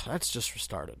 You're like, that's just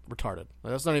retarded.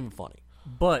 Like, that's not even funny.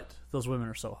 But those women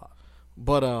are so hot.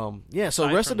 But yeah. So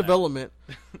Arrested Development.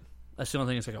 That's the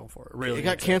only thing it's going for. Really, it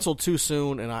got canceled too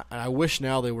soon, and I wish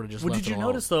now they would have just. Well, left did you it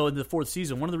alone. notice though in the 4th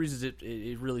season, one of the reasons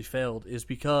it really failed is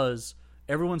because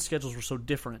everyone's schedules were so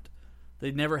different.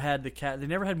 They never had They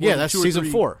never had more than that's 2 or season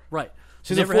 3, 4. Right.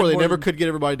 Season 4, they never could get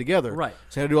everybody together. Right.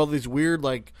 So they had to do all these weird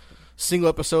like single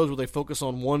episodes where they focus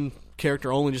on one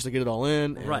character only just to get it all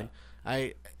in. And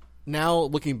right. Now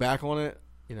looking back on it,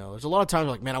 there's a lot of times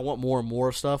like, man, I want more and more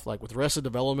of stuff. Like with Arrested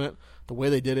Development, the way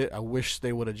they did it, I wish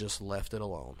they would have just left it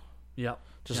alone. Yep.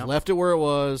 Just left it where it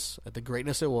was, at the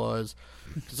greatness it was.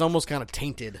 It's almost kind of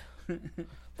tainted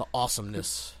the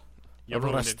awesomeness. You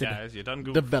ruined it, guys. You done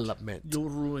goofed. Development. You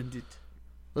ruined it.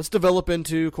 Let's develop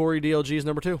into Corey DLG's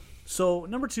number 2. So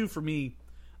number 2 for me,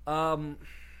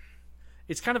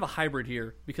 it's kind of a hybrid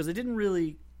here because they didn't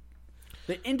really.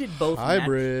 They ended both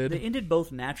hybrid. They ended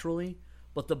both naturally,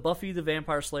 but the Buffy the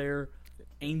Vampire Slayer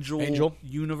Angel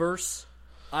universe,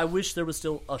 I wish there was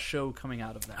still a show coming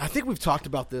out of that. I think we've talked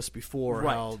about this before,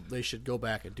 how they should go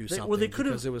back and do something. Well, they could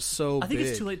have, because it was so big. I think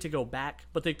it's too late to go back,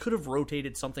 but they could have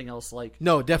rotated something else.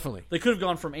 No, definitely. They could have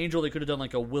gone from Angel. They could have done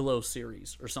like a Willow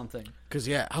series or something. Because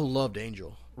I loved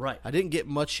Angel. Right. I didn't get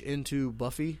much into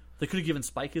Buffy. They could have given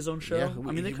Spike his own show. Yeah,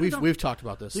 I mean, we've talked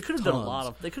about this. They could have done a lot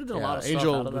of. They could have done a lot of Angel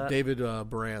stuff out of with that. David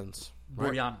Boreanaz.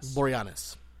 Right?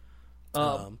 Boreanaz.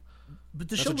 But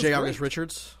the show was J. great. August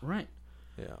Richards. Right.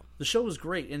 Yeah. The show was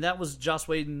great, and that was Joss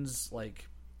Whedon's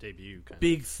debut,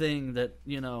 big thing. That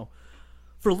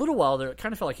for a little while there, it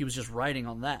kind of felt like he was just riding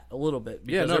on that a little bit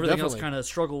because everything else kind of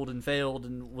struggled and failed,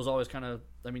 and was always kind of.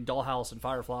 I mean, Dollhouse and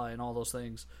Firefly and all those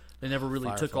things. They never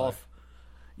really took off.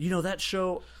 That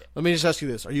show. Let me just ask you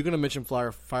this: are you going to mention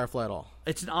Firefly at all?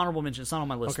 It's an honorable mention. It's not on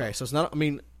my list. Okay, so it's not. I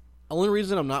mean, the only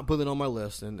reason I'm not putting it on my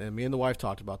list, and me and the wife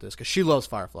talked about this because she loves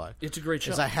Firefly. It's a great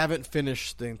show. Is I haven't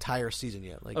finished the entire season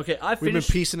yet. Okay, we've been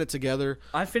piecing it together.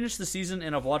 I finished the season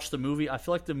and I've watched the movie. I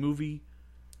feel like the movie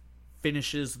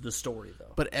finishes the story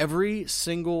though. But every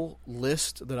single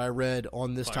list that I read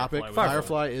on this topic,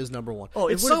 Firefly is number 1. Oh,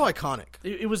 it's so iconic.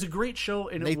 It was a great show.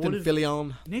 And Nathan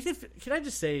Fillion. Can I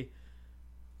just say,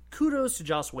 kudos to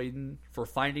Joss Whedon for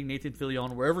finding Nathan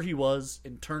Fillion wherever he was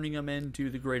and turning him into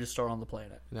the greatest star on the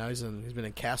planet. Now he's been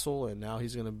in Castle, and now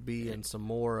he's going to be in some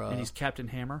more. And he's Captain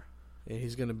Hammer. And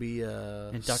he's going to be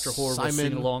and Dr. Horrible's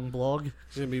sing-along blog.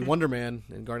 He's going to be Wonder Man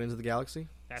in Guardians of the Galaxy.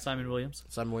 Simon Williams.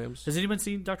 Has anyone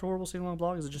seen Dr. Horrible's sing-along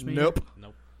blog? Is it just me? Nope.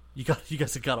 You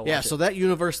guys have got to watch it. Yeah, so that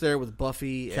universe there with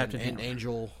Buffy and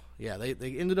Angel. Yeah,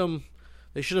 they ended them.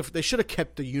 They should have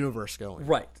kept the universe going.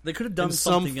 Right. They could have done in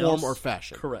something some form else. or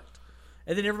fashion. Correct.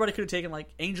 And then everybody could have taken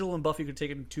Angel and Buffy could have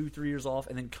taken 2-3 years off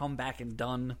and then come back and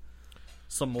done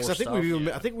some more stuff. I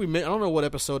don't know what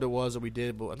episode it was that we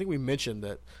did, but I think we mentioned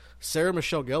that Sarah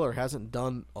Michelle Gellar hasn't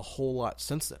done a whole lot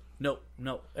since then.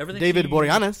 No. Everything. David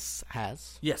Boreanaz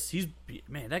has. Yes,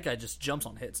 that guy just jumps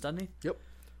on hits, doesn't he? Yep.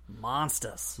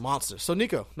 Monsters. So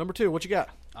Nico, number 2, what you got?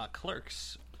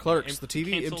 Clerks. Clerks, the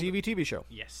canceled- MTV TV show.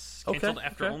 Yes, Okay, canceled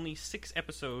after okay. only 6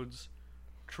 episodes.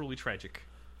 Truly tragic.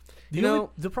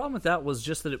 The problem with that was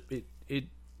just that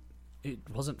it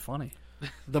wasn't funny.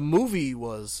 The movie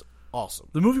was awesome.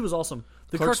 The movie was awesome.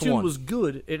 The Clerks cartoon won. was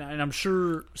good, and I'm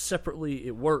sure separately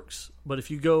it works. But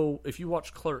if you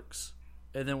watch Clerks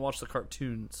and then watch the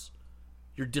cartoons,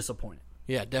 you're disappointed.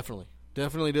 Yeah, definitely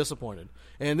disappointed.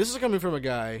 And this is coming from a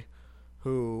guy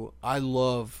who I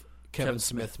love Kevin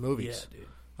Smith movies. Yeah, dude.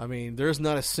 I mean, there's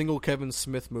not a single Kevin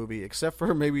Smith movie except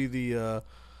for maybe the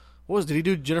did he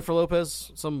do Jennifer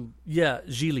Lopez? Some Yeah,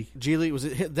 Geely. Geely, was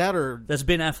it that or That's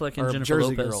Ben Affleck and Jennifer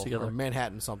Jersey Lopez Girl together. or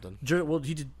Manhattan something? Well,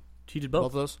 he did both. Both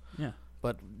of those. Yeah.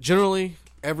 But generally,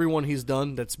 everyone he's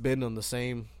done that's been on the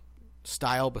same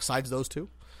style besides those two,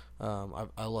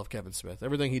 I love Kevin Smith.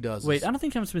 Everything he does. Wait, is, I don't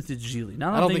think Kevin Smith did Geely. Now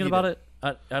I that I'm don't thinking think he about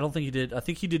it, I don't think he did. I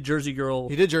think he did Jersey Girl,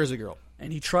 he did Jersey Girl.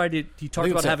 and he tried it. He talked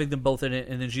think about that's it. having them both in it,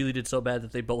 and then Geely did so bad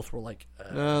that they both were like,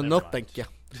 No, never mind. thank you.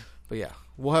 But yeah,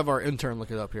 we'll have our intern look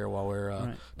it up here while we're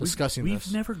Right. discussing We've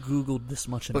this. never Googled this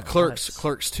much in But our Clerks, lives.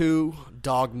 Clerks 2,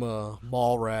 Dogma,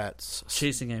 Mallrats,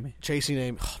 Chasing Amy. Chasing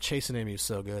Amy is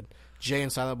so good. Jay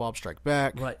and Silent Bob Strike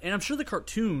Back. Right, and I'm sure the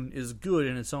cartoon is good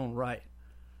in its own right.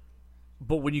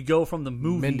 But when you go from the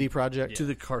movie Mindy Project. to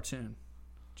the cartoon,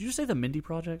 did you say the Mindy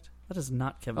Project? That is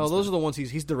not Kevin. Oh, Smith. those are the ones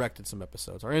he's directed some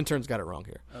episodes. Our intern's got it wrong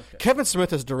here. Okay. Kevin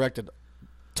Smith has directed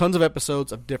tons of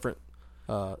episodes of different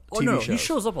TV Oh no, shows. he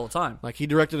shows up all the time. Like he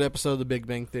directed an episode of The Big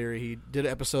Bang Theory. He did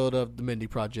an episode of The Mindy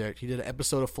Project. He did an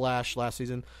episode of Flash last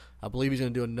season. I believe he's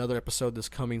going to do another episode this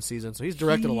coming season. So he's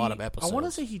directed a lot of episodes. I want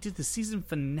to say he did the season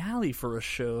finale for a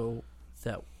show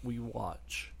that we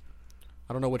watch.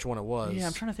 I don't know which one it was. Yeah,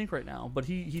 I'm trying to think right now, but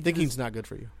he did Thinking's his- not good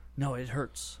for you. No, it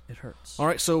hurts. It hurts. All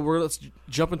right, so let's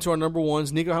jump into our number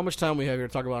ones. Nico, how much time we have here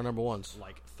to talk about our number ones?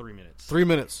 Like 3 minutes. 3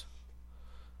 minutes.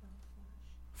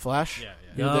 Flash? Yeah.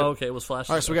 You know that- Oh, okay, it was Flash.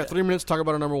 All right, so we got 3 minutes to talk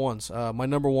about our number ones. My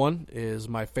number one is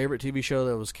my favorite TV show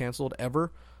that was canceled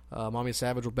ever. Mommy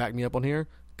Savage will back me up on here.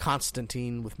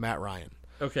 Constantine with Matt Ryan.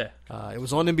 Okay, It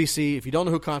was on NBC. If you don't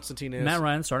know who Constantine is, Matt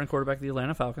Ryan, starting quarterback of the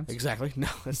Atlanta Falcons. exactly. No,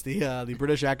 it's the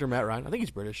British actor Matt Ryan. I think he's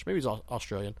British. Maybe he's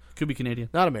Australian, Could be Canadian.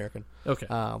 not American. Okay.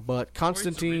 But He's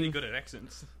Constantine, really good at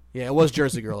accents. yeah, it was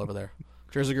Jersey Girl over there.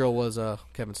 Jersey Girl was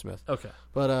Kevin Smith. Okay.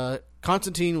 But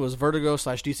Constantine was Vertigo /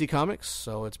 DC Comics,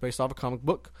 so it's based off a comic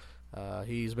book.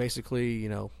 He's basically,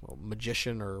 a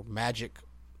magician or magic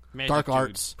dark dude.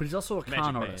 arts. But he's also a con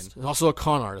Magic Man. artist. He's also a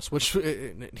con artist, which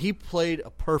he played a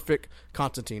perfect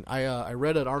Constantine. I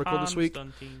read an article this week,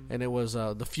 Constantine. and it was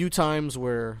the few times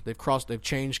where they've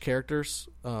changed characters,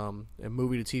 in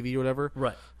movie to TV or whatever.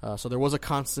 Right. So there was a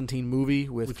Constantine movie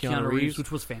with Keanu Reeves,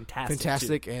 which was fantastic.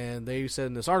 fantastic, and they said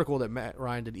in this article that Matt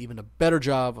Ryan did even a better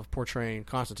job of portraying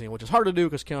Constantine, which is hard to do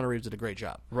because Keanu Reeves did a great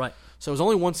job. Too. Right. So it was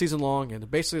only one season long,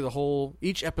 and basically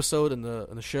each episode in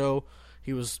the show,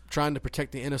 he was trying to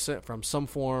protect the innocent from some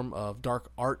form of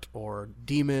dark art or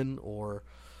demon or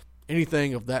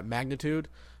anything of that magnitude,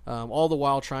 all the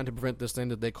while trying to prevent this thing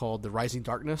that they called the Rising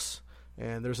Darkness.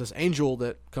 And there's this angel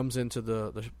that comes into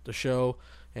the show,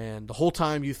 and the whole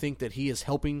time you think that he is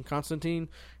helping Constantine,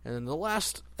 and in the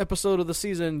last episode of the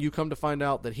season, you come to find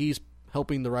out that he's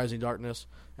helping the Rising Darkness,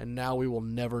 and now we will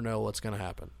never know what's going to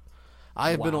happen.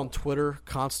 I have been on Twitter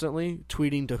constantly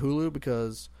tweeting to Hulu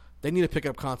because they need to pick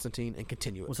up Constantine and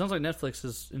continue it. Well, it sounds like Netflix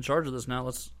is in charge of this now.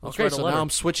 Let's Okay, write a so letter. now I'm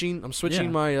switching Yeah.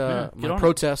 my Get my on it.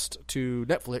 protest to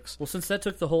Netflix. Well, since that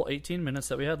took the whole 18 minutes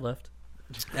that we had left.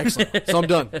 Excellent. So I'm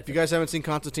done. If you guys haven't seen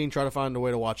Constantine, try to find a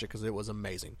way to watch it because it was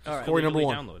amazing. All right. Corey, number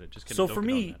Illegally one. Download it. Just So don't for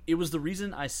condone me, that. it was the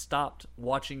reason I stopped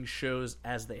watching shows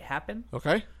as they happen.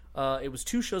 Okay. It was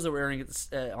 2 shows that were airing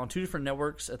on 2 different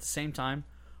networks at the same time.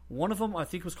 One of them, I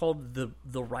think, was called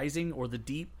the Rising or the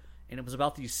Deep, and it was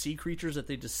about these sea creatures that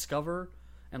they discover,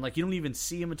 and you don't even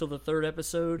see them until the 3rd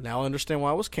episode. Now I understand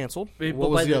why it was canceled. But What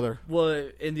by was the other? Well,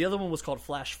 and the other one was called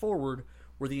Flash Forward,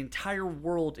 where the entire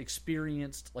world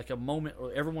experienced a moment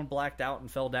where everyone blacked out and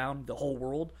fell down, the whole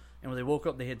world, and when they woke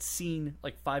up, they had seen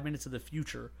 5 minutes of the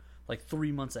future,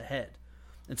 3 months ahead.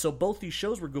 And so both these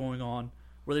shows were going on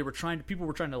where people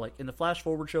were trying to in the Flash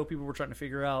Forward show, people were trying to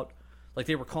figure out,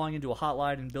 they were calling into a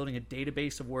hotline and building a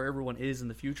database of where everyone is in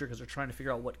the future because they're trying to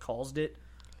figure out what caused it.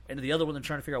 And the other one, they're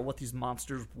trying to figure out what these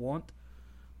monsters want.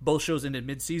 Both shows ended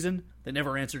mid-season. They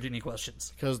never answered any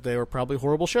questions. Because they were probably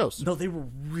horrible shows. No, they were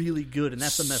really good, and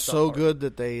that's the messed up So part. good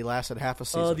that they lasted half a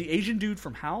season. The Asian dude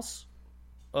from House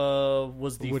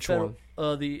was the Which one?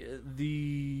 The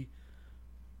The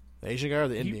Asian guy or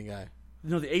the Indian guy?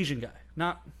 no, the Asian guy,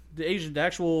 not the Asian, the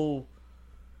actual.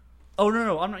 Oh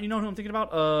no, I'm not. You know who I'm thinking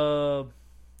about?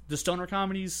 The stoner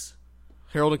comedies.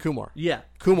 Harold and Kumar. Yeah,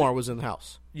 Kumar was in the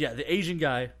house. yeah. The Asian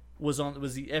guy was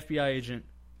the FBI agent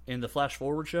in the Flash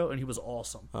Forward show, and he was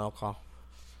awesome. Oh, okay.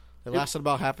 It lasted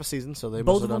about half a season, so they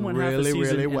Both must of have them done went half a really,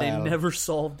 season, really and well. they never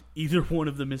solved either one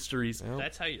of the mysteries.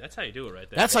 That's how you do it right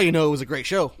there. That's how you know it was a great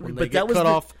show. When they But get that was cut the-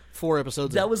 off 4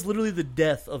 episodes. That in. was literally the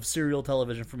death of serial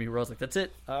television for me, where I was like, "That's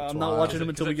it. I'm not wild. watching them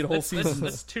until we get a whole season."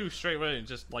 That's 2 straight ratings,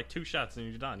 just like 2 shots and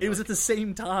you're done. It was at the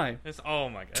same time. Oh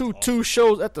my god. two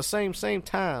shows at the same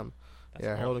time.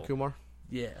 Yeah, Harold and awful. Kumar.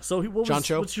 Yeah. So what John was,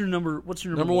 Cho? what's your number? What's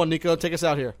your Number 1, Nico, take us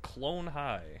out here. Clone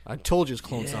High. I told you it's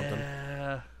clone something.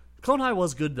 Yeah. Clone High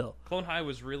was good though. Clone High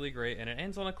was really great, and it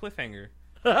ends on a cliffhanger.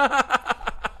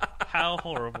 How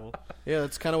horrible. Yeah,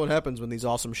 that's kind of what happens when these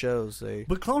awesome shows.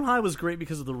 But Clone High was great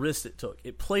because of the risk it took.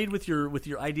 It played with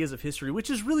your ideas of history, which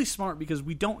is really smart because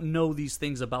we don't know these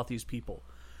things about these people.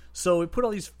 So it put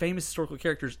all these famous historical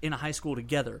characters in a high school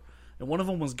together, and one of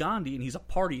them was Gandhi, and he's a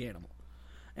party animal.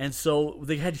 And so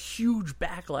they had huge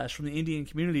backlash from the Indian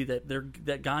community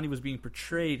that Gandhi was being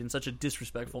portrayed in such a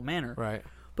disrespectful manner. Right.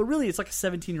 But really, it's like a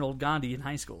 17-year-old Gandhi in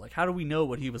high school. Like, how do we know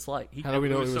what he was like? How do we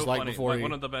know what It he was so like funny. before he...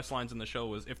 One of the best lines in the show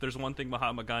was, "If there's one thing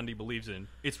Mahatma Gandhi believes in,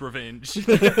 it's revenge."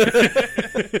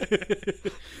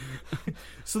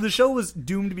 So the show was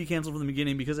doomed to be canceled from the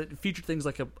beginning because it featured things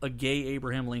like a gay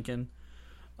Abraham Lincoln.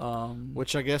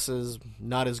 Which I guess is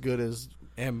not as good as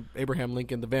Abraham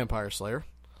Lincoln, the Vampire Slayer.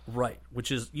 Right,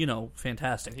 which is,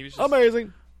 fantastic. He was just,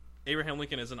 Amazing. Abraham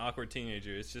Lincoln is an awkward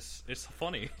teenager. It's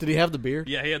funny. Did he have the beard?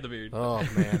 Yeah, he had the beard. Oh,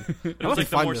 man. It was like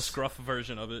the find more this. scruff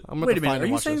version of it. I'm gonna Wait a have to minute, find are and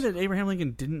you watch saying this. that Abraham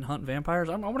Lincoln didn't hunt vampires?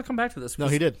 I want to come back to this. No,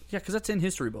 he did. Yeah, because that's in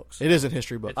history books. It is in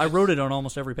history books. I wrote it on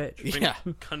almost every page. Yeah.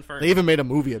 Confirmed. They even made a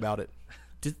movie about it.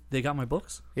 They got my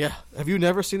books? Yeah. Have you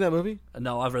never seen that movie?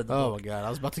 No, I've read the Oh, book. my God. I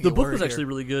was about to The get book worried was actually here.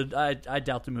 really good. I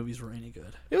doubt the movies were any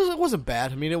good. It wasn't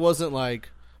bad. I mean, it wasn't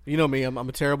like... You know me. I'm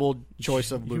a terrible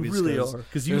choice of movies. You really are,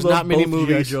 because you there's love not many both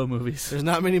G.I. movies. Joe movies. There's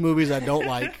not many movies I don't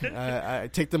like. I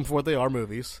take them for what they are,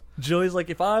 movies. Joey's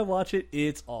like, if I watch it,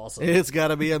 it's awesome. It's got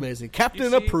to be amazing. You Captain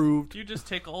see, approved. You just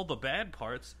take all the bad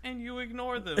parts and you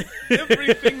ignore them.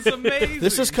 Everything's amazing.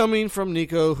 This is coming from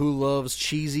Nico, who loves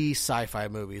cheesy sci-fi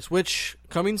movies. Which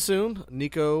coming soon,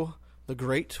 Nico the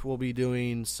Great will be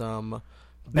doing some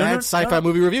bad sci-fi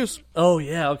movie reviews. Oh,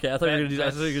 yeah, okay. I thought you were going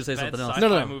Bad to say something else. sci-fi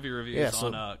No. movie reviews Yeah,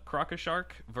 so- on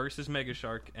Crocoshark versus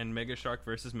Megashark and Megashark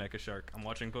versus Mechashark. I'm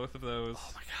watching both of those.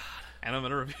 Oh my god! And I'm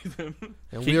gonna review them.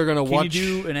 And we are going to watch Can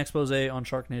you do an expose on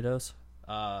Sharknadoes?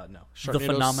 No, The Sharknado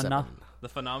phenomena? 7. the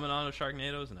phenomenon of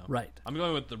Sharknadoes. No, Right. I'm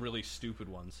going with the really stupid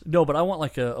ones. No, but I want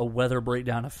like a weather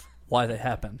breakdown of why they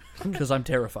happen, because I'm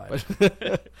terrified.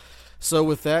 So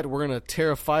with that, we're going to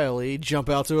terrifiably jump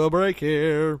out to a break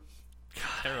here.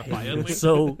 Terrifyingly.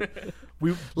 So,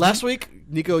 Last week,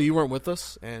 Nico, you weren't with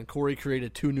us, and Corey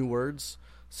created 2 new words.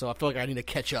 So I feel like I need to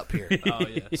catch up here. Oh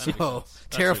yeah. that makes So sense. That's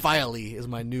terrifiably is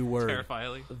my new word.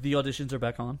 Terrifyingly. the auditions are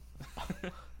back on.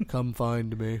 Come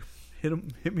find me.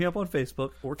 Hit me up on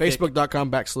Facebook or Kick,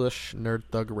 Facebook.com/Nerd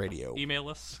Thug Radio. Email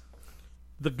us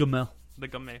the Gamel. the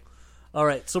gumme. All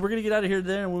right, so we're gonna get out of here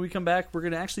there, and when we come back, we're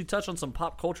gonna actually touch on some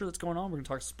pop culture that's going on. We're gonna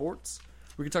talk sports.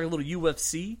 We're gonna talk a little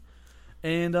UFC,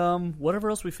 and whatever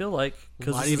else we feel like.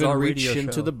 Because Might this is even our reach radio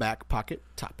into show. the back pocket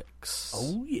topics.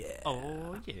 Oh yeah.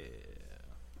 Oh yeah.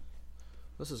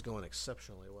 This is going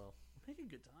exceptionally well. Making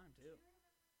good time too.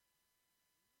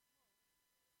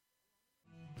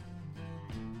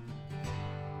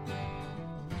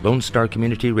 Lone Star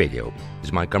Community Radio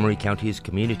is Montgomery County's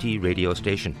community radio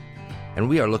station, and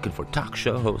we are looking for talk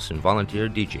show hosts and volunteer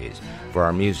DJs for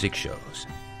our music shows.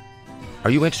 Are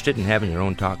you interested in having your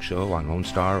own talk show on Lone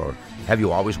Star, or have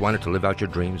you always wanted to live out your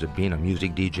dreams of being a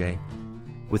music DJ?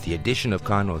 With the addition of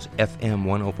Conroe's FM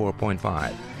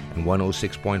 104.5 and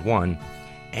 106.1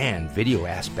 and video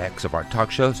aspects of our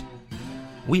talk shows,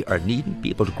 we are needing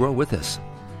people to grow with us.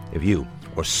 If you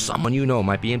or someone you know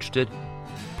might be interested,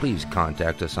 please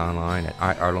contact us online at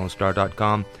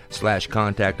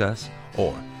irlonestar.com/contact us,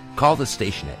 or call the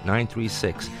station at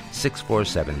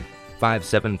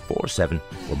 936-647-5747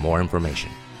 for more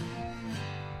information.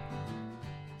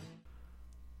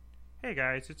 Hey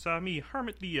guys, it's me,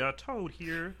 Hermit the Toad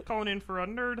here, calling in for a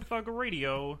Nerd Thug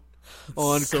Radio.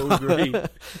 So great.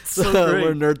 So So great.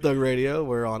 we're Nerd Thug Radio.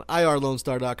 We're on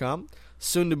irlonestar.com.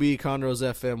 Soon to be Conroe's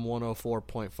FM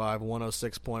 104.5,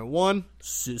 106.1.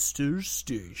 Sister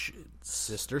stations.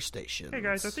 Sister station. Hey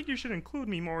guys, I think you should include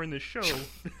me more in this show.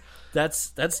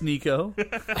 That's Nico.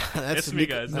 That's It's me,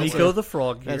 guys. Don't Nico the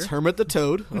frog here. That's Hermit the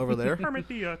Toad over there. Hermit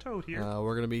the Toad here.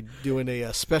 We're going to be doing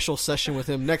a special session with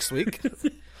him next week.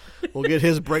 We'll get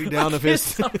his breakdown of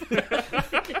his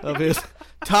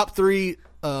top 3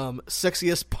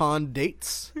 sexiest pond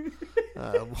dates.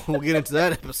 We'll get into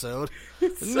that episode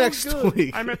next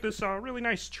week. I met this really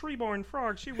nice tree-born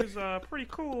frog. She was pretty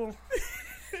cool.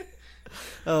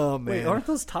 Oh man, Wait, aren't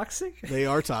those toxic? they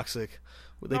are toxic.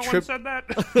 They No one trip. said that.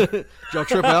 Did y'all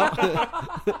trip out?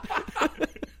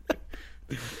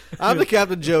 I'm the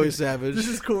Captain Joey Savage. This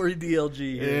is Corey DLG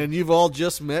here. And you've all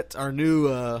just met our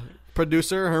new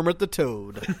producer, Hermit the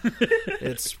Toad.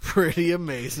 It's pretty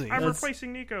amazing. I'm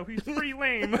replacing Nico. He's pretty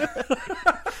lame.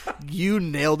 You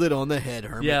nailed it on the head,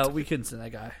 Hermit. Yeah, we couldn't send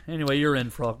that guy. Anyway, you're in,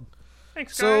 Frog.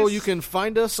 Thanks, guys. So you can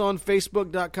find us on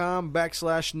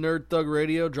Facebook.com/Nerd Thug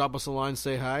Radio. Drop us a line,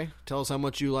 say hi. Tell us how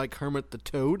much you like Hermit the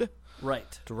Toad,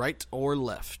 Right. to right or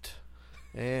left.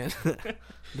 And the how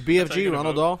you're BFG, gonna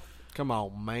Ronald vote. Dahl. Come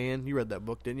on, man. You read that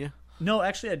book, didn't you? No,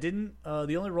 actually, I didn't.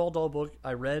 The only Roald Dahl book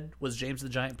I read was James the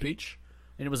Giant Peach,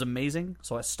 and it was amazing,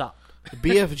 so I stopped. The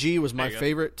BFG was my you go.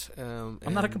 favorite.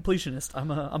 I'm not a completionist. I'm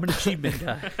an achievement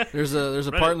guy. There's a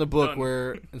Read part it. in the book Done.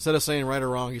 where instead of saying right or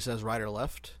wrong, he says right or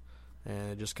left.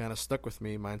 And it just kind of stuck with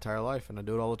me my entire life, and I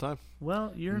do it all the time.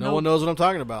 Well, you're No one knows what I'm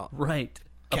talking about. Right.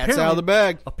 Cat's out of the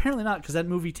bag. Apparently not, because that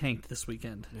movie tanked this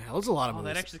weekend. Yeah, there's a lot of Oh,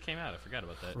 movies. that actually came out. I forgot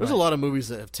about that. There's a lot of movies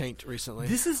that have tanked recently.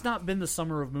 This has not been the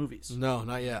summer of movies. No,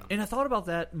 not yet. And I thought about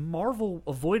that. Marvel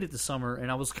avoided the summer, and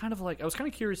I was kind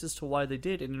of curious as to why they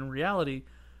did. And in reality,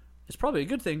 it's probably a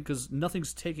good thing because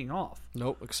nothing's taking off.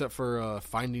 Nope, except for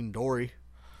Finding Dory.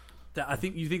 I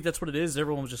think you think that's what it is.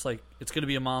 Everyone was just like, "It's going to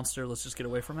be a monster. Let's just get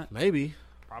away from it." Maybe.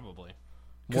 Probably.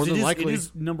 More 'Cause than it likely.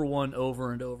 is number one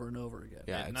over and over and over again.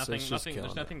 Yeah, And it's nothing. just Nothing. killing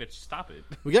There's it. nothing to stop it.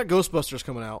 We got Ghostbusters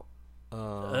coming out.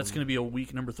 That's going to be a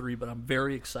week number 3, but I'm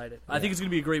very excited. I think it's going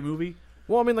to be a great movie.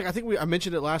 Well, I mean, like I think I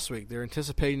mentioned it last week. They're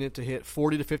anticipating it to hit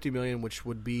 40 to 50 million, which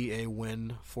would be a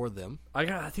win for them. I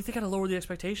think they got to lower the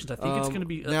expectations. I think it's going to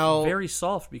be now- very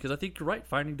soft because I think you're right.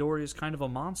 Finding Dory is kind of a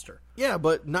monster. Yeah,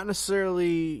 but not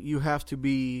necessarily. You have to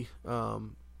be.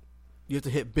 You have to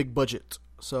hit big budget.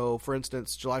 So, for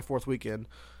instance, July 4th weekend.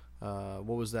 What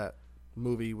was that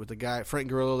movie with the guy Frank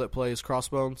Grillo that plays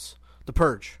Crossbones? The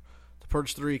Purge. The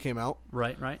Purge 3 came out.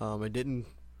 Right. It didn't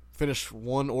finish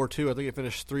 1 or 2. I think it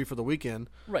finished 3 for the weekend.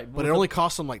 Right, But with it the- only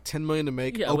cost them like $10 million to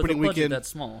make. Yeah, Opening with a budget weekend. that's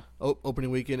small. Opening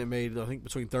weekend, it made I think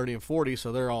between 30 and 40.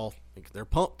 So they're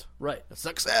pumped. Right. A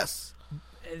success.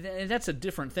 And that's a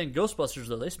different thing. Ghostbusters,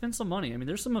 though, they spent some money. I mean,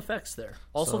 there's some effects there.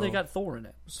 Also, they got Thor in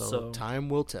it. So time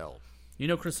will tell. You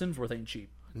know Chris Hemsworth ain't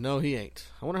cheap. No, he ain't.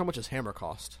 I wonder how much his hammer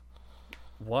cost.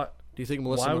 What? Do you think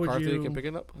Melissa McCarthy can pick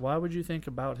it up? Why would you think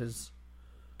about his...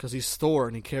 Because he's Thor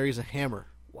and he carries a hammer.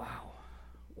 Wow.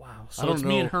 I So don't it's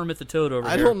me know. and Hermit the Toad over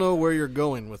I here. don't know where you're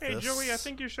going with Hey, this. Joey, I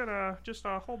think you should just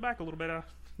hold back a little bit.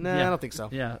 Nah, Yeah. I don't think so.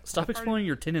 Yeah, stop exploring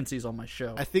your tendencies on my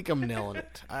show. I think I'm nailing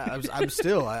it. I'm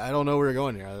still. I don't know where you're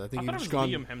going here. I think I you've thought it just was gone.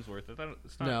 Liam Hemsworth. I thought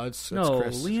it's not. No, it's no,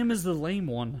 Chris. Liam is the lame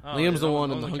one. Oh, Liam's is the that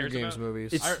one in the the one Hunger he cares Games about?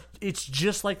 movies. It's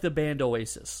just like the band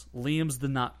Oasis. Liam's the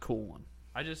not cool one.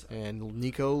 I just. And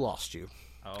Nico lost you.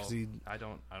 Oh, 'Cause he I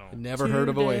don't. never heard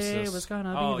of Today Oasis. was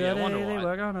gonna be Oh, the yeah, day Wonderwall. they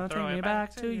were gonna Throw take it me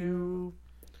back to you.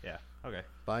 Yeah. Okay.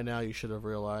 By now, you should have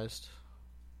realized.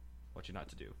 What you not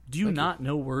to do? Do you not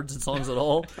know words and songs at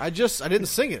all? I didn't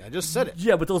sing it. I just said it.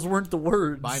 Yeah, but those weren't the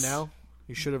words. By now,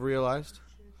 you should have realized.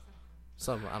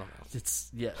 Something I don't know.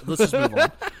 Let's just move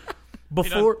on.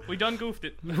 Before we done goofed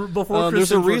it. before Chris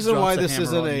there's a Hemsworth reason drops why the this hammer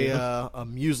isn't on you. a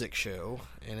music show,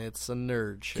 and it's a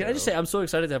nerd show. Can I just say I'm so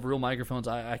excited to have real microphones.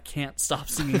 I can't stop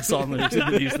singing song lyrics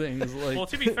into these things. Like, Well,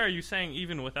 to be fair, you sang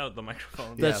even without the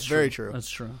microphone. Yeah, that's very true. That's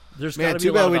true. There's Man, gotta be too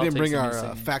a lot bad of we didn't outtakes bring of me our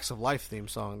singing. Facts of Life theme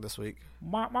song this week.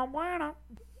 That would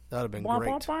have been great.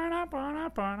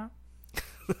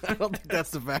 I don't think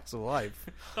that's the Facts of Life.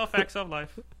 The facts of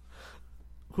life.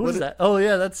 Who's that? Oh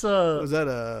yeah, that's Was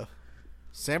that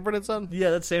Sanford and Son?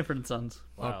 yeah, that's Sanford and Sons.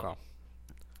 Wow. Okay.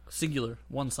 Singular,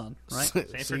 one son, right?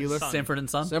 Singular. Son. Sanford and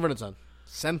Son. Sanford and Son.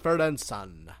 Sanford and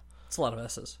Son. It's a lot of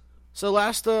S's. So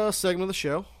last segment of the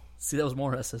show. See, that was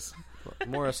more S's.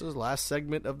 More S's. Last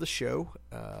segment of the show.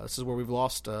 This is where we've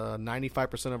lost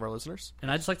 95% of our listeners.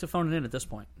 And I just like to phone it in at this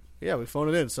point. Yeah, we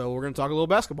phoned it in, so we're going to talk a little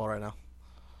basketball right now.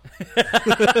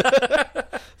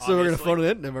 So we're going to phone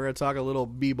it in, and we're going to talk a little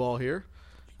b-ball here.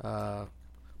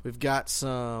 We've got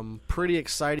some pretty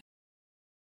exciting.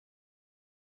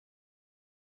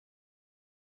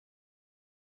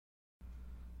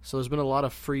 So there's been a lot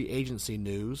of free agency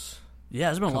news. Yeah,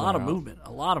 there's been a lot of out. movement.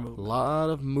 A lot of A movement. lot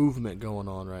of movement going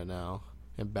on right now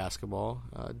in basketball.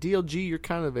 DLG, you're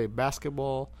kind of a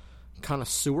basketball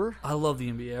connoisseur. I love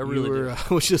the NBA. I really do.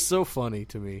 Which is so funny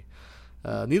to me.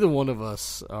 Neither one of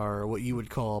us are what you would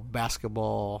call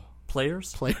basketball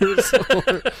players.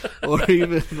 or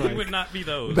even We like would not be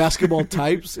those. basketball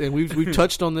types. And we've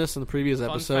touched on this in the previous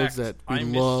episodes fact, that we I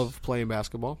miss- love playing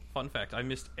basketball. Fun fact: I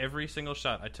missed every single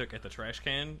shot I took at the trash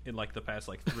can in like the past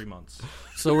 3 months.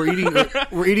 So we're eating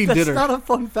That's dinner. not a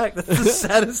fun fact. That's the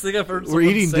saddest thing I've heard. We're someone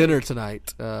eating say. dinner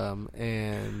tonight,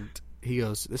 and he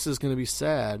goes, "This is going to be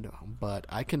sad, but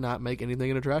I cannot make anything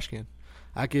in a trash can."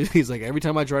 He's like, every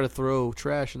time I try to throw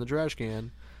trash in the trash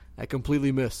can, I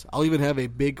completely miss. I'll even have a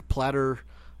big platter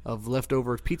of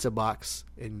leftover pizza box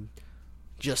and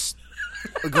just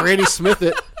Granny Smith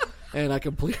it, and I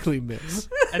completely miss.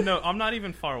 And no, I'm not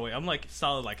even far away. I'm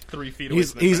solid 3 feet away.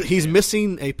 From the He's trash he's can.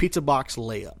 missing a pizza box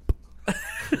layup.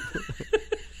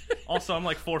 Also, I'm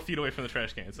 4 feet away from the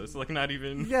trash can, so it's not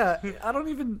even. Yeah, I don't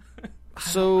even.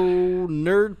 So,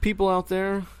 nerd people out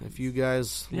there, if you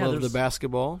guys Yeah, love the there's-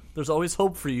 basketball, There's always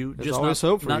hope for you. There's just always not,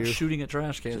 hope for not you. shooting at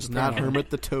trash cans. it's not apparently. Hermit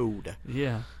the Toad.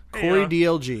 Yeah. Hey, Corey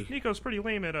DLG. Nico's pretty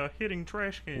lame at hitting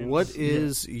trash cans. What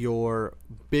is your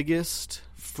biggest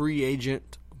free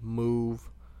agent move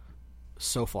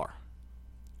so far?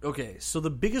 Okay, so the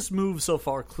biggest move so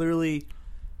far, clearly,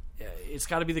 it's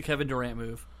got to be the Kevin Durant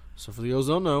move. So for those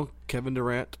who don't know, Kevin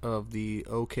Durant of the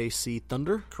OKC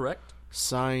Thunder Correct.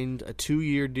 signed a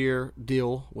 2-year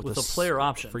deal With a player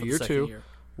option for for the year second 2 year.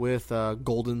 with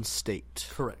Golden State.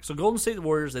 Correct. So Golden State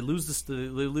Warriors, they lose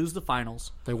the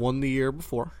finals. They won the year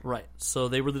before. Right. So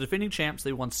they were the defending champs.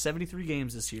 They won 73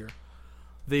 games this year.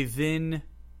 They then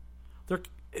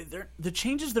the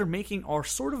changes they're making are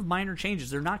sort of minor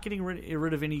changes. They're not getting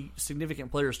rid of any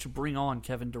significant players to bring on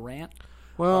Kevin Durant.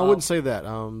 Well, I wouldn't say that.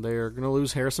 They're going to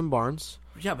lose Harrison Barnes,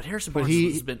 Yeah, but Harrison but Barnes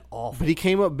he has been awful. But he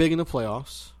came up big in the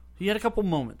playoffs. He had a couple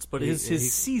moments, but his he-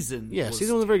 season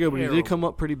Season was very good, but he did terrible. come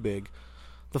up pretty big.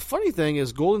 The funny thing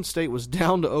is, Golden State was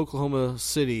down to Oklahoma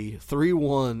City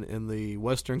 3-1 in the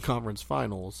Western Conference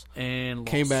Finals. and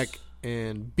Came lost. back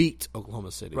and beat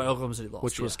Oklahoma City, Right, Oklahoma City lost,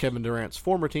 which was yeah. Kevin Durant's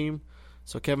former team.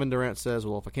 So Kevin Durant says,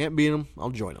 "Well, if I can't beat him, I'll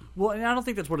join him." Well, and I don't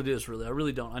think that's what it is. Really, I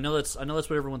really don't. I know that's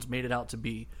what everyone's made it out to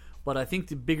be. But I think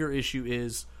the bigger issue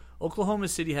is Oklahoma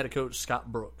City had a coach,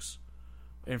 Scott Brooks,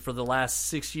 and for the last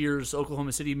 6 years,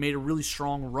 Oklahoma City made a really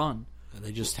strong run. And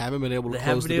they just haven't been able to They close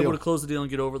haven't the been able deal. to close the deal and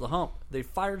get over the hump. They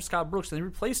fired Scott Brooks and they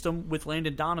replaced him with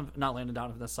Landon Donovan. Not Landon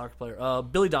Donovan, that's a soccer player.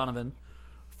 Billy Donovan,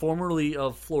 formerly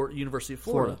of University of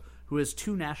Florida, who has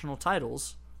 2 national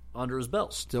titles under his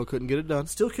belt. Still couldn't get it done.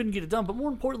 Still couldn't get it done. But more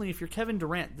importantly, if you're Kevin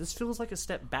Durant, this feels like a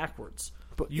step backwards.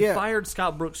 But, you yeah. fired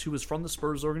Scott Brooks, who was from the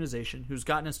Spurs organization, who's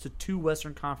gotten us to 2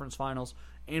 Western Conference finals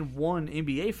and 1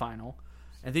 NBA final,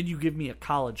 and then you give me a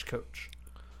college coach.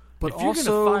 But If you're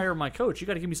also, going to fire my coach, you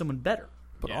got to give me someone better.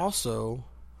 but Yeah. also,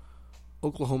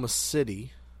 Oklahoma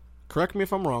City. Correct me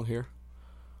if I'm wrong here.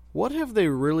 What have they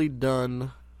really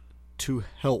done to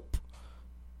help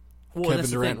Well, Kevin that's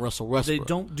the Durant, thing. Russell Westbrook? They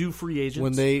don't do free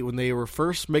agents. when they were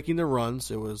first making their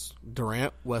runs, it was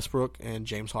Durant, Westbrook, and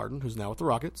James Harden, who's now with the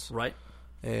Rockets. Right.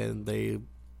 And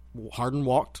Harden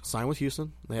walked, signed with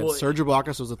Houston. They had Well, Serge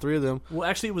Ibaka, so it was the 3 of them. Well,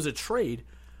 actually, it was a trade.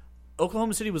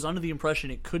 Oklahoma City was under the impression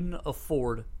it couldn't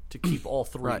afford to keep all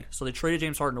 3. Right. So they traded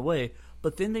James Harden away,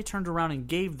 but then they turned around and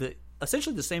gave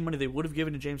essentially the same money they would have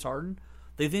given to James Harden.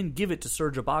 They then give it to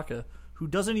Serge Ibaka, who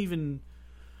does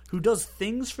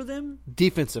things for them.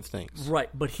 Defensive things. Right,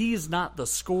 but he is not the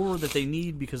scorer that they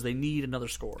need because they need another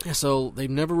scorer. Yeah, so they've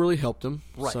never really helped him.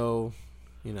 Right. So,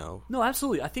 No,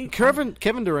 absolutely. I think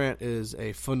Kevin Durant is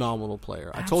a phenomenal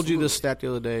player. I told you this Absolutely. stat the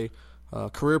other day.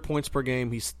 Career points per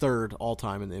game, he's 3rd all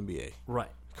time in the NBA. Right.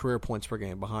 Career points per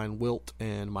game, behind Wilt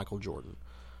and Michael Jordan.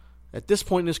 At this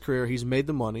point in his career, he's made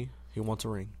the money. He wants a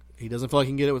ring. He doesn't feel like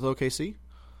he can get it with OKC,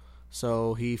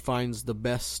 so he finds the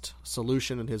best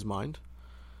solution in his mind,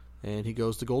 and he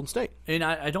goes to Golden State. And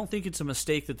I don't think it's a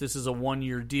mistake that this is a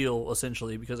 1-year deal,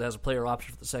 essentially, because it has a player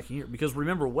option for the second year. Because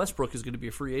remember, Westbrook is going to be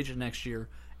a free agent next year,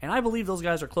 and I believe those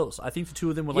guys are close. I think the 2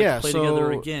 of them would like to play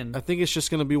together again. I think it's just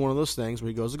going to be one of those things where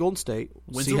he goes to Golden State,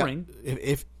 Wins see a how- ring.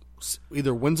 If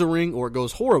either wins a ring or it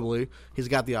goes horribly, he's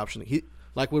got the option.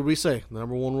 Like what we say, the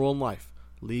number 1 rule in life: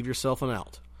 leave yourself an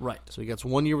out. Right. So he gets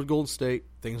 1 year with Golden State.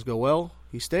 Things go well,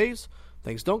 he stays.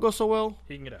 Things don't go so well,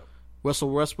 He can get out. Russell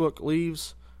Westbrook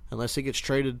leaves unless he gets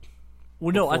traded.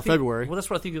 Well, no, I before think, February. Well, that's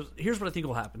what I think. Here's what I think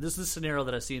will happen. This is the scenario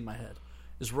that I see in my head: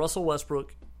 is Russell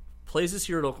Westbrook plays this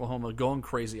year at Oklahoma, going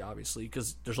crazy, obviously,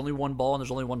 because there's only 1 ball and there's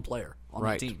only 1 player on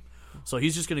Right. the team, so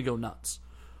he's just going to go nuts.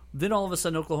 Then all of a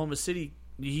sudden, Oklahoma City,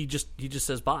 he just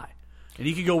says bye, and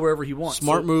he can go wherever he wants.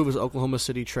 Smart So- move is Oklahoma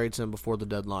City trades him before the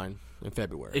deadline in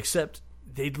February. Except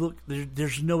they'd look.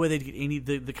 There's no way they'd get any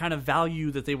the kind of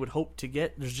value that they would hope to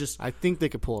get. There's just I think they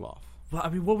could pull it off. Well, I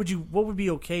mean, what would be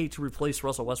okay to replace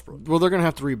Russell Westbrook? Well, they're going to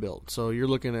have to rebuild. So you're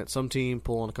looking at some team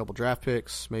pulling a couple draft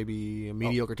picks, maybe a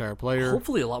mediocre type player.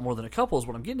 Hopefully, a lot more than a couple is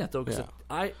what I'm getting at, though. Because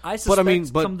Yeah. I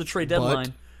suspect come the trade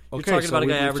deadline, you're okay, talking so about a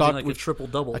guy we've averaging talked- like a triple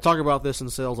double. I talk about this in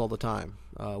sales all the time.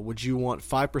 Would you want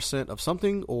 5% of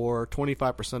something or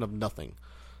 25% of nothing?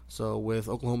 So with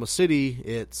Oklahoma City,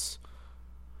 it's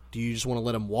do you just want to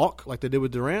let him walk like they did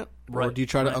with Durant, or Right, do you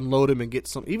try to right. unload him and get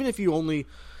some? Even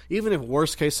if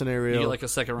worst case scenario, You get like a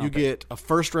second-round you pick. get a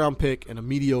first round pick and a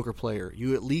mediocre player.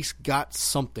 You at least got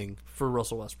something for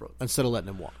Russell Westbrook. instead of letting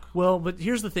him walk. Well, but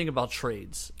here's the thing about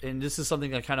trades, and this is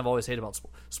something I kind of always hate about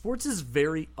sports. Sports is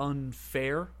very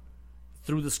unfair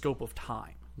through the scope of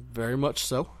time. Very much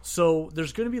so. So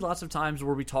there's going to be lots of times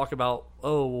where we talk about,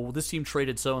 oh, well, this team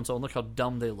traded so-and-so, and look how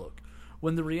dumb they look.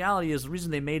 When the reality is the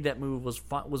reason they made that move was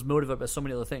motivated by so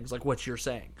many other things, like what you're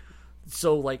saying.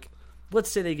 So, like, let's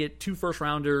say they get 2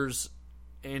 first-rounders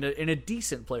and a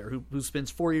decent player who spends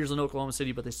 4 years in Oklahoma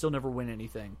City, but they still never win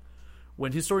anything.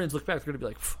 When historians look back, they're going to be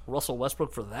like, Russell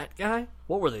Westbrook for that guy?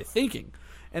 What were they thinking?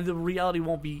 And the reality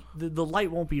won't be, the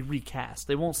light won't be recast.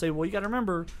 They won't say, well, you got to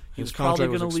remember, he was His probably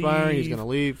contract going was to expiring. leave. He's going to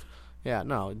leave. Yeah,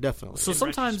 no, definitely. So In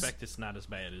sometimes, retrospect, it's not as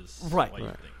bad as Right. what you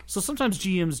Right. think. so sometimes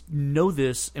GMs know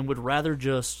this and would rather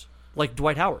just, like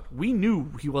Dwight Howard. We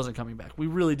knew he wasn't coming back. We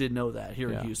really did know that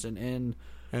here Yeah. in Houston. And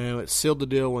And it sealed the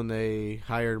deal when they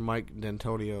hired Mike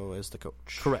D'Antonio as the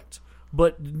coach. correct.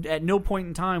 But at no point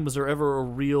in time was there ever a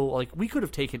real, like, we could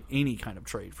have taken any kind of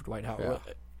trade for Dwight Howard.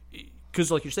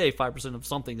 Because, like you say, 5% of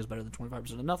something is better than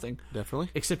 25% of nothing. Definitely.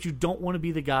 Except you don't want to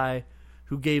be the guy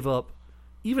who gave up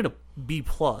even a B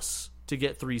plus to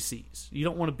get 3 C's. You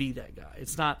don't want to be that guy.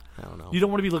 It's not. I don't know. You don't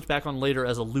want to be looked back on later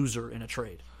as a loser in a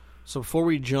trade. So before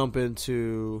we jump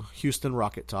into Houston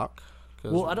Rocket talk,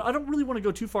 'cause- Well, I don't really want to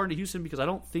go too far into Houston because I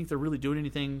don't think they're really doing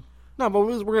anything. no, but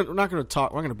we're not going to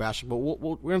talk. We're not going to bash them, but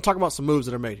we're going to talk about some moves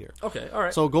that are made here. Okay, all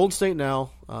right. So Golden State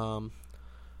now.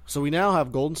 So we now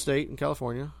have Golden State in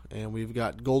California, and we've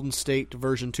got Golden State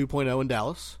version 2.0 in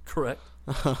Dallas. Correct.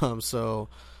 So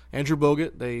Andrew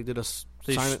Bogut, they did a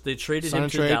They traded sign him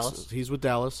and to trades. Dallas. He's with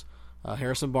Dallas.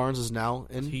 Harrison Barnes is now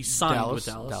in He signed Dallas.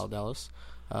 with Dallas. Dallas.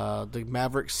 The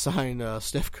Mavericks signed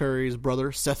Steph Curry's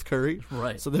brother, Seth Curry.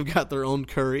 Right. So they've got their own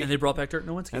Curry. And they brought back Dirk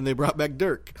Nowitzki. And they brought back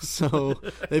Dirk. So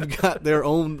they've got their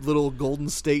own little Golden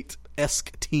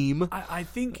State-esque team. I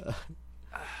think.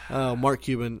 Mark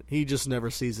Cuban, he just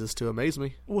never ceases to amaze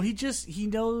me. Well, he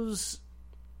knows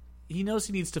he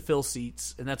needs to fill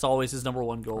seats, and that's always his number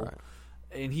one goal. Right.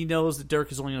 And he knows that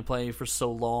Dirk is only going to play for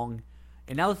so long.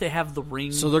 And now that they have the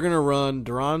ring, So they're going to run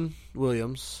Deron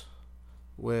Williams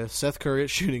with Seth Curry at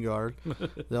shooting guard.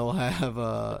 They'll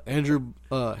have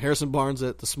Harrison Barnes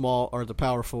at the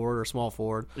power forward or small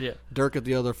forward. Yeah. Dirk at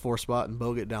the other 4 spot and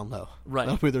Bogut down low. Right.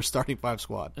 That'll be their starting 5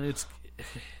 squad. and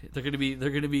they're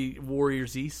going to be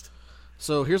Warriors East.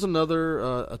 So here's another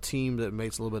a team that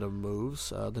makes a little bit of moves.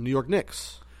 The New York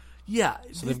Knicks. Yeah.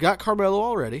 So they've got Carmelo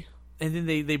already. And then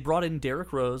they brought in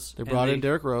Derrick Rose. They brought in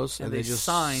Derrick Rose, and and they they just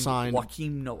signed signed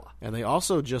Joakim Noah. And they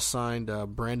also just signed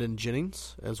Brandon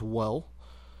Jennings as well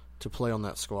to play on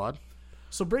that squad.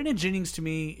 So Brandon Jennings to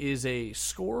me is a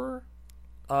scorer,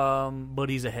 but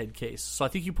he's a head case. So I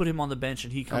think you put him on the bench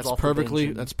and he comes That's off the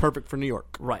bench. That's perfect for New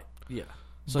York. Right. Yeah.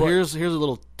 So But- here's a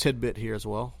little tidbit here as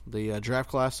well. The draft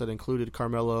class that included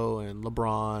Carmelo and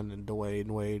LeBron and Dwayne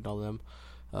Wade and all of them.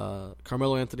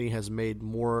 Carmelo Anthony has made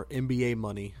more NBA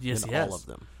money Yes, than he has. all of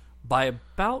them. by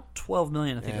about $12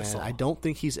 million. I think I And saw. I don't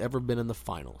think he's ever been in the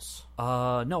finals. No,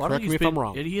 I don't Correct think me he's if been, I'm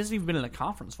wrong. He hasn't even been in a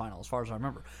conference final, as far as I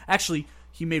remember. Actually,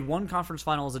 he made one conference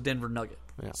final as a Denver Nugget.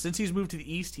 Yeah. Since he's moved to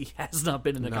the East, he has not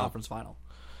been in a No. conference final.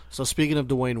 So speaking of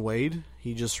Dwayne Wade,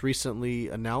 he just recently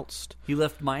announced He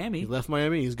left Miami. he left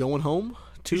Miami. He's going home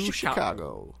to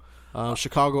Chicago.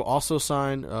 Chicago also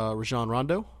signed Rajon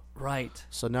Rondo. Right.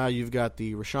 So now you've got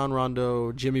the Rajon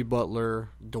Rondo, Jimmy Butler,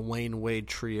 Dwayne Wade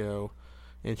trio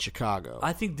in Chicago.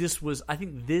 I think this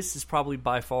is probably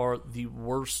by far the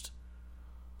worst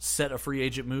set of free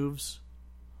agent moves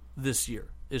this year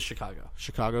is Chicago.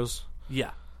 Chicago's.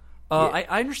 Yeah.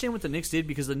 I understand what the Knicks did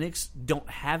because the Knicks don't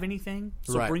have anything.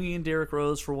 So Right. bringing in Derrick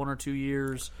Rose for 1 or 2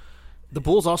 years. The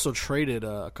Bulls also traded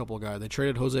a couple of guys. They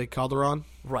traded Jose Calderon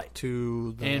Right.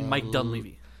 to the And Mike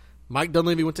Dunleavy. Mike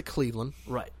Dunleavy went to Cleveland,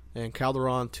 Right. and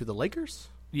Calderon to the Lakers.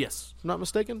 Yes. If I'm not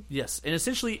mistaken. Yes. And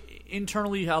essentially,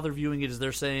 internally, how they're viewing it is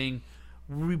they're saying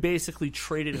we basically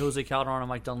traded Jose Calderon and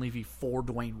Mike Dunleavy for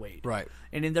Dwayne Wade. Right.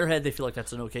 And in their head, they feel like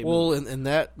that's an okay Well, move. in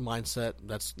that mindset,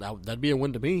 that'd be a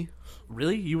win to me.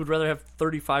 Really? You would rather have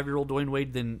 35-year-old Dwayne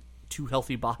Wade than 2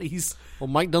 healthy bodies? Well,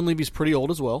 Mike Dunleavy's pretty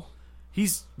old as well.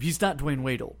 He's not Dwayne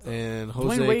Wade old. And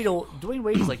Jose Dwayne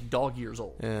Wade is like dog years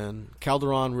old. and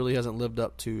Calderon really hasn't lived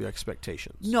up to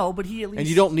expectations. No, but he at least. And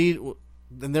you don't need,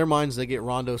 in their minds, they get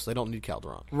Rondo, so they don't need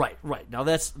Calderon. Right. Now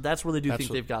that's where they do think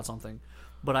what- they've got something.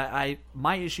 But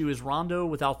my issue is Rondo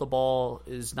without the ball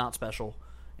is not special,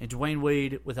 and Dwayne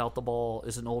Wade without the ball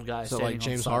is an old guy. So standing like on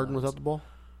James the Harden sidelines. without the ball?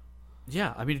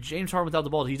 Yeah, I mean James Harden without the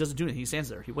ball, he doesn't do anything. He stands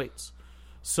there. He waits.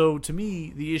 So to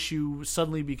me, the issue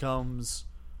suddenly becomes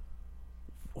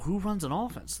who runs an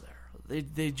offense there.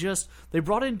 They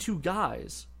brought in two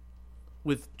guys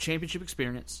with championship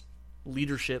experience,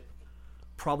 leadership,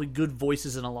 probably good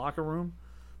voices in a locker room,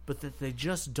 but that they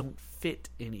just don't fit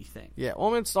anything. Yeah, well,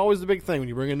 I mean, it's always the big thing when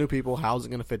you bring in new people. How's it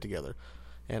going to fit together?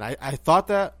 And I thought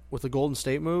that with the Golden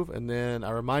State move, and then I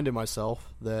reminded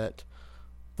myself that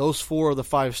those 4 of the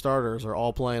 5 starters are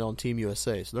all playing on Team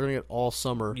USA, so they're going to get all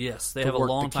summer. Yes, they to have a work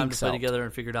long the time to kinks play out. together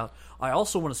and figure it out. I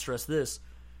also want to stress this.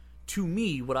 To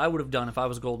me, what I would have done if I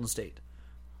was Golden State,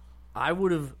 I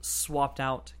would have swapped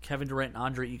out Kevin Durant and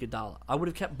Andre Iguodala. I would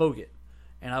have kept Bogut,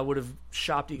 and I would have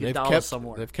shopped Iguodala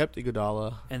somewhere. They've kept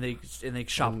Iguodala And they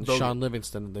shopped and Bogut. Sean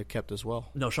Livingston. They've kept as well.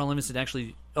 No, Sean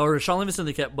Livingston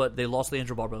they kept, but they lost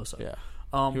Leandro Barbosa. Yeah,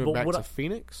 Um, he went but back what to I-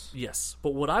 Phoenix. Yes,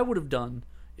 but what I would have done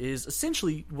is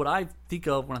essentially what I think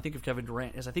of when I think of Kevin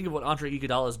Durant is I think of what Andre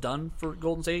Iguodala has done for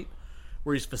Golden State,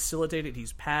 where he's facilitated,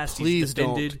 he's passed, Please he's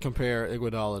defended. don't compare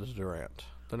Iguodala to Durant.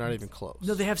 They're not even close.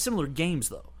 No, they have similar games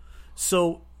though.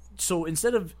 So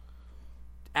instead of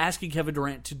asking Kevin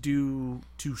Durant to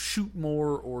shoot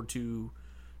more or to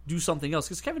do something else,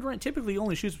 because Kevin Durant typically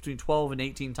only shoots between 12 and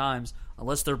 18 times,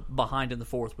 unless they're behind in the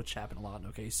fourth, which happened a lot in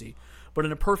OKC. But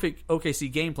in a perfect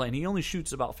OKC game plan, he only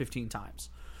shoots about 15 times.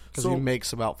 Because he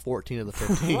makes about 14 of the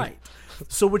 15. Right.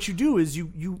 So what you do is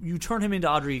you turn him into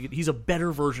Andre. He's a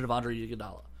better version of Andre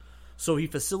Iguodala. So he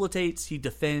facilitates, he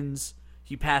defends,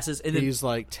 he passes, and then He's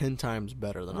like 10 times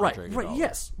better than right, Andre Iguodala. right,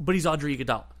 yes, but he's Andre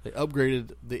Iguodala. They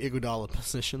upgraded the Iguodala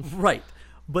position. Right.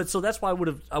 But so that's why I would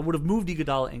have moved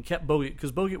Iguodala and kept Bogut,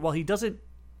 because Bogut, while he doesn't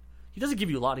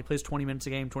give you a lot, he plays 20 minutes a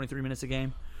game, 23 minutes a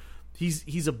game.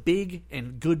 He's a big,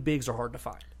 and good bigs are hard to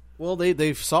find. Well,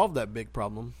 they've solved that big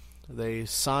problem. They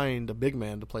signed a big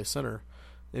man to play center.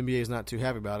 The NBA is not too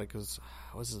happy about it because,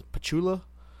 what's his, Pachula?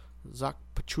 Zach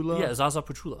Pachula? Yeah, Zaza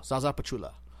Pachulia. Zaza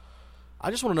Pachula.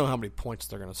 I just want to know how many points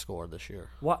they're going to score this year.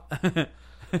 What?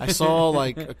 I saw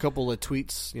like a couple of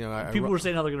tweets. You know, People were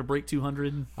saying how they're going to break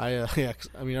 200. I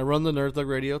run the Nerd Thug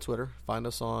Radio Twitter. Find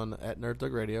us on at Nerd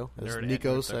Thug Radio, as Nerd at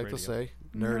Nico's Nerd Thug like to Radio. say.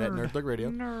 Nerd at Nerd Thug Radio.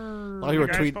 Nerd. A lot of people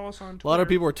Guys, are tweet- follow us on A lot of Twitter.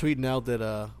 people are tweeting out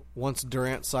that once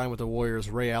Durant signed with the Warriors,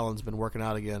 Ray Allen's been working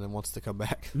out again and wants to come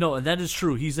back. No, and that is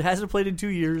true. He hasn't played in 2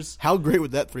 years. How great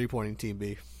would that 3-pointing team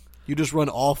be? You just run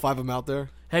all 5 of them out there?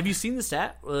 Have you seen the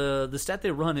stat? The stat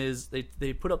they run is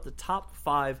they put up the top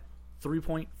 5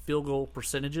 3-point field goal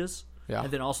percentages, Yeah.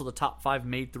 and then also the top 5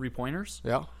 made 3-pointers.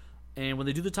 Yeah. And when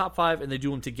they do the top 5 and they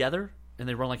do them together and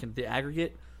they run like in the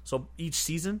aggregate, so each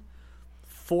season,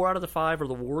 4 out of the 5 are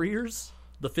the Warriors.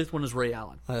 The 5th one is Ray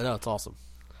Allen. I know, it's awesome.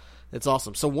 It's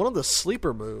awesome. So one of the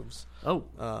sleeper moves, Oh,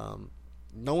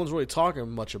 no one's really talking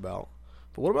much about.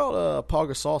 But what about Paul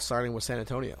Gasol signing with San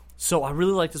Antonio? so I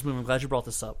really like this move. I'm glad you brought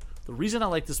this up. The reason I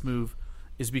like this move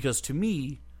is because to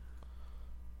me,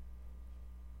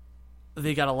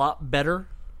 they got a lot better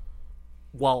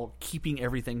while keeping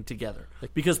everything together.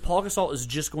 Because Paul Gasol is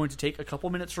just going to take a couple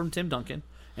minutes from Tim Duncan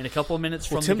and a couple of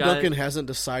minutes Well, from Tim the guy. Duncan hasn't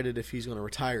decided if he's going to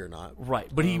retire or not. Right,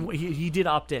 but he did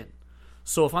opt in.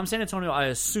 So if I'm San Antonio, I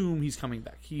assume he's coming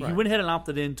back. He Right. went ahead and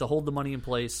opted in to hold the money in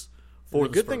place for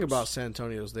The good thing Spurs. about San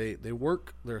Antonio is they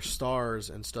work their stars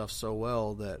and stuff so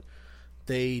well that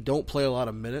they don't play a lot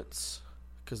of minutes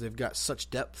because they've got such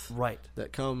depth. Right.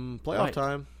 That come playoff Right.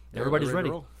 time, they're Everybody's to ready.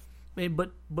 roll. I mean,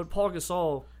 but Paul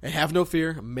Gasol, And have no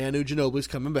fear, Manu Ginobili's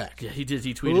coming back. yeah, he did.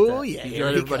 He tweeted that. Oh yeah, he here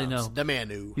let he everybody comes, know the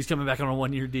Manu. he's coming back on a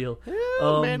 1-year deal.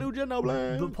 Manu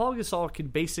Ginobili. But Paul Gasol can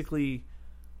basically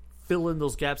fill in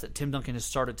those gaps that Tim Duncan has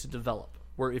started to develop.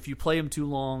 Where if you play him too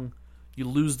long, you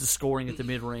lose the scoring at the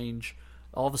mid-range.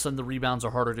 All of a sudden, the rebounds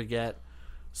are harder to get.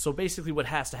 So basically, what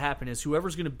has to happen is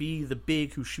whoever's going to be the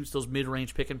big who shoots those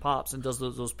mid-range pick and pops and does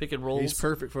those pick and rolls. He's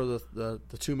perfect for the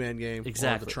 2-man game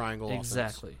Exactly. or the triangle offense.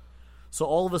 Exactly. So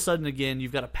all of a sudden, again,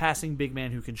 you've got a passing big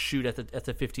man who can shoot at the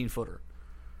 15-footer.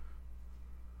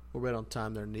 We're right on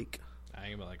time there, Neek. I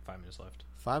think about like 5 minutes left.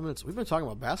 5 minutes. We've been talking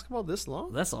about basketball this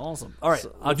long? That's awesome. All right,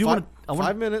 So, I do want to.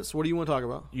 5 minutes. What do you want to talk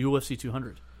about? UFC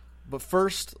 200. But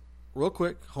first, real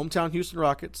quick, hometown Houston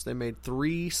Rockets. They made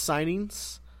 3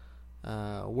 signings.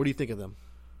 What do you think of them?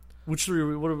 Which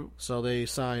three? What? Are, So they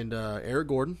signed Eric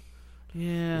Gordon,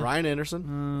 yeah. Ryan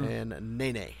Anderson, and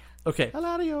Nene. Okay.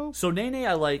 Eladio. So Nene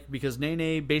I like because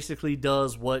Nene basically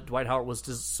does what Dwight Howard was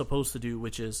supposed to do,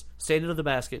 which is stand into the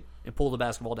basket and pull the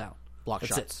basketball down. Block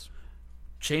That's shots. it.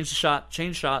 Change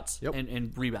shots, Yep.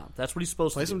 and rebound. That's what he's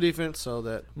supposed Play to some do. defense so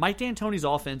that Mike D'Antoni's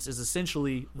offense is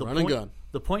essentially the Run and point, gun.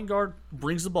 The point guard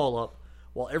brings the ball up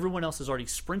while everyone else has already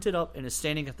sprinted up and is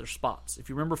standing at their spots. If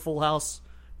you remember Full House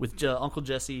with Uncle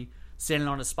Jesse standing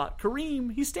on his spot,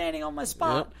 Kareem, he's standing on my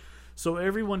spot. Yep. So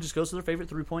everyone just goes to their favorite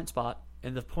 3-point spot,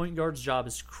 and the point guard's job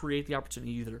is to create the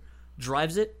opportunity. Either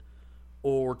drives it,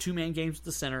 or two-man games at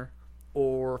the center,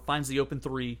 or finds the open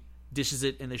three, dishes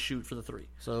it, and they shoot for the three.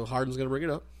 so Harden's going to bring it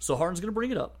up. So Harden's going to bring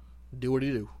it up, Do what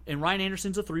he do. and Ryan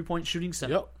Anderson's a 3-point shooting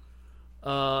center.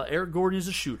 Yep. Eric Gordon is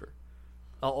a shooter,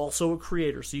 also a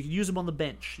creator. So you can use him on the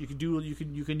bench. You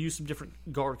can use some different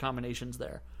guard combinations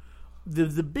there.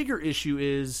 The bigger issue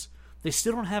is they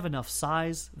still don't have enough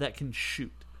size that can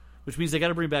shoot, which means they got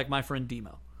to bring back my friend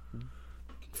Demo.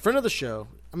 Friend of the show.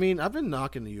 I mean, I've been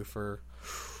knocking to you for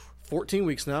 14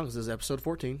 weeks now because this is episode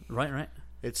 14. Right.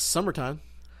 It's summertime.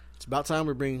 It's about time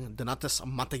we bring Donatas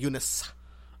Matayunas.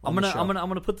 I'm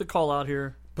gonna put the call out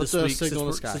here Put this the week signal in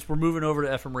the sky. since we're moving over to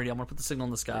FM radio. I'm gonna put the signal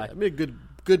in the sky. That'd be a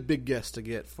good big guest to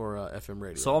get for FM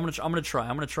radio. So I'm gonna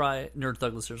try Nerd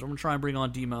Thug listeners. I'm gonna try and bring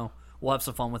on Demo. We'll have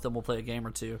some fun with them. We'll play a game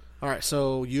or two. All right,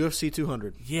 so UFC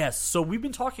 200. Yes. So we've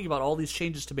been talking about all these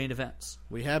changes to main events.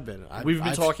 We have been. We've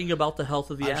been talking about the health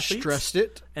of the I've athletes. stressed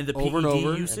it and the over and PED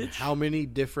over, usage. and how many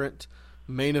different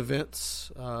main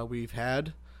events we've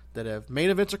had that have main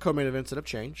events or co-main events that have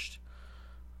changed.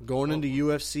 Going into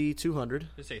UFC 200.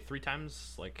 They say 3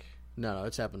 times, No,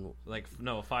 it's happened.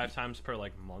 5 times per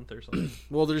month or something.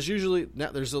 Well, there's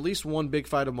at least one big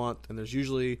fight a month, and there's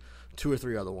usually 2 or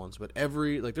 3 other ones. But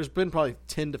there's been probably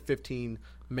 10 to 15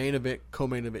 main event,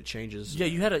 co-main event changes. Yeah,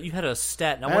 you had a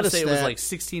stat. And I had want a to say it was stat. like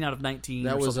 16 out of 19.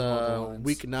 That or was something along those lines.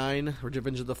 week 9,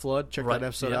 Revenge of the Flood. Check Right, that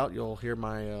episode yeah. out. You'll hear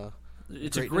my.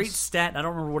 It's a great greatness. stat. I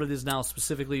don't remember what it is now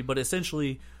specifically, but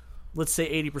essentially, let's say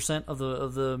 80% of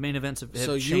the main events have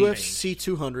So changed. UFC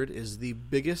 200 is the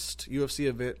biggest UFC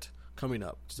event coming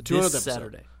up. It's the 200th This episode.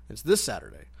 Saturday. It's this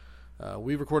Saturday.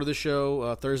 We recorded this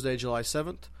show Thursday, July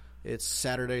 7th. It's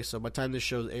Saturday, so by the time this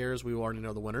show airs, we will already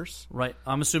know the winners. Right.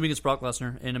 I'm assuming it's Brock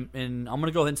Lesnar, and I'm going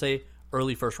to go ahead and say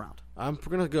early first round. I'm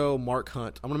going to go Mark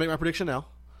Hunt. I'm going to make my prediction now.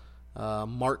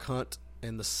 Mark Hunt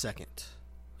in the second.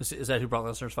 Is that who Brock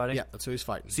Lesnar is fighting? Yeah, that's who he's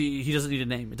fighting. See, he doesn't need a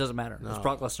name. It doesn't matter. It's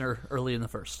Brock Lesnar early in the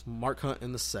first. Mark Hunt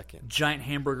in the second. Giant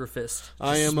hamburger fist.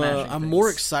 I am. smashing I'm things. more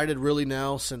excited really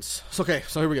now since. Okay,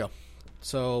 so here we go.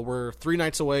 So we're 3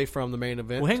 nights away from the main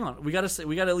event. Well, hang on. We got to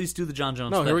at least do the John Jones.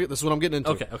 No, thing. here we go. This is what I'm getting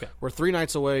into. Okay. We're 3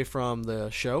 nights away from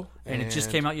the show, And it just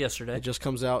came out yesterday. It just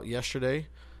comes out yesterday.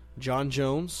 John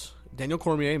Jones, Daniel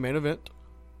Cormier, main event.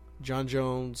 John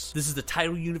Jones This is the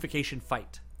title unification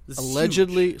fight. This is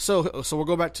allegedly. huge. So we'll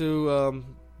go back to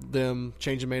them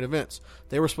changing main events.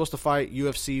 They were supposed to fight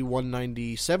UFC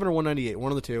 197 or 198,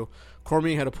 one of the two.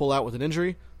 Cormier had to pull out with an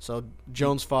injury, so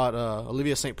Jones fought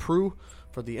Olivier St. Preux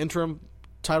for the interim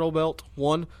title belt.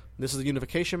 Won. This is a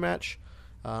unification match.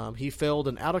 He failed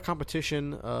an out of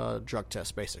competition drug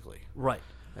test, basically. Right.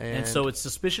 And And- so it's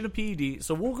suspicion of PED.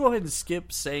 So we'll go ahead and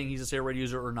skip saying he's a steroid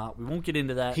user or not. We won't get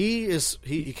into that.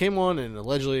 He came on and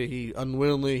allegedly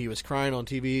he was crying on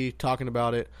TV talking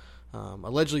about it.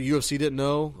 Allegedly UFC didn't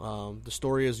know. The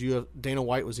story is Dana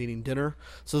White was eating dinner.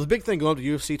 So the big thing going up to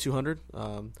UFC 200.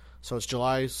 So it's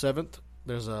July 7th.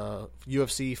 There's a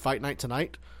UFC fight night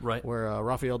tonight, Right. where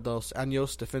Rafael dos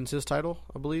Anjos defends his title,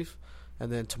 I believe.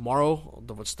 And then tomorrow,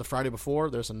 which the Friday before,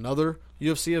 there's another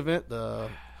UFC event, the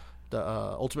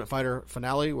Ultimate Fighter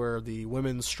finale, where the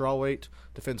women's strawweight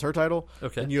defends her title.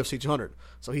 Okay. In UFC 200.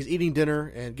 So he's eating dinner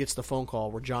and gets the phone call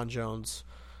where John Jones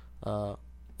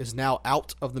is now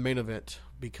out of the main event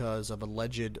because of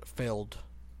alleged failed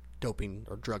doping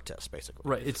or drug test, basically.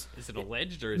 right. It's Is it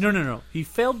alleged or is no. He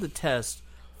failed the test.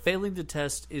 Failing the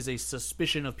test is a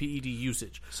suspicion of PED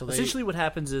usage. So essentially, what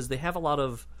happens is they have a lot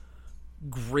of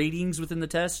gradings within the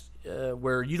test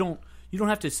where you don't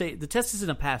have to say the test isn't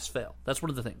a pass fail. That's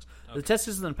one of the things. The test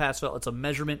isn't a pass fail. It's a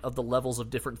measurement of the levels of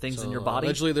different things in your body.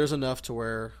 Allegedly, there's enough to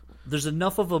where There's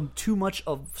enough of too much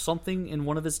of something in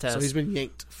one of his tests so he's been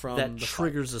yanked from that the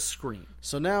triggers a screen.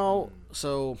 So now,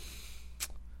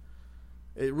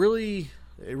 it really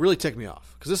ticked me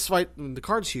off because this fight, the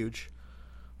card's huge,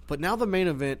 but now the main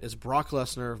event is Brock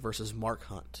Lesnar versus Mark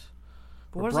Hunt.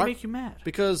 But why does it make you mad?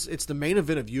 Because it's the main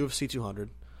event of UFC 200.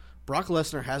 Brock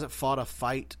Lesnar hasn't fought a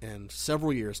fight in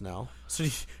several years now. So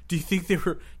do you think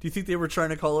they were trying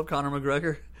to call up Conor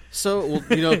McGregor? So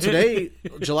today,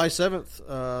 July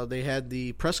 7th, they had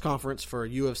the press conference for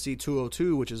UFC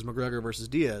 202, which is McGregor versus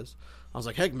Diaz. I was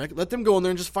like, heck, let them go in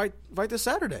there and just fight this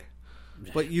Saturday.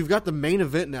 But you've got the main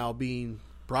event now being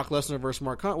Brock Lesnar versus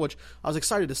Mark Hunt, which I was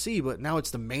excited to see, but now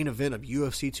it's the main event of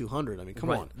UFC 200. I mean, come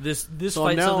on. This So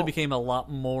fight now- suddenly became a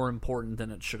lot more important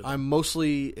than it should have been. I'm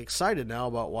mostly excited now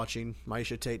about watching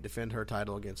Miesha Tate defend her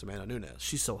title against Amanda Nunes.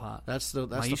 She's so hot. That's the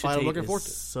Miesha fight I'm Tate looking is forward to.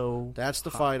 So That's the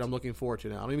hot. fight I'm looking forward to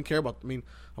now. I don't even care about. I mean,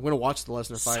 I'm going to watch the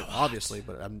Lesnar fight, obviously,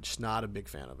 but I'm just not a big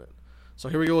fan of it. So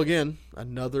here we go again,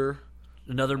 another.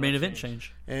 Another main event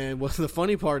change. And what the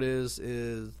funny part is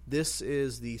this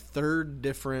is the third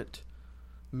different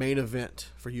main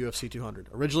event for UFC 200.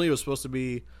 Originally, it was supposed to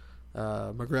be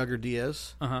McGregor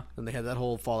Diaz, and they had that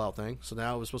whole fallout thing. So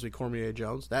now it was supposed to be Cormier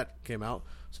Jones. That came out.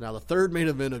 So now the third main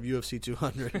event of UFC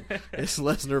 200 is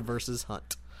Lesnar versus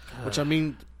Hunt, which I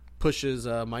mean pushes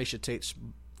Miesha Tate's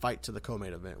fight to the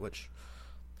co-main event, which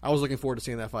I was looking forward to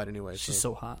seeing that fight anyway. She's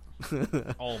so hot.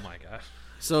 Oh my gosh.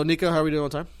 So Nico, how are we doing on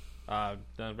time?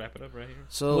 Done wrap it up right here.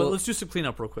 So Well, let's do some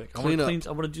cleanup real quick. I want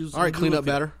to do some All right, clean up cleanup.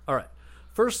 batter. All right.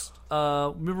 First,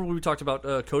 remember when we talked about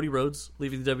Cody Rhodes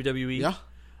leaving the WWE? Yeah.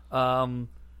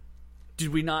 Did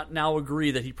we not now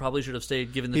agree that he probably should have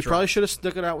stayed given the He draft? probably should have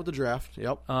stuck it out with the draft.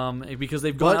 Yep. Because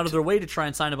they've gone But- out of their way to try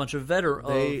and sign a bunch of veterans.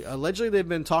 They allegedly they've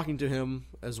been talking to him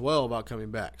as well about coming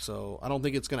back. So I don't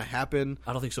think it's going to happen.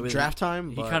 I don't think so either. Draft time.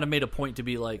 He but kind of made a point to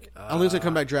be like, I don't think it's going to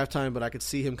come back draft time, but I could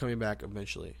see him coming back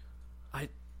eventually.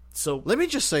 so Let me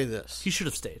just say this. he should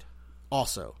have stayed.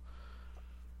 Also,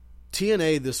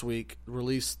 TNA this week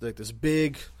released like this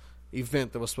big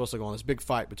event that was supposed to go on, this big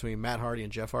fight between Matt Hardy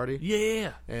and Jeff Hardy.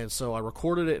 Yeah. And so I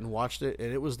recorded it and watched it,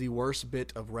 and it was the worst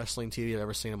bit of wrestling TV I've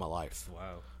ever seen in my life.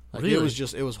 Wow. Like, Really?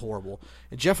 it was horrible.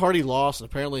 And Jeff Hardy lost, and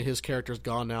apparently his character's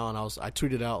gone now. And I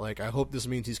tweeted out like, I hope this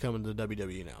means he's coming to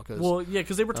WWE now. Cause Well, yeah,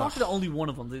 because they were talking to only one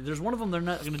of them. There's one of them they're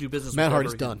not going to do business Matt with.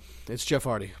 Hardy's ever again. done. It's Jeff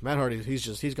Hardy. Matt Hardy,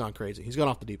 he's gone crazy. He's gone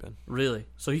off the deep end. Really?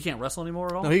 So he can't wrestle anymore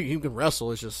at all? No, he can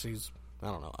wrestle. It's just I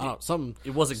don't know.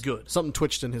 It wasn't good. Something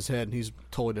twitched in his head, and he's a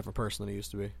totally different person than he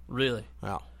used to be. Really?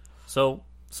 Wow. So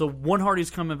one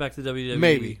Hardy's coming back to WWE.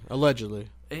 Maybe, allegedly.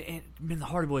 And man, the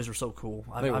Hardy Boys are so cool.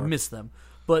 They I were. miss them.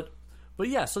 But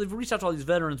yeah, so they've reached out to all these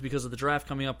veterans because of the draft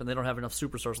coming up, and they don't have enough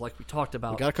superstars like we talked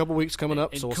about. We got a couple weeks coming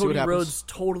up, and so we'll Cody see what happens. Rhodes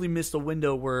totally missed a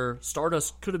window where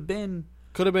Stardust could have been.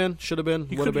 Could have been, should have been,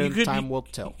 would have been. Time will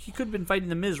tell. He could have been fighting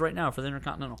the Miz right now for the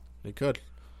Intercontinental. He could.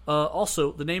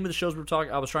 Also, the name of the shows we were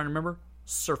talking, I was trying to remember,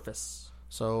 Surface.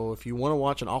 So if you want to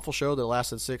watch an awful show that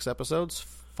lasted 6 episodes,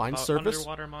 find Surface.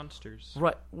 Underwater monsters.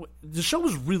 Right. The show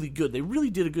was really good. They really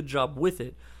did a good job with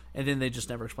it, and then they just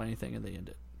never explain anything, and they end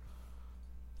it.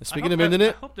 Speaking of ending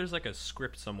it, I hope there's like a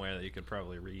script somewhere that you could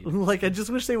probably read. Like, I just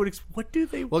wish they would. What do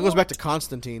they? well, it goes back to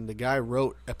Constantine. The guy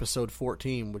wrote episode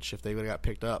 14, which if they would have got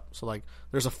picked up, so like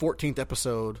there's a 14th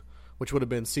episode, which would have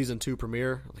been season 2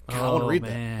 premiere. Like, God, I want to read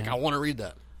man. that. Like, I want to read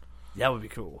that. That would be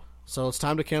cool. So it's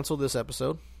time to cancel this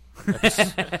episode.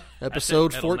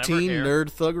 Episode That'll never 14, air.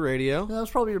 Nerd Thug Radio. That was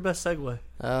probably your best segue.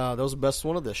 That was the best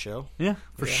one of this show. Yeah,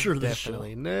 for sure. This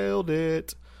Definitely nailed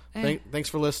it. Thanks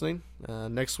for listening.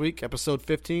 Next week, episode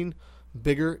 15,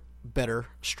 bigger, better,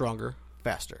 stronger,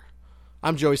 faster.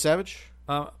 I'm Joey Savage.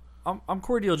 I'm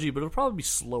Corey DLG, but it'll probably be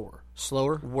slower,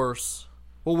 Slower. worse,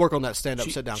 We'll work on that stand-up,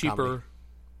 sit-down cheaper,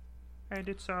 comedy. And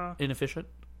inefficient.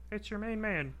 it's your main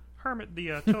man, Hermit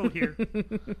the Toad here,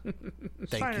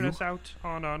 signing you. us out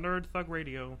on Nerd Thug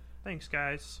Radio. Thanks,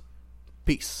 guys.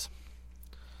 Peace.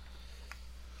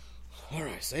 All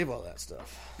right, save all that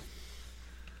stuff.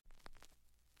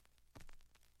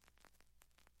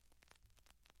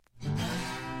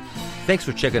 Thanks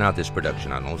for checking out this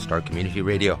production on Lone Star Community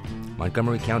Radio,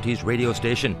 Montgomery County's radio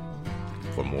station.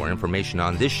 For more information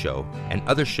on this show and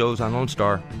other shows on Lone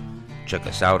Star, check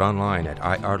us out online at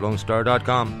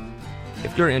irlonestar.com.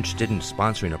 If you're interested in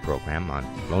sponsoring a program on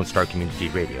Lone Star Community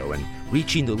Radio and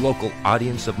reaching the local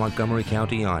audience of Montgomery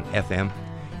County on FM,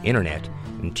 internet,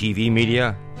 and TV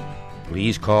media,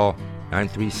 please call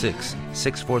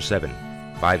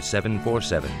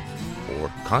 936-647-5747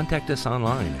 or contact us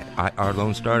online at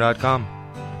irlonestar.com.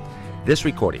 This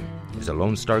recording is a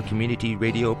Lone Star Community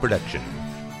Radio production,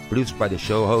 produced by the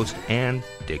show host and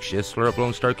Dick Schisler of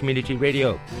Lone Star Community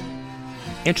Radio.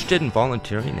 Interested in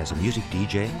volunteering as a music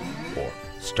DJ or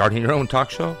starting your own talk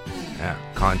show?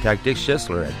 Contact Dick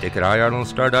Schisler at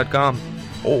dick@irlonestar.com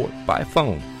or by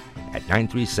phone at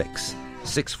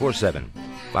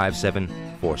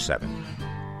 936-647-5747.